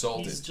get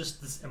insulted. He's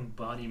just this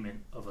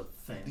embodiment of a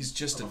thing. He's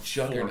just a force,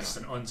 juggernaut,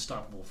 an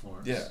unstoppable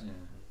force. Yeah.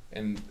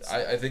 And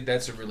I think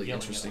that's a really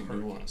interesting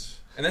nuance.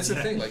 And that's the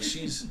thing. Like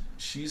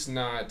she's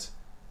not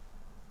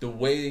the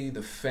way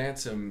the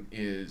Phantom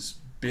is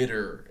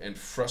bitter and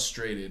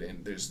frustrated,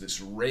 and there's this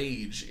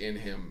rage in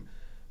him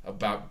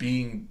about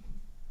being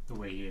the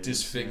way he is,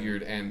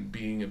 disfigured and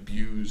being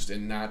abused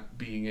and not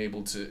being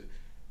able to.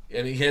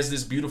 And he has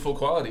this beautiful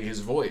quality, his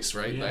voice,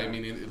 right? Yeah. I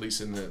mean, at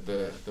least in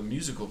the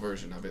musical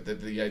version of it,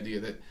 that the idea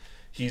that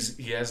he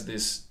has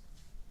this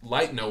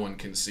light no one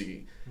can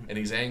see, and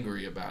he's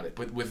angry about it.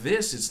 But with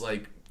this, it's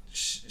like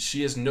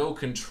she has no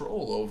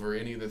control over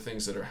any of the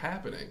things that are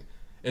happening,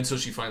 and so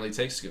she finally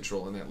takes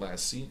control in that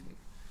last scene.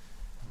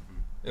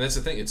 And that's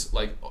the thing. It's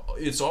like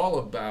it's all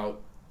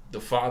about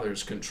the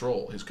father's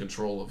control, his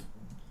control of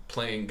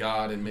playing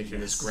God and making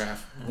this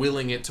graph,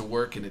 willing it to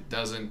work, and it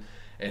doesn't,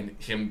 and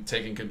him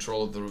taking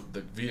control of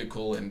the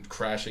vehicle and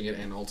crashing it,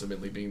 and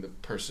ultimately being the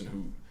person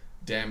who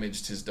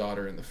damaged his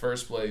daughter in the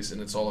first place.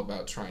 And it's all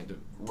about trying to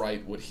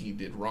right what he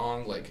did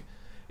wrong. Like,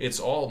 it's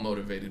all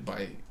motivated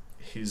by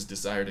his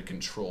desire to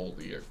control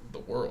the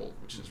world,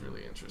 which is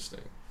really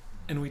interesting.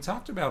 And we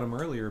talked about him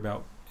earlier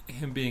about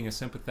him being a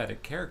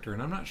sympathetic character,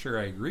 and I'm not sure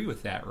I agree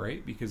with that,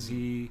 right? Because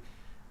he's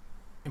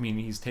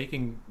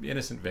taking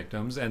innocent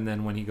victims, and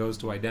then when he goes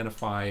to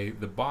identify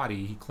the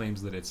body, he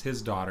claims that it's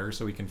his daughter,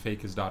 so he can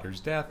fake his daughter's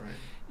death,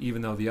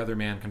 even though the other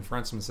man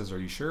confronts him and says, "Are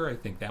you sure? I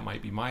think that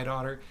might be my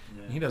daughter."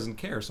 Yeah. And he doesn't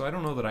care, so I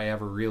don't know that I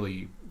ever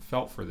really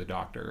felt for the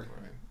doctor.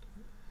 Right.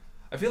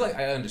 I feel like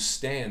I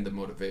understand the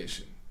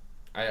motivation.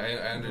 I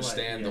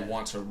understand the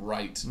want to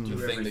right the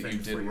thing that you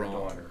did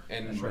wrong,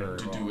 and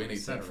to do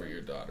anything for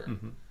your daughter.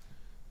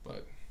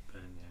 But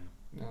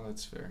no,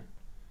 that's fair.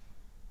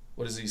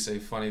 What does he say?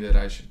 Funny that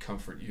I should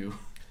comfort you.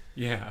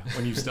 Yeah,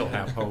 when you still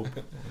have hope.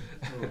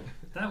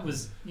 That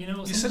was,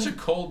 he's such a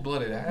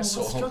cold-blooded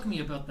asshole. What struck me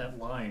about that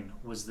line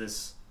was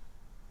this: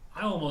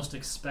 I almost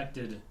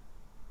expected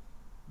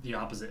the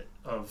opposite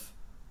of,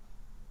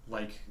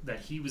 like,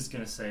 that he was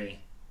gonna say,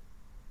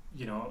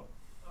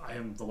 I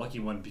am the lucky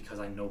one because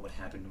I know what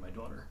happened to my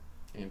daughter.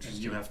 And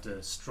you have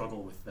to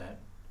struggle with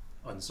that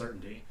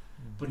uncertainty.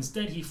 But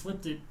instead he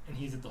flipped it and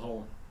he did the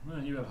whole,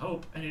 well, you have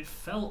hope. And it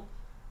felt,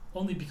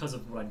 only because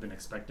of what I'd been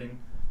expecting,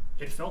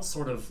 it felt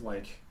sort of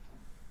like,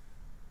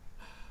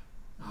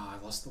 I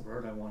lost the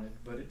word I wanted,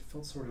 but it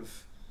felt sort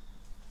of,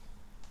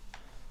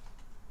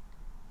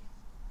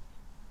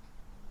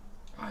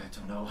 I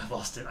don't know, I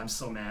lost it. I'm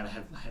so mad. I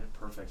had it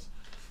perfect.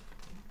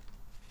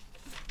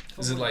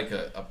 Is it like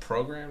a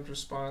programmed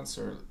response,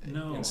 or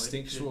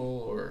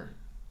instinctual, or?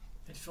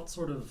 It felt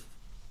sort of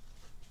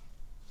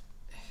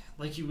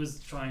like he was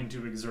trying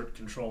to exert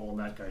control on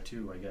that guy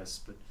too, I guess,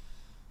 but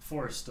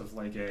forced of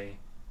like a.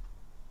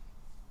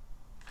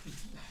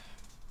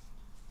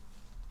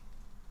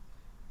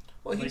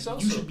 Well, he's like,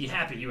 also. You should be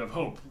happy. You have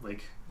hope.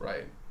 Like.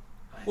 Right.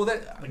 Well,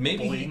 that like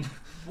maybe.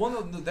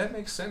 That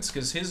makes sense,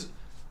 because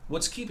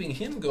what's keeping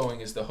him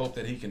going is the hope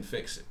that he can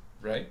fix it.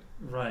 Right?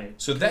 Right.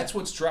 So that's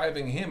what's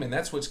driving him, and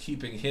that's what's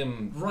keeping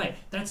him... Right.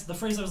 That's the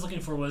phrase I was looking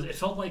for. Was it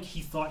felt like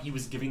he thought he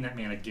was giving that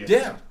man a gift.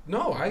 Yeah.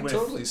 No, I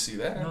totally see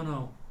that.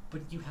 No.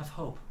 But you have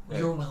hope. Right.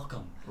 You're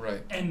welcome.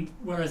 Right. And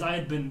whereas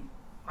I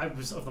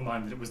was of the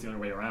mind that it was the other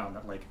way around,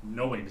 that, like,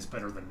 knowing is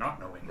better than not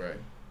knowing. Right.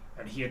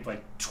 And he had,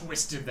 like,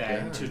 twisted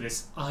that into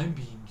this, I'm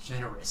being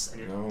generous.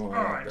 And it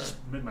just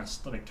made my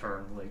stomach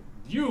turn. Like,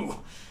 you!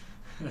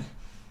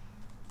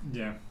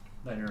 Yeah.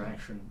 That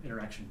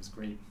interaction was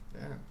great.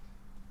 Yeah.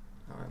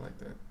 Oh, I like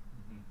that.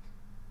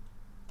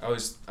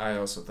 I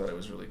also thought it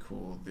was really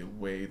cool the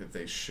way that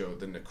they showed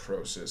the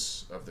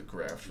necrosis of the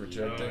graft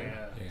rejecting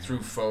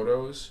through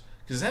photos,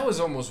 because that was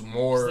almost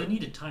more. They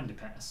needed time to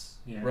pass.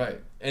 Yeah. Right,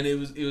 and it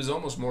was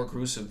almost more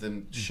gruesome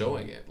than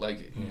showing it.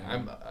 Like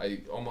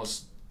I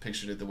almost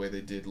pictured it the way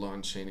they did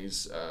Lon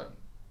Chaney's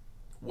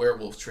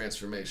werewolf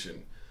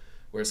transformation,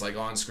 where it's like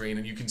on screen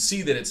and you can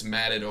see that it's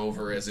matted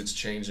over as it's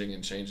changing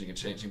and changing and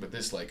changing, but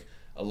this like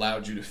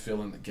allowed you to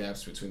fill in the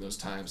gaps between those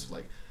times of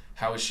like,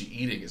 how is she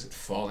eating? Is it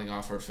falling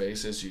off her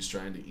face as she's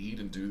trying to eat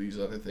and do these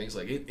other things?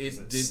 Like it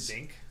did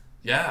stink.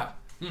 Yeah,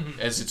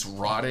 as it's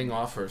rotting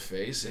off her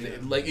face, and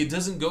it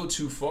doesn't go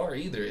too far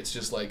either. It's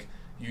just like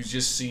you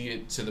just see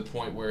it to the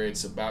point where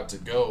it's about to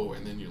go,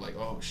 and then you're like,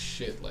 oh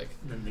shit! Like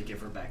and then they give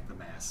her back the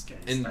mask,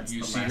 and that's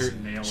you the see last her.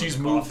 nail She's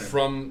in the moved coffin.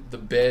 from the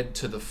bed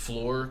to the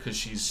floor because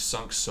she's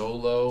sunk so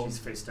low. She's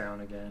face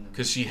down again.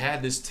 Because she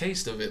had this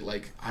taste of it.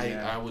 Like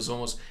Yeah. I was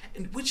almost,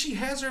 and when she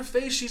has her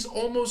face, she's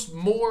almost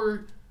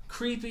more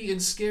creepy and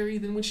scary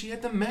than when she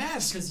had the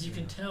mask. Because you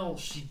can tell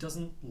she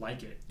doesn't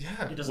like it.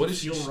 Yeah. It doesn't What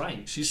is feel she,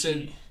 right. She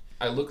said,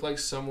 I look like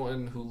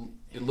someone who,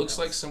 it looks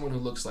like someone who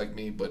looks like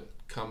me, but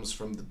comes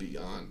from the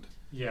beyond.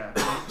 Yeah.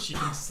 She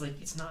can just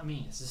like, it's not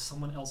me. It's just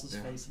someone else's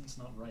face and it's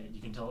not right.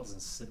 You can tell it doesn't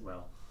sit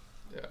well.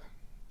 Yeah.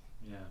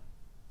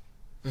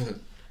 Yeah.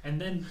 And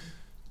then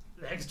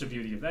the extra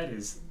beauty of that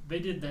is they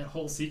did that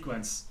whole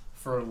sequence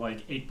for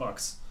like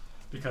 $8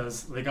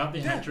 because they got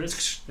the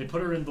actress, they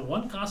put her in the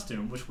one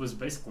costume, which was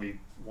basically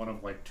one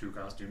of like 2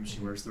 costumes she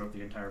wears throughout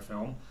the entire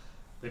film.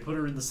 They put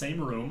her in the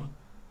same room,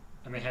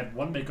 and they had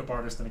one makeup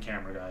artist and a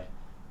camera guy.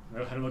 And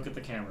they had to look at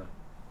the camera.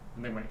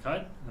 And they went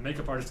cut, and the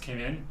makeup artist came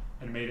in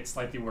and made it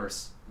slightly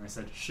worse. And I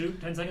said, shoot,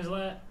 10 seconds of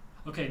that.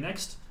 Okay,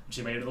 next. And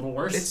she made it a little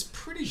worse. It's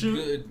pretty Shoot,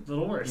 good a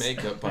little worse.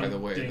 makeup, by the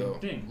way, ding, though.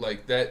 Ding.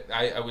 Like that,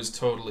 I was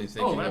totally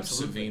thinking of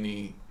absolutely.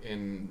 Savini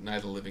in Night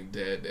of the Living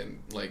Dead,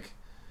 and like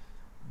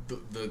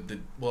the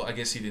well, I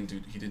guess he didn't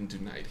do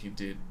Night. He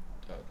did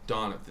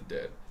Dawn of the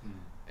Dead,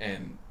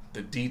 and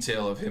the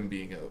detail of him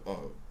being a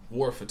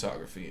war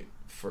photography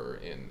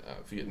in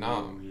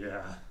Vietnam. Ooh,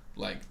 yeah.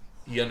 Like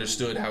he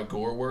understood how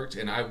gore worked,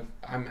 and I'm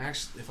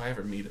actually, if I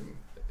ever meet him,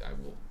 I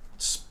will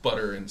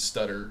sputter and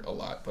stutter a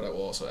lot, but I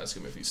will also ask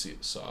him if he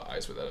saw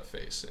Eyes Without a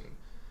Face, and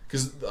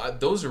because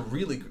those are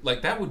really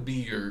like that would be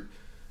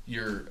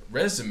your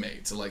resume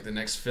to like the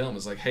next film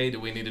is like, hey, do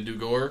we need to do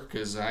gore?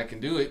 Because I can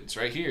do it. It's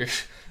right here.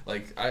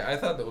 Like I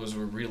thought those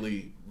were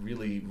really,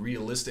 really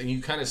realistic, and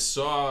you kind of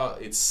saw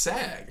it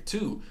sag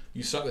too.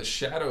 You saw the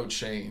shadow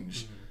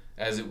change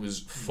as it was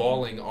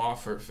falling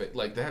off her face.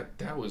 Like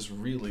that was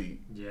really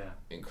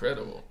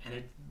incredible.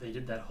 And they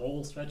did that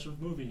whole stretch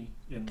of movie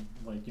in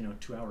like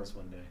 2 hours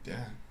one day.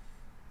 Yeah.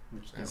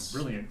 Which is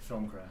brilliant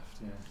film craft.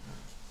 Yeah.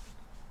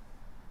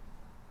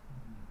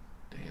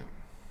 Damn.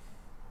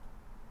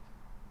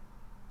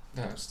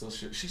 No, still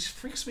shit. She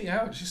freaks me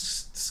out.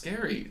 She's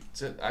scary.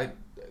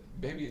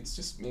 Maybe it's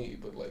just me,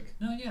 but like.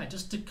 No, yeah,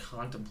 just to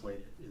contemplate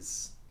it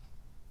is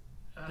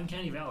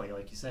uncanny valley,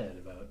 like you said.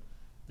 About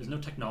there's no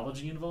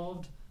technology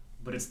involved,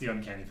 but it's the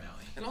uncanny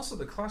valley. And also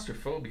the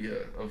claustrophobia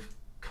of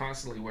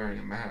constantly wearing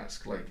a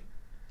mask, like.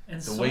 And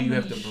the so way you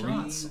have many to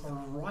shots breathe.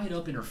 are right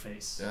up in her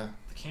face. Yeah.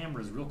 The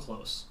camera is real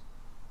close.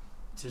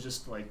 To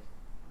just like,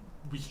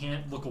 we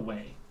can't look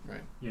away. Right.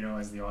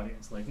 As the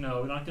audience, like,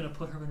 no, we're not gonna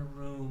put her in a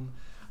room,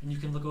 and you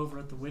can look over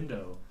at the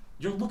window.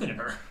 You're looking at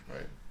her.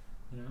 Right.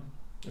 The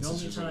And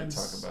only so they talk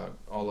times, about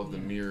all of the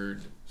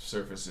mirrored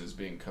surfaces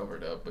being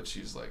covered up, but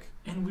she's like.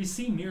 and we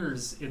see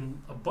mirrors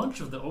in a bunch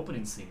of the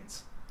opening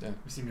scenes. Yeah.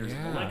 We see mirrors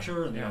in the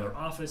lecture, and the other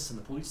office, and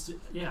the police.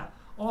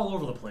 All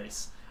over the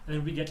place. And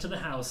then we get to the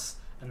house,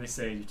 and they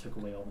say you took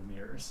away all the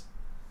mirrors,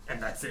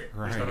 and that's it.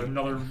 Right. There's not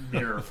another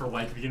mirror for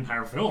like the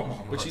entire film.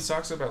 But she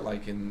talks about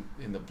like in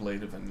the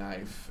blade of a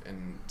knife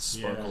and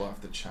sparkle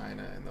off the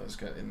china and those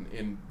kind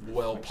in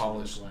well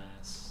polished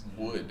glass.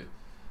 wood.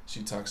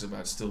 She talks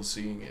about still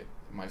seeing it.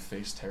 My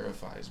face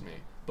terrifies me,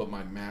 but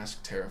my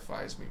mask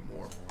terrifies me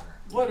more.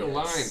 What a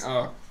line!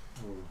 Oh,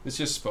 this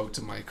just spoke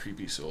to my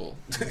creepy soul.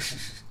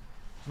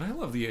 And I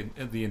love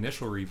the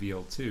initial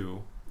reveal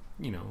too.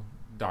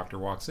 Doctor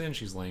walks in,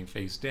 she's laying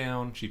face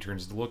down, she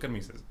turns to look at him,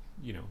 he says,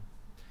 you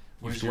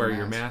Where's should your wear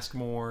your mask? mask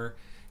more,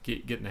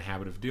 get in the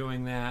habit of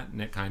doing that, and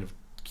it kind of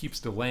keeps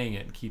delaying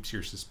it and keeps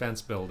your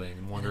suspense building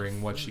and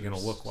wondering what's she going to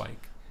look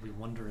like. We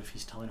wonder if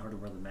he's telling her to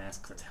wear the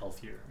mask that's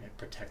healthier and it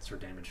protects her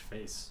damaged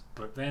face.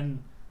 But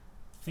then,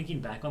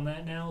 thinking back on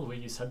that now, the way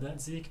you said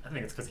that, Zeke, I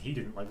think it's because he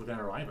didn't like looking at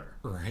her either.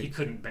 Right. He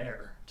couldn't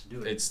bear to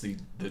do it. It's the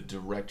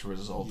direct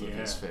result of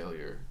his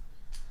failure.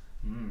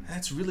 Mm.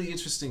 That's really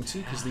interesting too,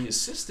 because the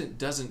assistant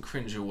doesn't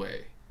cringe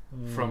away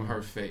from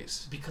her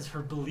face. Because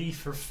her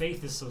belief, her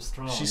faith is so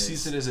strong. She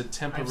sees it as a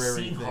temporary I've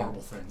seen thing.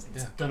 horrible things.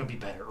 It's Yeah. gonna be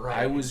better, right?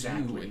 I was you,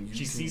 exactly. and you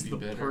she can sees be the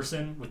better.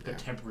 person with the Yeah.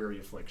 temporary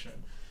affliction.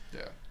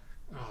 Yeah.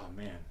 Oh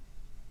man.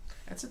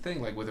 That's the thing,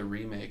 like with a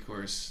remake,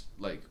 or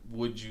like,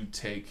 would you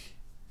take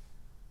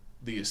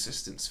the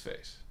assistant's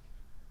face?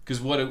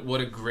 Because what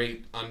a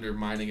great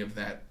undermining of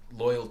that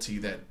loyalty,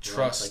 that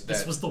trust. Like,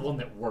 this was the one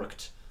that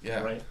worked.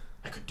 Yeah. Right.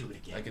 I could do it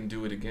again. I can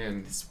do it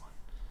again. This one.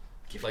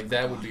 like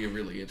that would be a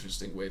really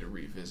interesting way to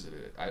revisit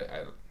it. I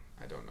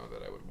don't know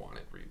that I would want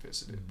it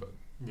revisited, but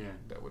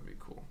that would be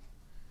cool.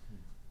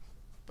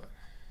 But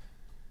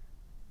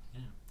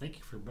yeah, thank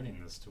you for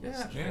bringing this to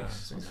us. Yeah,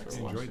 Thanks for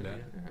I watching enjoyed that.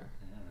 it. Yeah.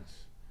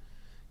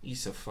 Yeah.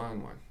 It's a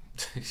fun one.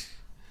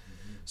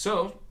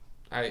 So,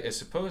 I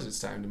suppose it's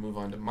time to move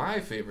on to my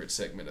favorite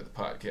segment of the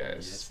podcast.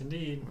 Yes,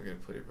 indeed. We're going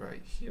to put it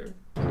right here.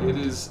 It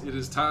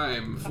is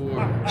time for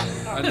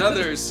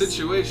another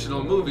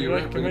situational movie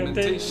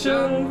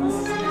recommendation.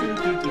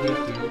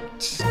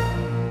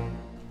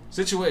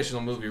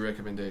 Situational movie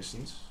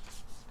recommendations.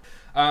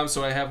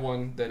 So I have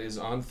one that is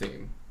on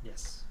theme.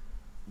 Yes.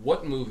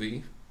 What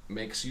movie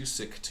makes you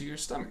sick to your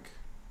stomach?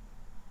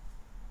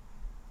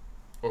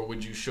 Or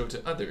would you show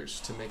to others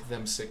to make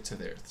them sick to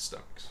their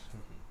stomachs?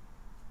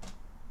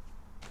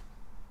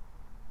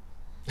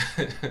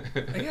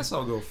 I guess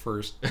I'll go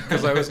first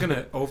because I was going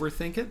to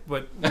overthink it,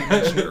 but we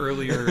mentioned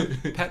earlier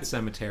Pet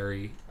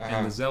Cemetery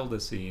and the Zelda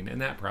scene,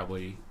 and that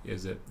probably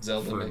is it.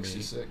 Zelda for makes me.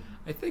 you sick.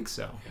 I think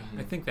so.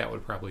 I think that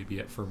would probably be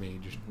it for me.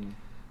 Just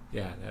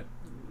that.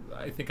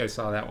 I think I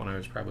saw that when I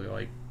was probably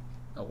like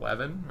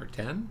 11 or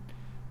 10,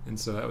 and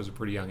so that was a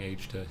pretty young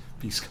age to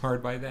be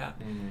scarred by that.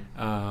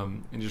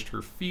 And just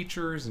her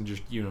features, and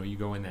just you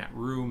go in that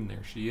room, and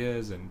there she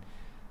is, and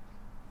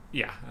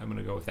yeah, I'm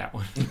gonna go with that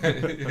one.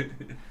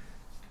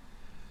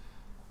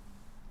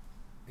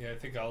 Yeah, I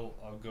think I'll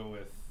go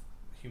with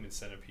Human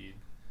Centipede.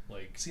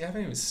 Like, See, I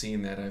haven't even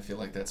seen that. I feel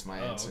like that's my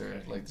Oh, answer.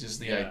 okay. Like, just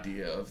the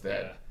idea of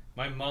that. yeah.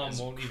 My mom is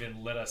won't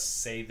even let us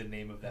say the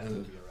name of that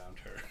movie around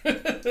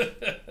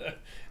her.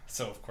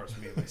 So of course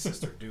me and my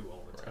sister do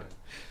all the time.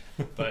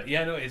 But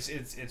yeah, no, it's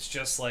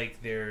just like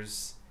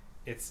it's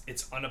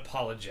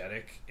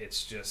unapologetic.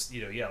 It's just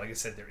like I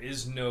said, there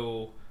is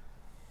no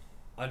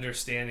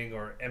understanding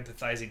or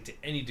empathizing to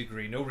any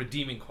degree, no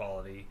redeeming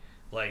quality.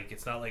 Like,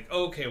 it's not like,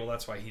 oh, okay, well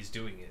that's why he's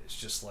doing it. It's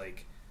just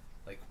like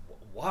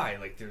why?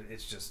 Like,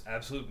 it's just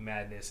absolute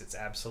madness. It's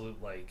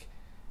absolute like,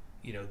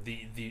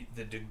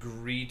 the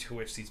degree to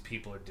which these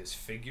people are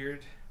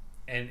disfigured,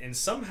 and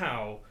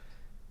somehow,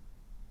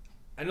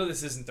 I know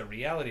this isn't the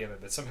reality of it,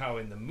 but somehow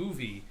in the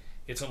movie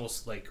it's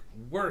almost like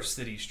worse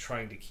that he's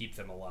trying to keep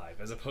them alive,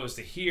 as opposed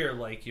to here,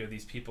 like,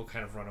 these people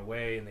kind of run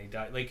away and they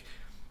die. Like,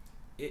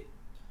 it.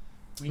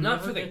 We Not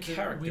never for the get to-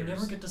 characters. we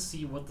never get to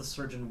see what the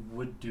surgeon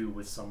would do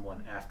with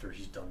someone after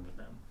he's done with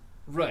them.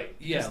 Right.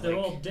 Yeah. Because they're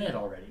all dead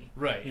already.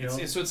 right. you know?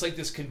 So it's like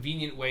this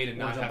convenient way to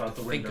not jump have out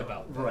to the think window.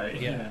 about them. Right.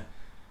 Yeah.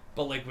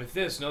 But like with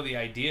this, no, the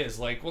idea is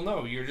like, well,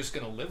 no, you're just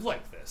gonna live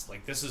like this.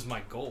 Like, this is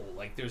my goal.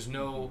 Like, there's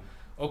no,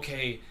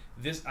 okay,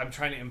 this I'm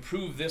trying to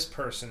improve this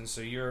person,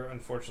 so you're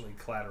unfortunately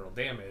collateral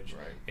damage.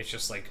 Right. It's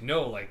just like,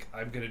 no, like,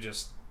 I'm gonna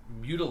just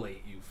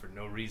mutilate you for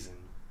no reason,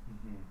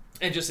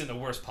 and just in the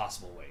worst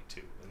possible way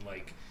too. And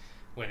like,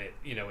 when it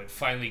it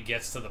finally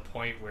gets to the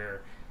point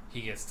where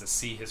he gets to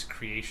see his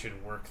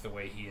creation work the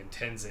way he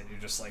intends it, you're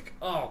just like,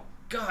 oh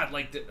god,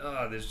 like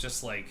there's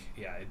just like,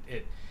 yeah,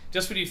 it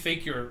just when you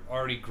think you're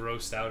already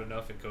grossed out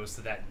enough, it goes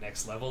to that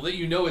next level that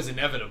is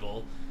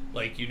inevitable.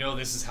 Like,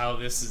 this is how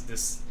this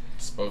is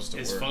Supposed to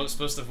work.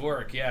 supposed to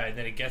work, yeah. And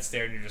then it gets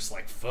there, and you're just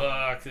like,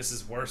 fuck, this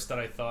is worse than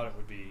I thought it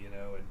would be, and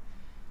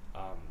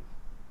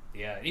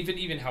yeah,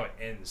 even how it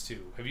ends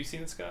too. Have you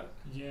seen it, Scott?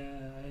 Yeah,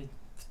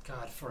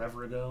 God,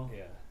 forever ago.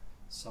 Yeah.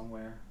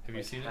 Somewhere. Have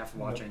you seen it? Half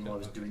watching while I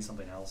was Nope. doing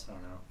something else. I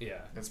don't know.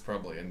 Yeah. That's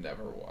probably a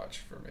never watch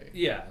for me.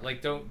 Yeah,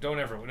 like don't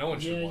ever. No one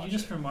should Yeah, watch you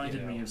just it,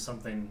 reminded you know? me of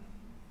something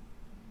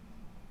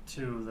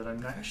too that I'm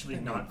not actually I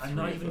know not. I'm three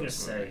not of even gonna those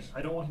say. movies.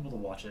 I don't want people to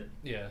watch it.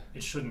 Yeah.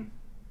 It shouldn't.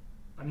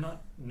 I'm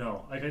not.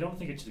 No, like I don't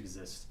think it should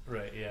exist.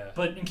 Right. Yeah.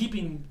 But in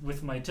keeping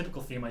with my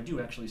typical theme, I do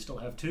actually still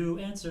have two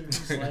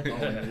answers, like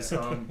always.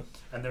 And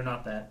they're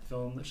not that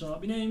film that shall not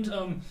be named.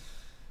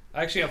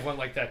 I actually have one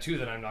like that too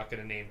that I'm not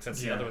going to name because that's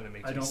the Yeah, other one that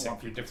makes I me don't sick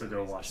want for people to different go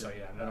reasons, watch so it.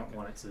 yeah, I'm I not don't gonna-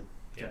 want it to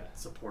Yeah. get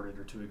supported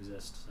or to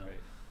exist. So.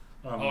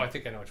 Right. I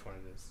think I know which one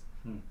it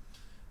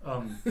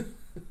is.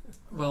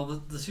 Well,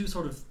 the two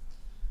sort of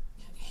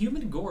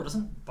human gore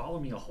doesn't bother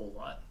me a whole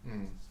lot.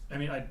 I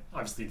mean, I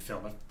obviously in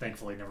film, I've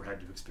thankfully never had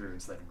to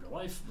experience that in real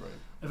life Right.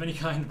 of any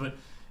kind, but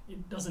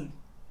it doesn't.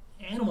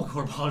 Animal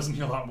gore bothers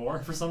me a lot more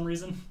for some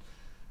reason.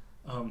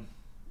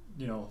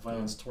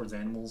 Violence towards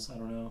animals. I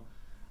don't know,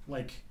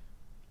 like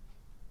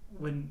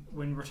when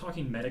we're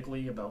talking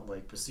medically about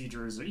like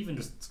procedures, or even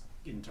just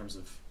in terms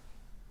of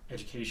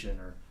education,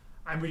 or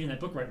I'm reading that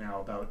book right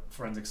now about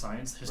forensic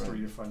science, history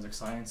Right. of forensic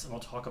science, and I'll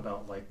talk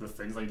about like the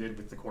things they did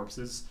with the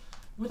corpses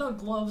without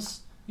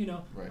gloves.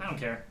 Right. I don't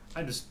care.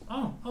 I just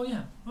oh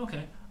yeah,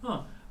 okay,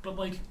 But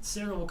like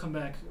Sarah will come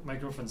back. My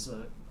girlfriend's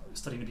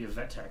studying to be a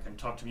vet tech and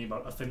talk to me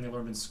about a thing they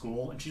learned in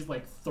school, and she's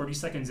like 30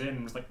 seconds in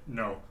and was like,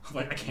 no,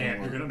 like I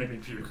can't. You're gonna make me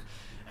puke,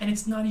 and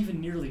it's not even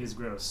nearly as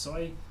gross.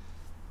 So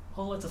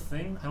although that's a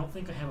thing, I don't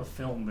think I have a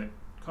film that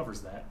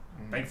covers that.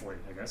 Thankfully,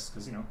 I guess,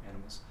 because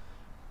animals.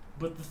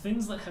 But the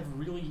things that have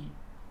really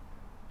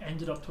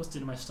ended up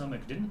twisted in my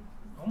stomach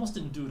almost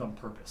didn't do it on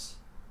purpose.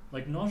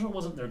 Like, nausea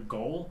wasn't their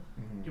goal.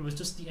 It was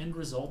just the end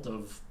result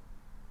of,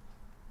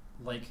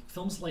 like,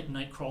 films like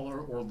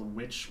Nightcrawler or The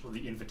Witch or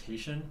The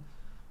Invitation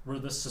where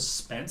the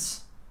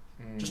suspense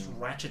just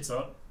ratchets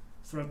up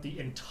throughout the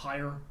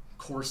entire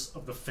course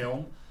of the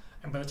film,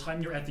 and by the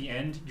time you're at the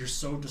end, you're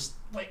so just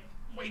like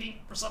waiting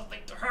for something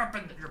to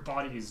happen that your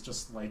body is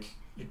just like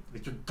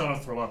you're gonna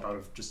throw up out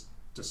of just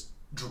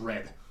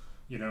dread,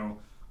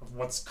 of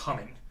what's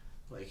coming,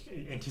 like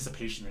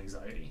anticipation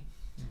anxiety.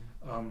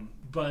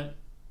 But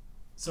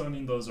so I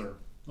mean those are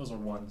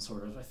one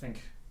sort of I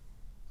think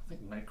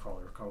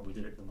Nightcrawler probably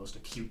did it the most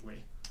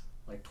acutely,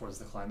 like towards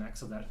the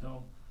climax of that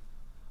film.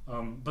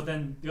 But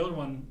then the other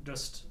one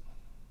just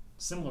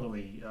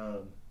similarly,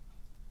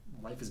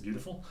 Life is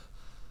Beautiful.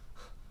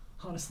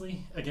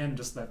 Honestly, again,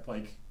 just that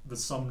like the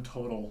sum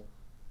total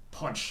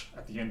punch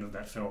at the end of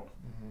that film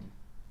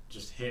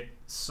just hit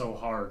so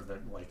hard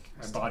that like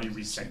my body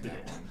rejected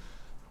it.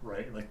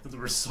 Right, like there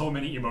were so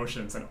many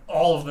emotions and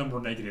all of them were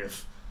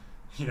negative.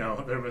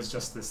 There was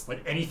just this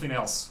like anything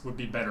else would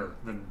be better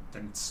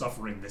than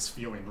suffering this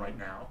feeling right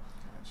now.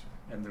 Gotcha.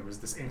 And there was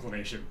this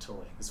inclination to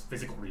like this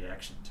physical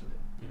reaction to it.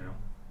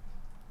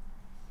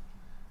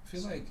 I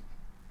feel like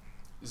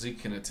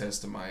Zeke can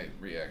attest to my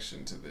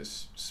reaction to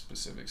this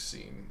specific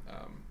scene,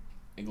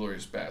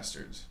 Inglourious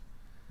Bastards.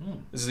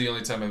 This is the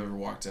only time I've ever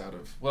walked out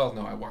of... Well,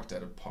 no, I walked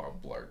out of Paul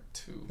Blart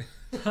 2.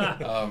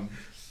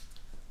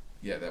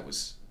 Yeah, that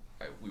was...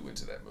 we went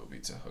to that movie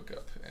to hook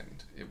up,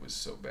 and it was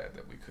so bad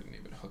that we couldn't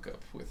even hook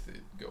up with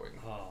it going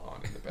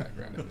on in the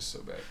background. It was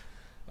so bad.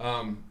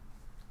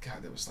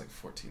 God, that was like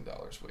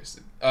 $14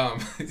 wasted.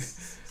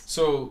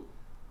 So,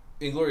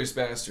 Inglourious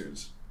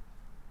Bastards...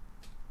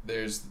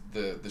 There's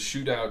the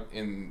shootout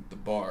in the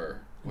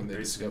bar when they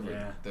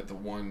discovered that the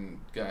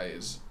one guy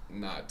is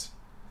not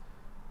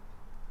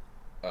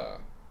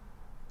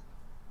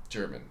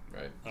German,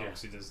 right? Oh,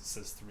 so he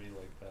says 3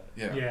 like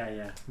that.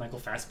 Yeah. Michael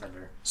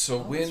Fassbender. So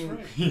when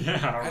right.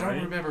 Yeah, I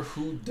don't remember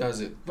who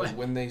does it, but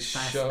when they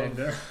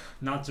Fassbender,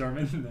 not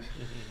German.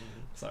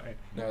 Sorry.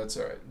 No, it's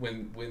all right.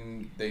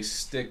 When they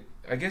stick,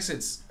 I guess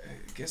it's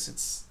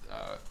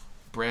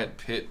Brad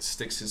Pitt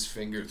sticks his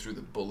finger through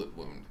the bullet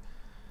wound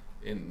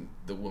in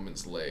the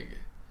woman's leg.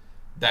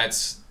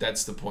 That's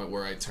the point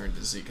where I turned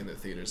to Zeke in the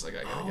theaters, like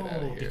I gotta get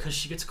out of here. Because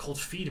she gets cold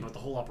feet about the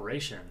whole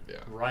operation. Yeah.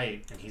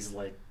 Right, and he's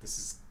like, this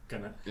is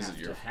gonna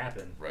have to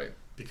happen. Right.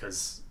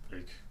 Because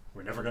like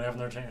we're never gonna have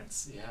another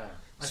chance. Yeah.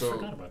 I So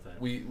forgot about that.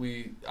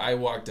 I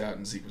walked out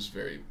and Zeke was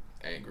very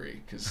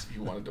angry because he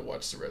wanted to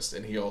watch the rest,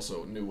 and he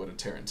also knew what a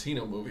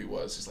Tarantino movie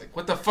was. He's like,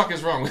 what the fuck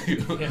is wrong with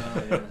you?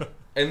 Yeah.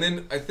 And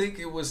then I think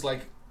it was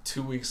like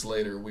 2 weeks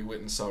later we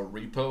went and saw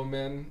Repo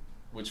Men,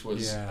 which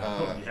was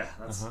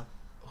That's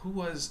who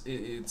was it?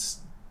 It's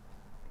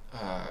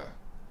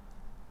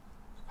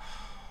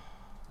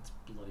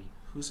bloody.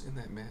 Who's in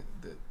that, man?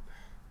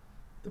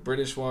 The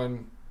British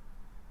one.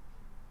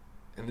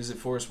 And is it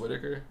Forrest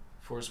Whitaker?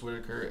 Forrest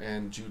Whitaker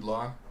and Jude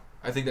Law.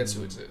 I think that's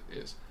who it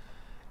is.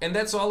 And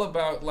that's all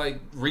about like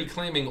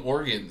reclaiming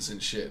organs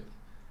and shit.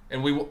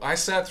 And I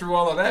sat through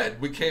all of that.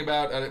 We came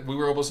out and we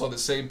were almost on the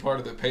same part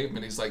of the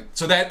pavement. He's like,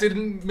 so that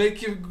didn't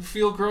make you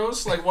feel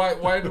gross? Like,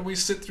 why did we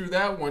sit through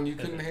that one? You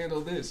couldn't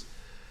handle this.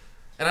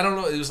 And I don't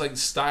know. It was like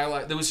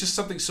stylized. There was just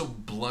something so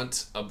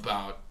blunt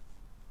about.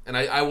 And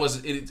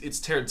it's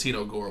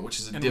Tarantino gore, which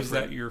is a different. Was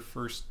that your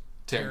first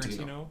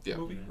Tarantino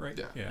movie? Right.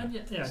 Yeah.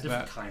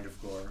 Different kind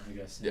of gore, I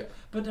guess. Yeah.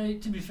 But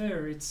to be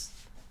fair,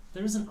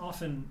 there isn't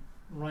often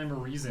rhyme or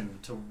reason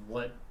to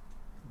what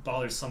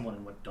bothers someone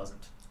and what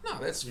doesn't. No,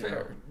 that's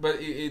fair. But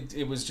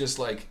it was just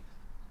like,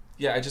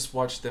 I just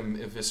watched them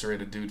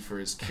eviscerate a dude for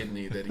his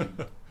kidney that he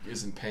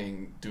isn't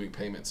doing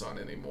payments on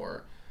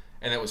anymore.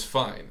 And that was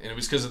fine. And it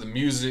was because of the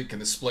music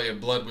and the display of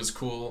blood was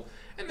cool.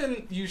 And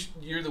then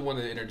you're the one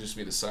that introduced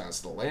me to Silence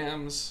of the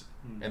Lambs.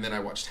 And then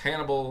I watched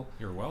Hannibal.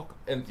 You're welcome.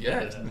 And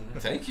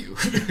thank you.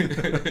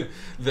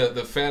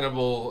 The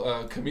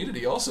Fannibal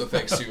community also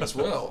thanks you as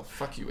well.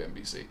 Fuck you,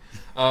 NBC.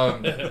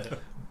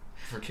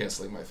 For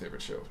canceling my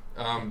favorite show.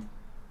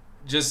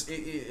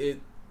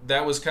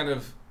 That was kind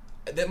of,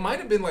 that might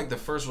have been like the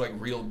first like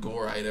real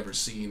gore I had ever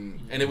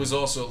seen, and it was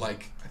also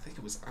like, I think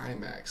it was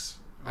IMAX.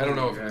 I don't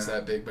know if it was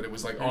that big, but it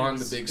was like on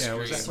the big screen.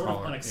 It was sort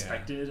of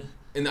unexpected.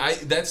 And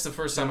that's the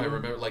first time I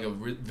remember like a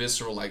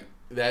visceral, like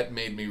that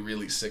made me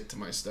really sick to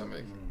my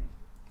stomach.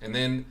 And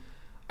then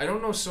I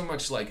don't know so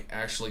much like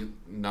actually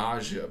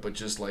nausea, but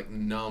just like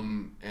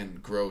numb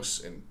and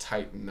gross and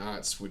tight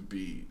knots would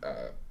be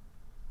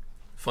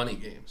Funny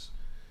Games.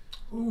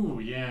 Ooh,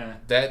 yeah.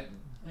 That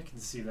I can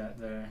see that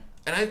there.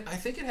 And I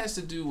think it has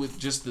to do with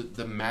just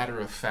the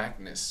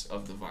matter-of-factness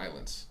of the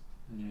violence.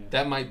 Yeah.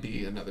 That might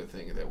be another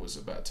thing that was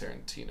about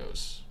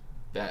Tarantino's.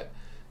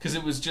 Because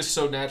it was just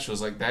so natural.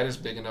 It's like, that is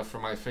big enough for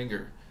my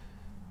finger.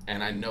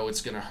 And I know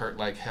it's going to hurt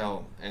like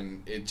hell.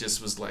 And it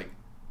just was like,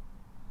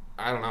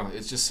 I don't know.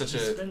 It's just such he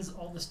spends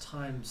all this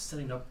time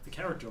setting up the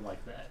character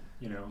like that,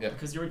 Yeah.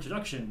 Because your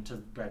introduction to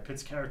Brad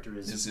Pitt's character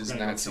is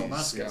Nazi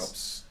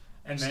scalps.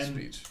 And then,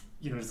 speech.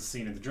 There's the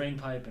scene of the drain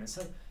pipe, and it's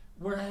like,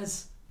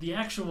 whereas the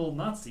actual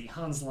Nazi,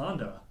 Hans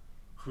Landa,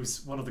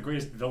 who's one of the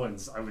greatest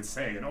villains, I would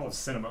say, in all of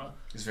cinema.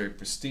 He's very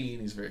pristine,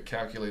 he's very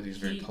calculated, he's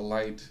very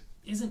polite.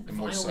 Isn't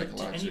violent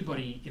to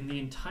anybody in the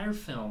entire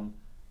film,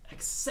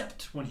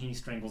 except when he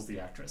strangles the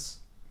actress.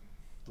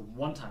 The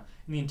one time.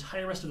 In the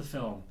entire rest of the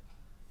film,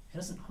 he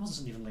almost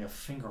doesn't even lay a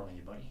finger on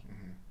anybody.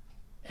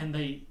 And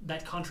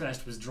that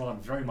contrast was drawn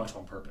very much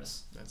on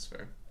purpose. That's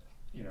fair.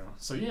 You know,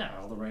 so yeah,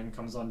 Lorraine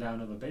comes on down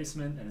to the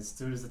basement, and as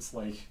soon as it's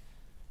like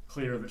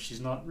clear that she's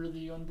not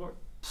really on board,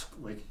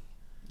 like,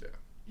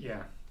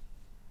 yeah.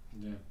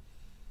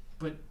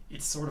 But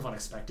it's sort of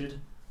unexpected.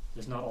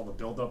 There's not all the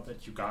build-up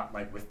that you got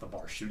like with the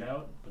bar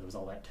shootout, but there was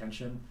all that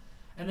tension,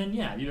 and then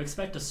you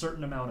expect a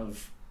certain amount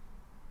of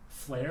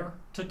flair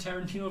to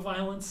Tarantino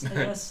violence, I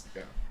guess,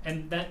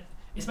 and that,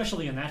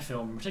 especially in that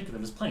film in particular,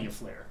 there's plenty of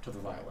flair to the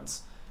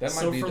violence. That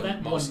might so be for the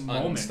that most one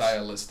moment,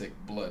 unstylistic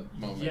blood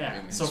moment. Yeah.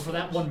 In his So for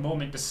that films. one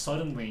moment to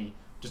suddenly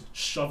just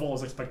shove all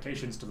his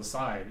expectations to the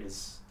side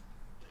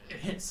it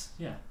hits.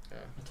 Yeah. Yeah.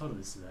 I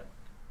totally see that.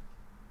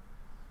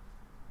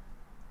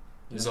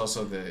 There's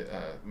also the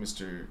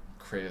Mr.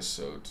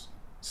 Creosote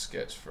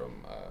sketch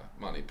from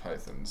Monty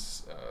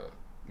Python's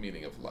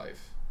Meaning of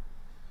Life.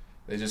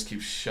 They just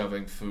keep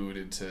shoving food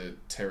into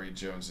Terry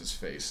Jones's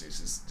face.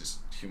 He's this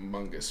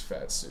humongous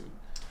fat suit.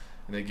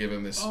 And they give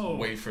him this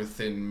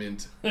wafer-thin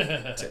mint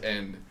to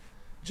end.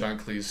 John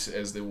Cleese,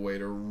 as the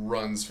waiter,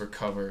 runs for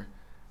cover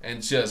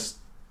and just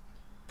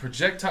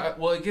projectile...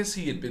 Well, I guess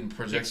he had been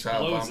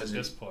projectile vomiting. At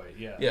this point,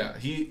 yeah. Yeah,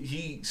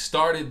 he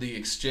started the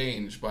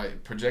exchange by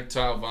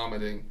projectile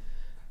vomiting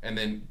and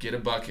then get a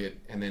bucket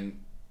and then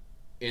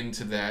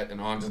into that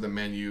and onto the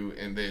menu,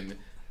 and then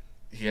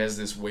he has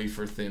this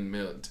wafer-thin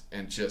mint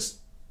and just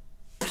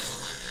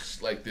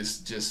like this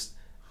just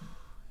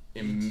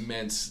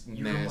immense,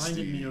 You nasty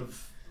reminded me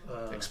of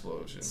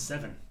explosion.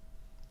 Seven.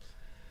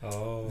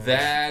 Oh.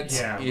 That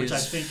which I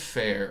is think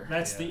fair.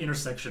 That's the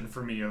intersection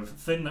for me of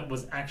thing that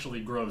was actually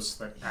gross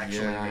that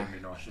actually made me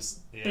nauseous.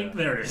 Yeah. Think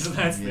there it is.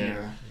 That's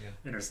Yeah.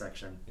 the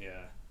intersection.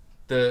 Yeah.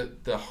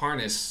 The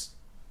harness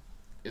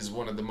is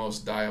one of the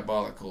most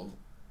diabolical,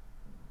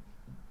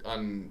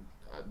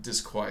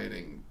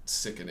 disquieting,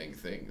 sickening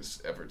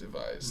things ever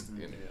devised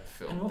in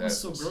film. And what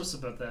was so gross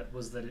about that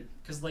was that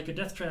because like a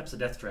death trap's a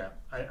death trap.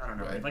 I don't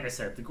know. Right. Like I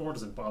said, the gore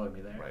doesn't bother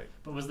me there. Right.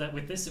 But was that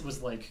with this? It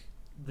was like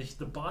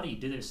the body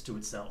did this to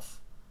itself.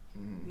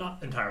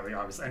 Not entirely,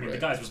 obviously. I mean, the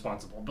guy's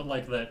responsible, but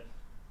like that.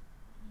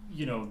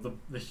 You know,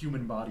 the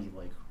human body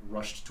like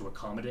rushed to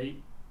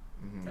accommodate,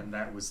 and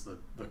that was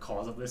the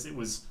cause of this. It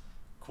was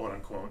quote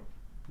unquote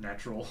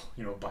natural,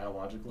 you know,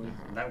 biologically,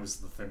 and that was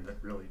the thing that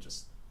really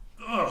just.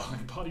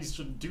 Bodies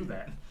shouldn't do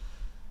that.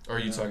 Or are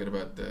you talking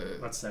about the...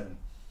 That's Seven.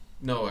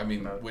 No, I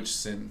mean, which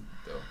sin,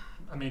 though?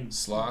 I mean...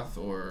 Sloth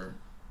or...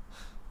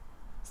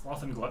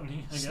 Sloth and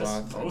gluttony, I guess.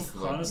 Sloth Both,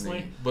 and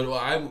honestly. But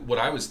what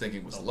I was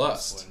thinking was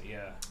lust. One,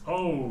 yeah.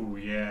 Oh,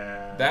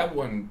 yeah. That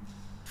one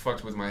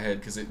fucked with my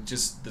head because it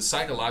just... The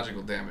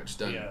psychological damage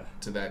done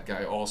to that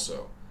guy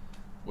also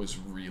was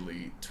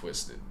really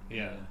twisted.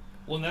 Yeah.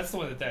 Well, and that's the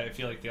one that I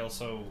feel like they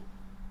also...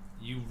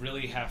 You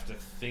really have to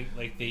think,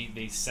 like,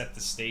 they set the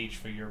stage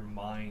for your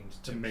mind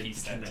to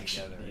piece that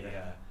together.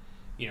 Yeah.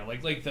 You know,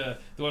 like the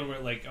one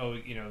where, like,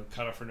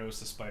 cut off her nose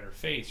to spite her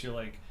face. You're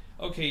like,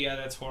 okay, yeah,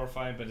 that's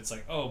horrifying, but it's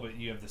like, but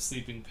you have the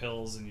sleeping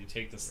pills and you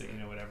take this,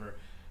 whatever.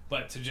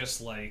 But to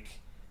just, like,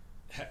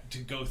 to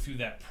go through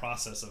that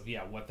process of,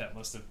 what that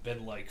must have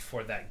been like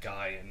for that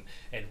guy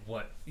and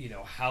what,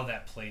 how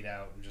that played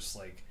out, and just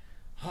like,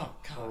 oh,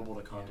 God. Horrible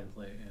to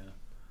contemplate,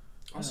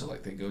 Also,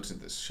 like, they go to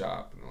this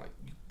shop and they're like,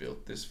 you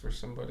built this for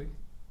somebody?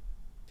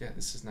 Yeah,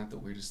 this is not the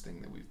weirdest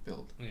thing that we've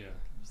built. Yeah.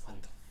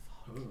 What the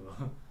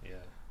fuck? Yeah.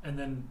 And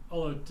then,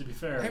 although, to be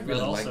fair... I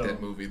really like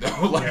that movie,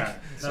 though.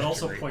 That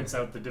also points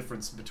out the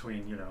difference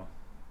between,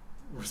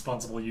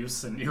 responsible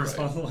use and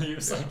irresponsible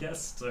use, I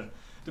guess,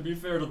 to be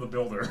fair to the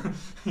builder,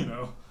 But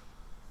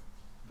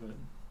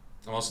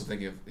I'm also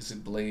thinking of, is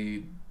it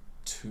Blade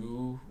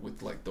 2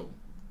 with, like,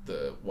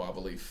 the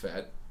wobbly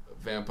fat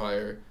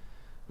vampire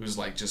who's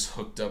like just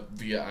hooked up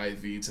via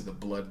IV to the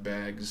blood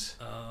bags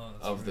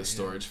of the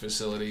storage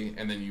facility,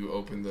 and then you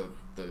open the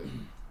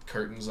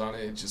curtains on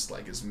it, just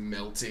like is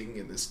melting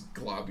in this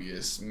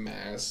globuous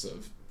mass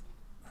of...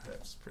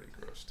 That's pretty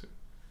gross too.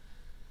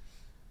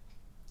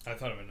 I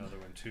thought of another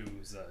one too. It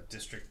was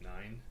District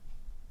 9.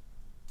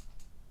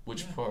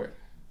 Which part?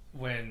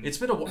 When it's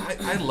been a while.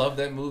 I love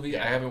that movie.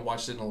 I haven't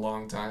watched it in a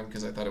long time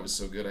because I thought it was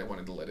so good. I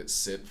wanted to let it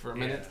sit for a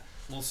minute.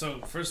 Well, so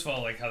first of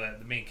all, like how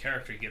the main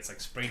character gets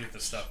like sprayed with the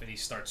stuff, and he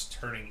starts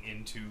turning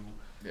into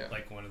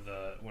like one of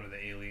the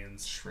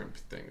aliens, shrimp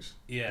things.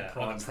 Yeah, the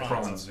prawns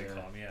they call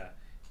them. Yeah,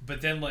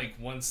 but then like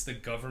once the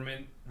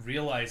government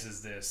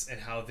realizes this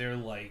and how they're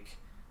like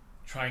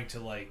trying to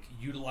like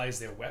utilize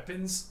their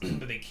weapons,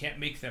 but they can't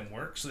make them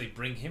work, so they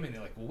bring him in.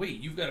 They're like, well, wait,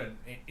 you've got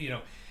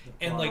to,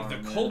 and like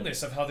the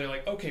coldness of how they're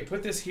like, okay,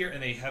 put this here,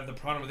 and they have the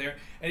prawn over there,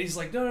 and he's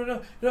like,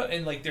 no,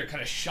 and like they're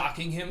kind of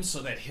shocking him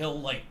so that he'll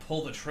like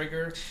pull the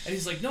trigger, and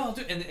he's like, no, I'll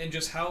do, and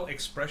just how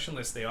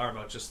expressionless they are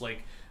about just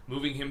like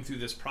moving him through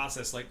this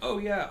process, like,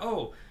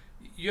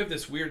 you have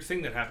this weird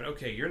thing that happened.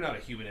 Okay, you're not a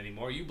human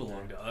anymore. You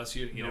belong to us.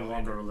 You no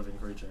longer a living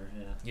creature.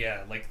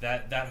 Yeah, like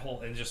that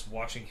whole, and just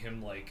watching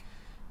him like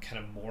kind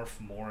of morph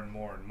more and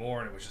more and more,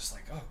 and it was just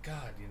like, oh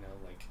God,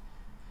 like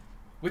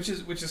Which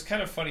is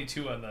kind of funny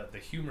too on the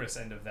humorous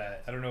end of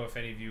that. I don't know if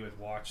any of you had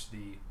watched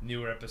the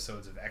newer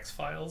episodes of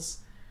X-Files.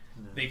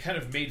 No. They kind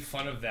of made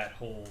fun of that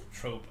whole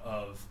trope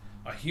of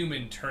a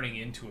human turning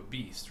into a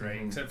beast, right?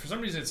 Mhm. Except for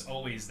some reason it's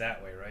always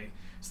that way, right?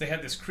 So they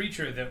had this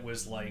creature that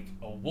was like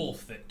a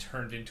wolf that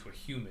turned into a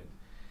human.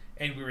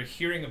 And we were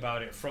hearing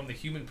about it from the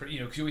human, because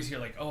you always hear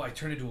like, oh, I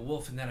turned into a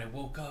wolf and then I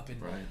woke up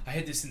and Right. I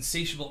had this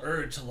insatiable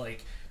urge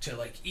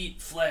to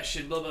eat flesh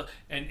and blah blah.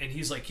 And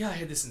he's like, yeah, I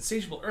had this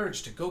insatiable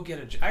urge to go get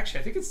a.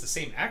 Actually, I think it's the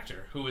same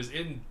actor who was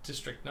in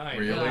District 9 in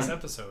Really? this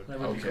episode. That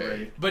would be Okay.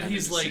 great. But I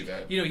he's didn't see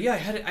like, that. yeah, I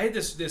had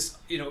this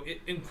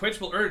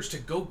unquenchable urge to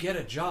go get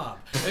a job.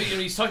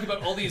 He's talking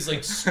about all these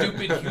like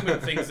stupid human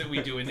things that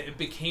we do, and it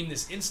became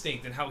this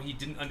instinct and how he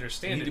didn't I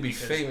understand need it. to be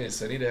because-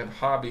 famous. I need to have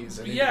hobbies.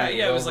 I need Yeah, to be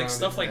yeah, it was like well-rounded.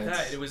 stuff like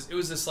That's- that. It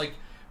was this like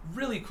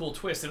really cool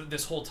twist. And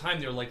this whole time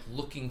they're like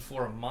looking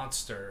for a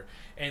monster,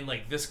 and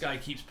like this guy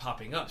keeps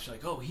popping up. So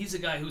like, oh, he's a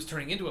guy who's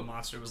turning into a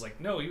monster. It was like,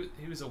 no, he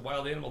was a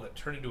wild animal that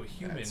turned into a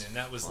human, That's and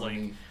that was like.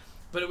 funny.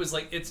 But it was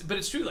like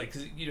it's true, like,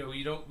 because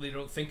they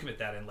don't think of it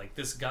that, and like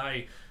this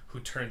guy who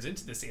turns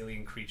into this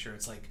alien creature,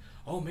 it's like,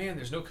 oh man,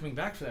 there's no coming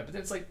back for that. But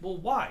then it's like, well,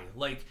 why?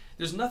 Like,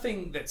 there's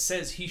nothing that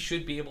says he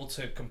should be able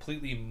to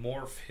completely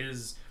morph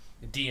his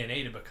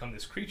DNA to become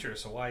this creature.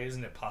 So why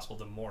isn't it possible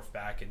to morph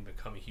back and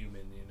become a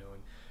human? And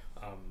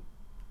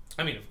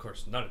I mean, of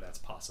course, none of that's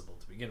possible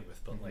to begin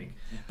with, but like,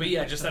 but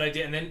yeah, just that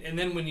idea. And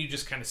then when you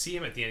just kind of see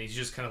him at the end, he's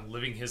just kind of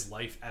living his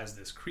life as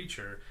this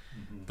creature.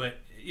 But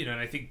and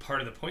I think part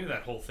of the point of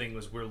that whole thing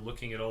was we're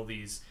looking at all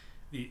these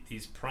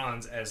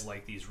prawns as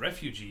like these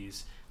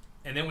refugees,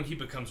 and then when he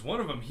becomes one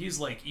of them, he's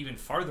like even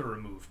farther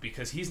removed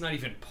because he's not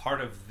even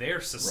part of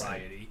their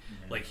society.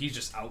 Yeah. Like he's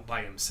just out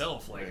by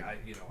himself. Like Right.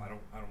 I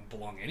don't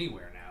belong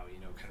anywhere now.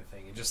 Kind of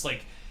thing. And just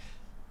like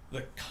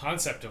the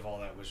concept of all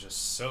that was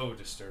just so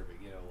disturbing.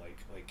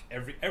 Like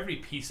every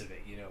piece of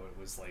it. It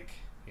was like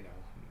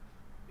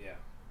yeah.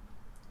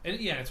 And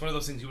yeah, it's one of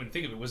those things you wouldn't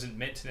think of. It wasn't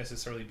meant to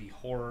necessarily be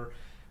horror,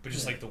 but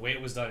just Yeah. like the way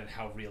it was done and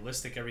how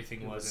realistic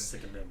everything It was. was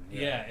And, sick of them.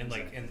 yeah, and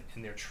like exactly.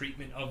 and their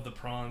treatment of the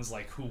prawns,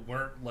 like who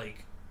weren't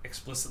like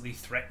explicitly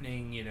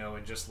threatening,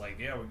 and just like,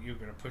 yeah, you're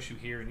gonna push you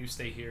here and you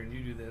stay here and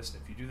you do this,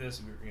 and if you do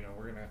this, we're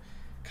gonna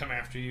come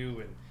after you,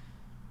 and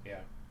yeah.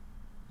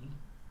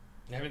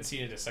 I haven't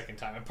seen it a second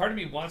time, and part of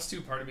me wants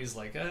to. Part of me is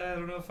like, I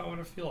don't know if I want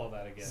to feel all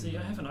that again. See,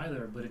 I haven't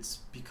either, but it's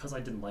because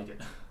I didn't like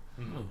it.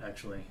 Mhm.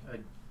 Actually,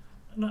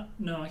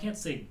 I can't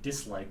say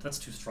disliked. That's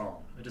too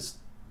strong. I just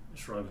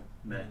shrug.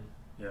 Meh.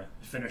 Yeah,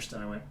 I finished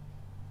and I went,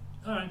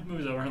 all right,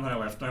 movie's over, and then I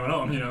left and I went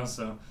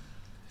home.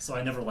 So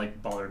I never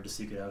like bothered to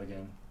seek it out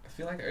again. I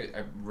feel like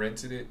I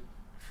rented it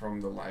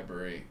from the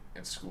library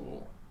at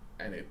school,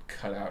 and it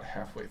cut out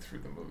halfway through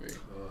the movie.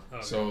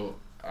 Oh, So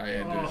I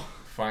had to Oh.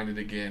 find it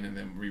again and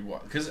then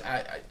rewatch. Because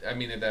I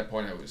mean, at that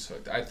point I was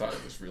hooked. I thought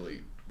it was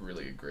really,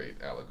 really a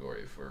great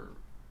allegory for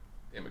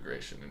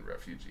immigration and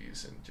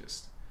refugees and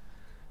just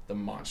the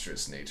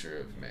monstrous nature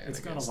of man. It's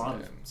got a against lot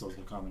man. of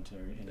social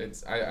commentary in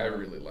It's it. I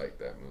really like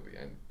that movie,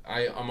 and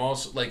I'm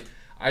also like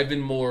I've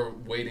been more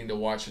waiting to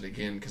watch it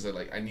again because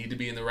I need to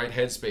be in the right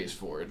headspace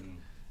for it,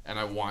 and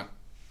I want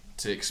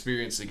to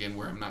experience it again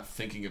where I'm not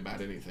thinking about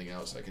anything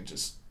else. I can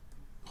just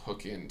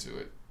hook into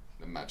it.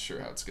 I'm not sure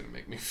how it's gonna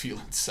make me feel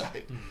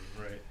inside,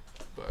 right.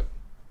 but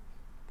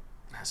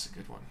that's a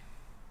good one.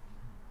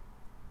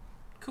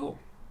 Cool.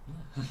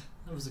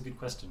 That was a good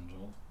question,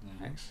 Joel. Yeah.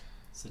 Thanks.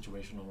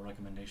 Situational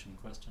recommendation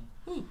question.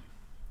 Ooh.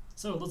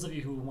 So those of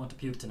you who want to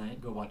puke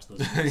tonight, go watch those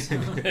movies.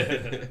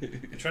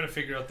 I'm trying to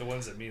figure out the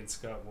ones that me and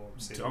Scott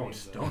won't say. the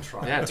names of. Don't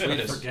try. Yeah, it. tweet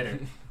us. Forget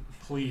it.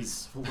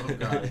 Please, for the love of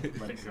God,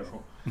 let it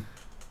go.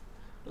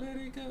 Let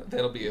it go.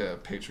 That'll be a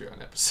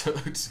Patreon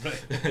episode.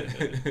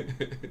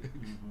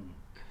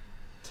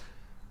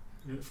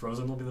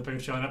 Frozen will be the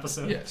Patreon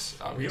episode. Yes,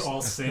 We obviously.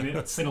 all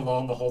sing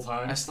along the whole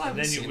time. I still And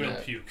haven't then you seen will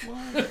that. puke.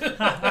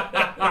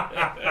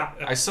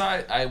 I saw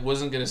it. I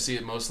wasn't gonna see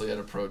it mostly at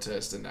a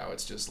protest, and now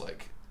it's just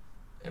like,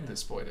 at Yeah.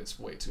 this point, it's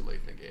way too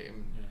late in the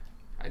game.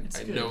 Yeah. It's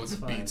I good, know it's the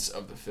fine. beats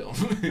of the film.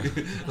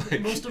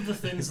 Like- Most of the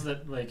things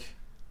that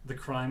the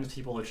crimes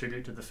people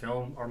attribute to the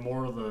film are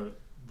more the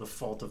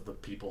fault of the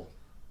people,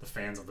 the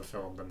fans of the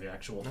film, than the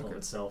actual film Okay.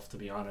 itself. To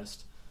be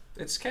honest.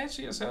 it's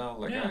catchy as hell.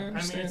 Like Yeah, I I mean,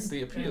 understand it's-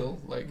 the appeal.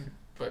 yeah. Like,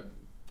 but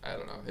I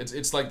don't know.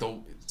 It's like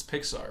it's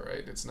Pixar,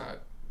 right? It's not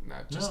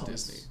just No,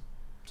 Disney. it's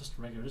just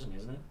regular Disney,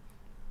 isn't it?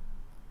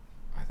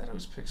 I thought it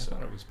was I Pixar.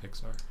 thought it was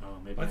Pixar. Oh,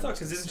 maybe. I thought was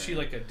because isn't she insane.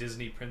 like a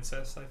Disney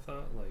princess? I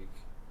thought like.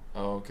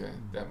 Oh, okay.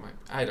 That might.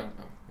 I don't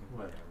know.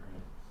 Whatever.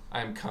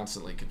 I'm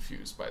constantly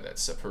confused by that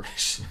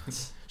separation.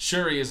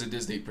 Shuri is a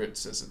Disney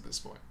princess at this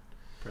point.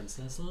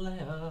 Princess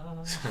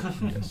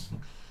Leia. Yes.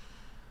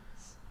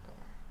 Oh,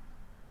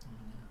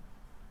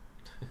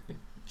 yeah.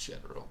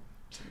 General.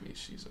 To me,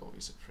 she's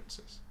always a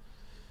princess.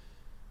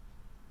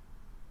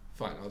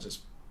 Fine, I'll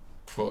just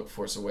quote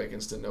Force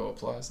Awakens to no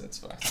applause. That's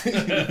fine.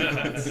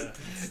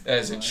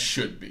 As it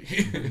should be.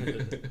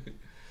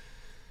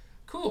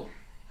 Cool.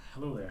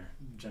 Hello there,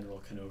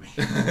 General Kenobi.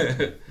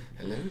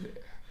 Hello there.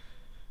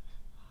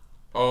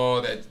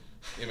 Oh, that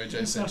image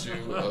I sent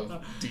you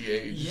of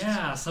de-aged.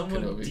 Yeah,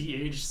 someone Kenobi.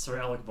 de-aged Sir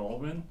Alec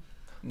Baldwin.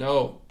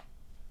 No,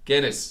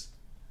 Guinness.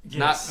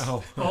 Yes.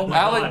 Oh. Oh my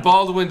Alec God.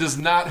 Baldwin does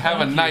not have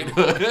Thank a you.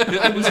 knighthood.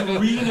 I was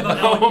reading about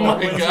Alec Oh my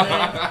Baldwin today.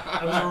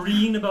 God. I was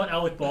reading about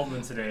Alec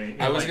Baldwin today.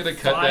 In I was like gonna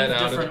cut 5 that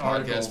out of the different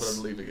podcast, articles. but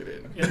I'm leaving it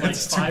in. In like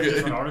It's too 5 good.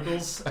 different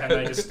articles, and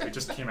it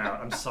just came out.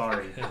 I'm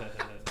sorry.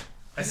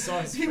 I saw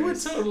his He face. would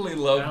totally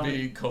love Alec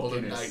being called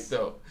Guinness. a knight,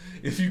 though.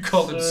 If you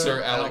called him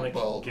Sir Alec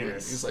Baldwin,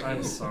 Guinness. he's like, I'm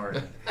 "Ooh."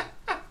 sorry.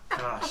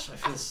 Gosh, I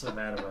feel so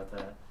bad about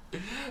that.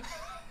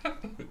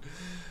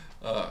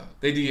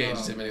 They de-aged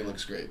Oh, him, and he man.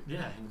 looks great.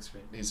 Yeah, he looks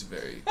great. He's a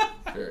very,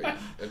 very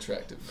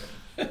attractive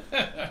man.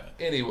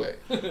 Anyway,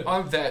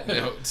 on that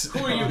note,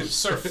 Who are you,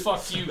 sir?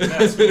 Fuck you.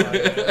 That's what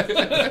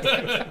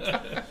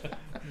I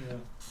Yeah.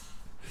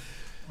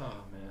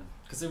 Oh man,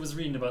 because I was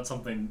reading about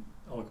something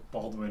Alec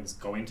Baldwin's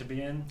going to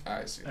be in,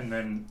 I see. and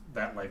then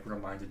that like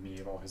reminded me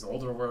of all his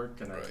older work,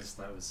 and Right.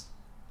 that was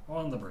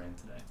on the brain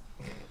today.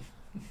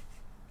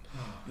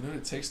 You know what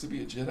it takes to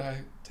be a Jedi?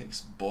 It takes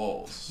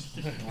balls.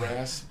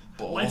 Brass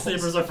balls.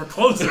 Lightsabers are for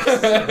closers.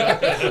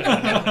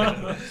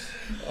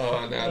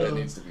 Oh, now that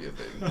needs to be a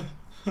thing.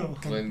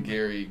 Glenn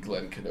Gary,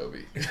 Glenn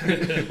Kenobi.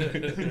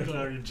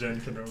 Sorry, Jen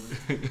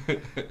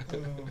Kenobi.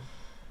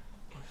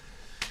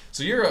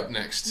 So you're up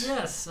next.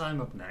 Yes,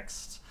 I'm up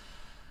next.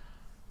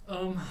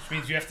 Which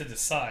means you have to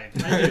decide.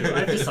 I do.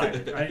 I've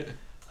decided.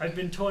 I've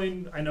been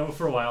toying, I know,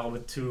 for a while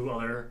with 2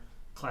 other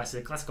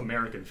classic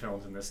American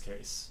films in this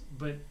case,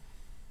 but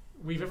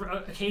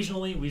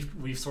occasionally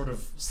we've sort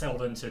of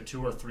settled into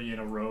 2 or 3 in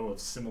a row of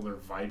similar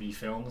vibey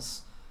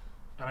films,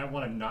 and I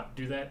want to not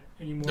do that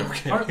anymore.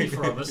 Okay. Partly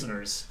for our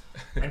listeners,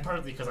 and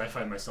partly because I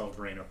find myself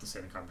bringing up the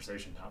same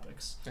conversation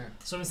topics. Yeah.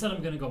 So instead,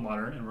 I'm going to go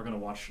modern, and we're going to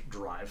watch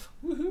Drive,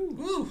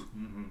 Woo!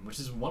 which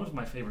is one of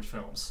my favorite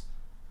films,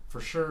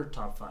 for sure.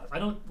 Top 5. I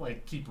don't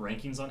like keep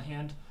rankings on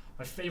hand.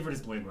 My favorite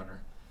is Blade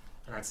Runner.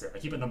 And that's it. I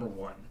keep it number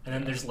 1. And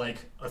then there's like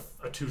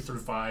a 2 through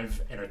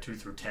 5 and a 2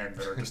 through 10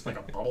 that are just like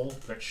a bubble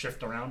that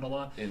shift around a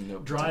lot. In no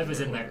Drive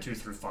is in particular that 2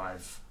 through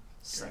 5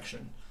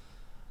 section.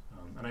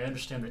 And I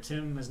understand that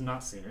Tim has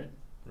not seen it,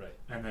 Right.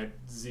 and that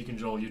Zeke and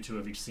Joel, you 2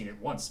 have each seen it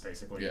once,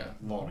 basically, Yeah.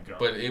 long ago.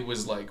 But it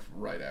was like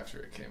right after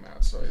it came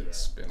out, so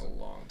it's been a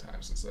long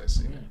time since I've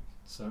seen Yeah. it.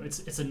 So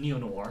it's a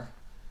neo-noir.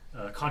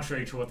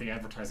 Contrary to what the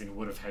advertising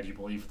would have had you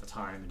believe at the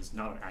time, it is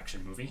not an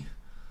action movie.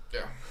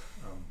 Yeah.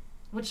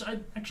 Which I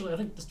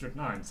think District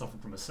 9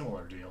 suffered from a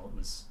similar deal. It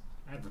was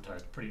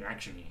advertised pretty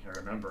action-y, I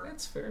remember.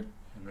 That's fair.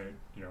 And then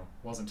it,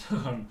 wasn't.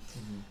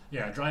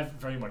 Yeah, Drive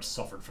very much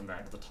suffered from that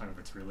at the time of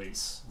its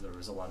release. There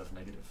was a lot of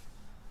negative,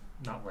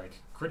 not like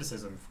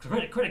criticism.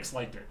 Critics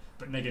liked it,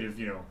 but negative,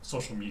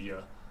 social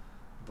media.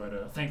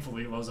 But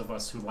thankfully, those of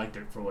us who liked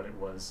it for what it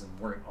was and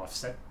weren't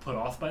put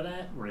off by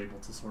that, were able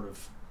to sort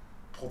of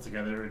pull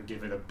together and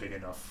give it a big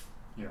enough,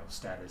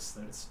 status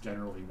that it's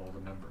generally well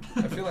remembered.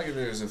 I feel like if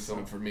there's a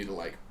film for me to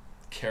like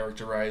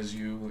characterize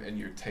you and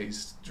your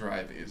taste,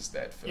 Drive is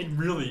that film. It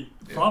really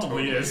It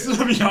probably totally is, is.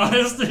 to be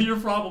honest. You're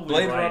probably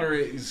Blade right. Runner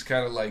is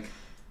kind of like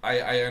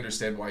I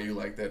understand why you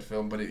like that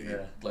film, but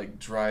it like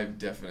Drive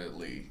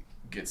definitely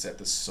gets at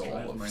the soul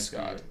Drive of might be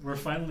Scott. it. We're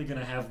finally going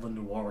to have the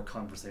noir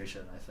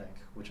conversation, I think,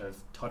 which I've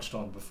touched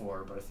on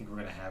before, but I think we're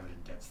going to have it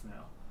in depth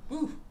now.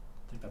 Woo.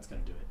 I think that's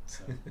going to do it.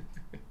 So,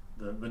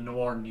 the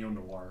noir,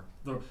 neo-noir.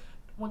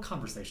 What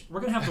conversation?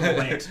 We're going to have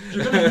the rant.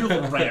 You're going to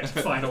hear the rant,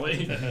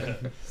 finally.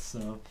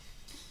 So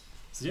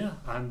yeah,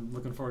 I'm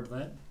looking forward to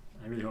that.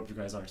 I really hope you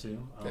guys are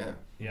too.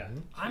 Yeah.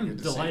 I'm Good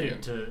to see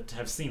delighted to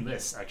have seen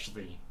this,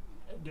 actually.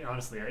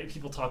 Honestly,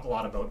 people talk a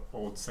lot about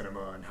old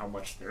cinema and how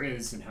much there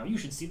is and how you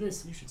should see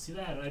this and you should see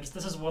that. And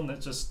this is one that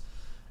just,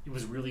 it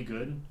was really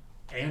good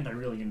and I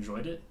really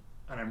enjoyed it.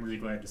 And I'm really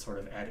glad to sort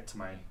of add it to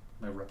my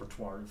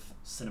repertoire of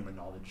cinema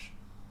knowledge.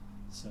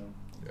 So,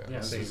 yeah,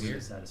 it same was really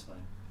here.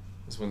 satisfying.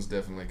 This one's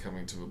definitely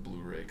coming to a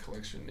Blu-ray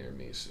collection near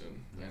me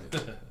soon.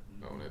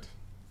 Own it.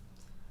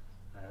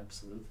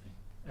 Absolutely.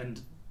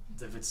 And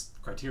if it's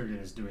Criterion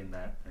is doing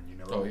that, then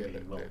Oh, it'll yeah, be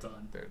they're- well they're-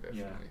 done. They're definitely.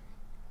 Yeah.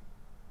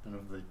 None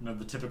of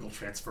the typical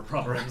transfer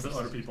programs that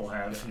other people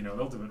have.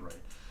 They'll do it right.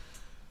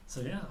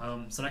 So yeah.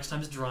 So next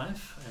time is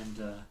Drive,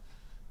 and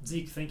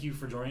Zeke, thank you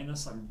for joining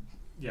us.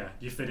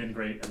 You fit in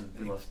great, and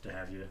we love to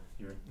have you.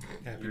 You're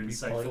Happy you're to be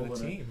insightful. part of and the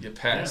team. You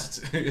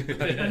passed.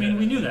 I mean,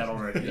 we knew that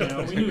already.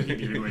 We knew he'd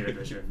be a great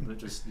addition, but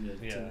just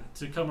Yeah.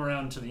 to come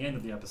around to the end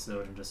of the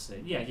episode and just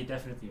say, yeah, you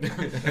definitely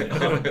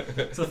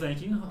are. So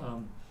thank you.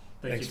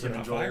 Thank Thanks you, for Tim not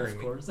and Joel, firing of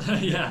me. course.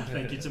 Yeah,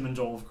 thank you, Tim and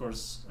Joel, of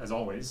course, as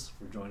always,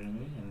 for joining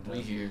me. And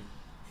We here.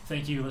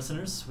 thank you,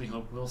 listeners. We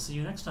hope we'll see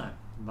you next time.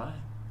 Bye.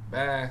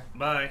 Bye.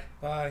 Bye.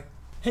 Bye.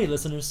 Hey,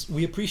 listeners,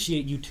 we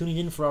appreciate you tuning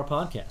in for our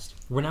podcast.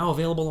 We're now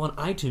available on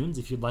iTunes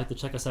if you'd like to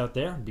check us out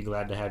there. We'd be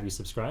glad to have you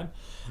subscribe.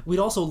 We'd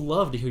also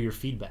love to hear your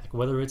feedback,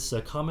 whether it's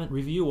a comment,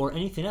 review, or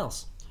anything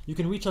else. You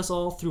can reach us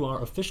all through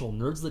our official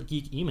Nerds That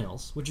Geek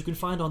emails, which you can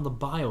find on the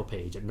bio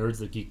page at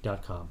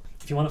nerdsthatgeek.com.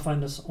 If you want to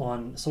find us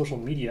on social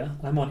media,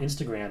 I'm on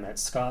Instagram at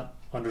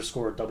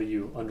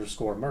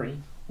Scott_W_Murray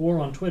or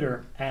on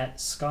Twitter at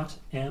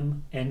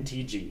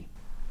ScottMNTG.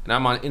 And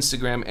I'm on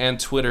Instagram and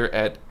Twitter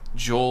at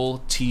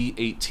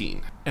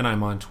JoelT18. And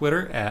I'm on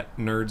Twitter at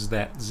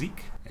NerdsThatZeke.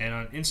 And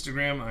on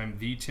Instagram, I'm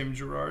the Tim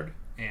Gerard,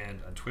 and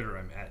on Twitter,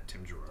 I'm at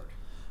Tim Gerard.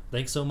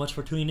 Thanks so much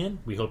for tuning in.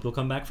 We hope you'll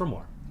come back for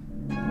more.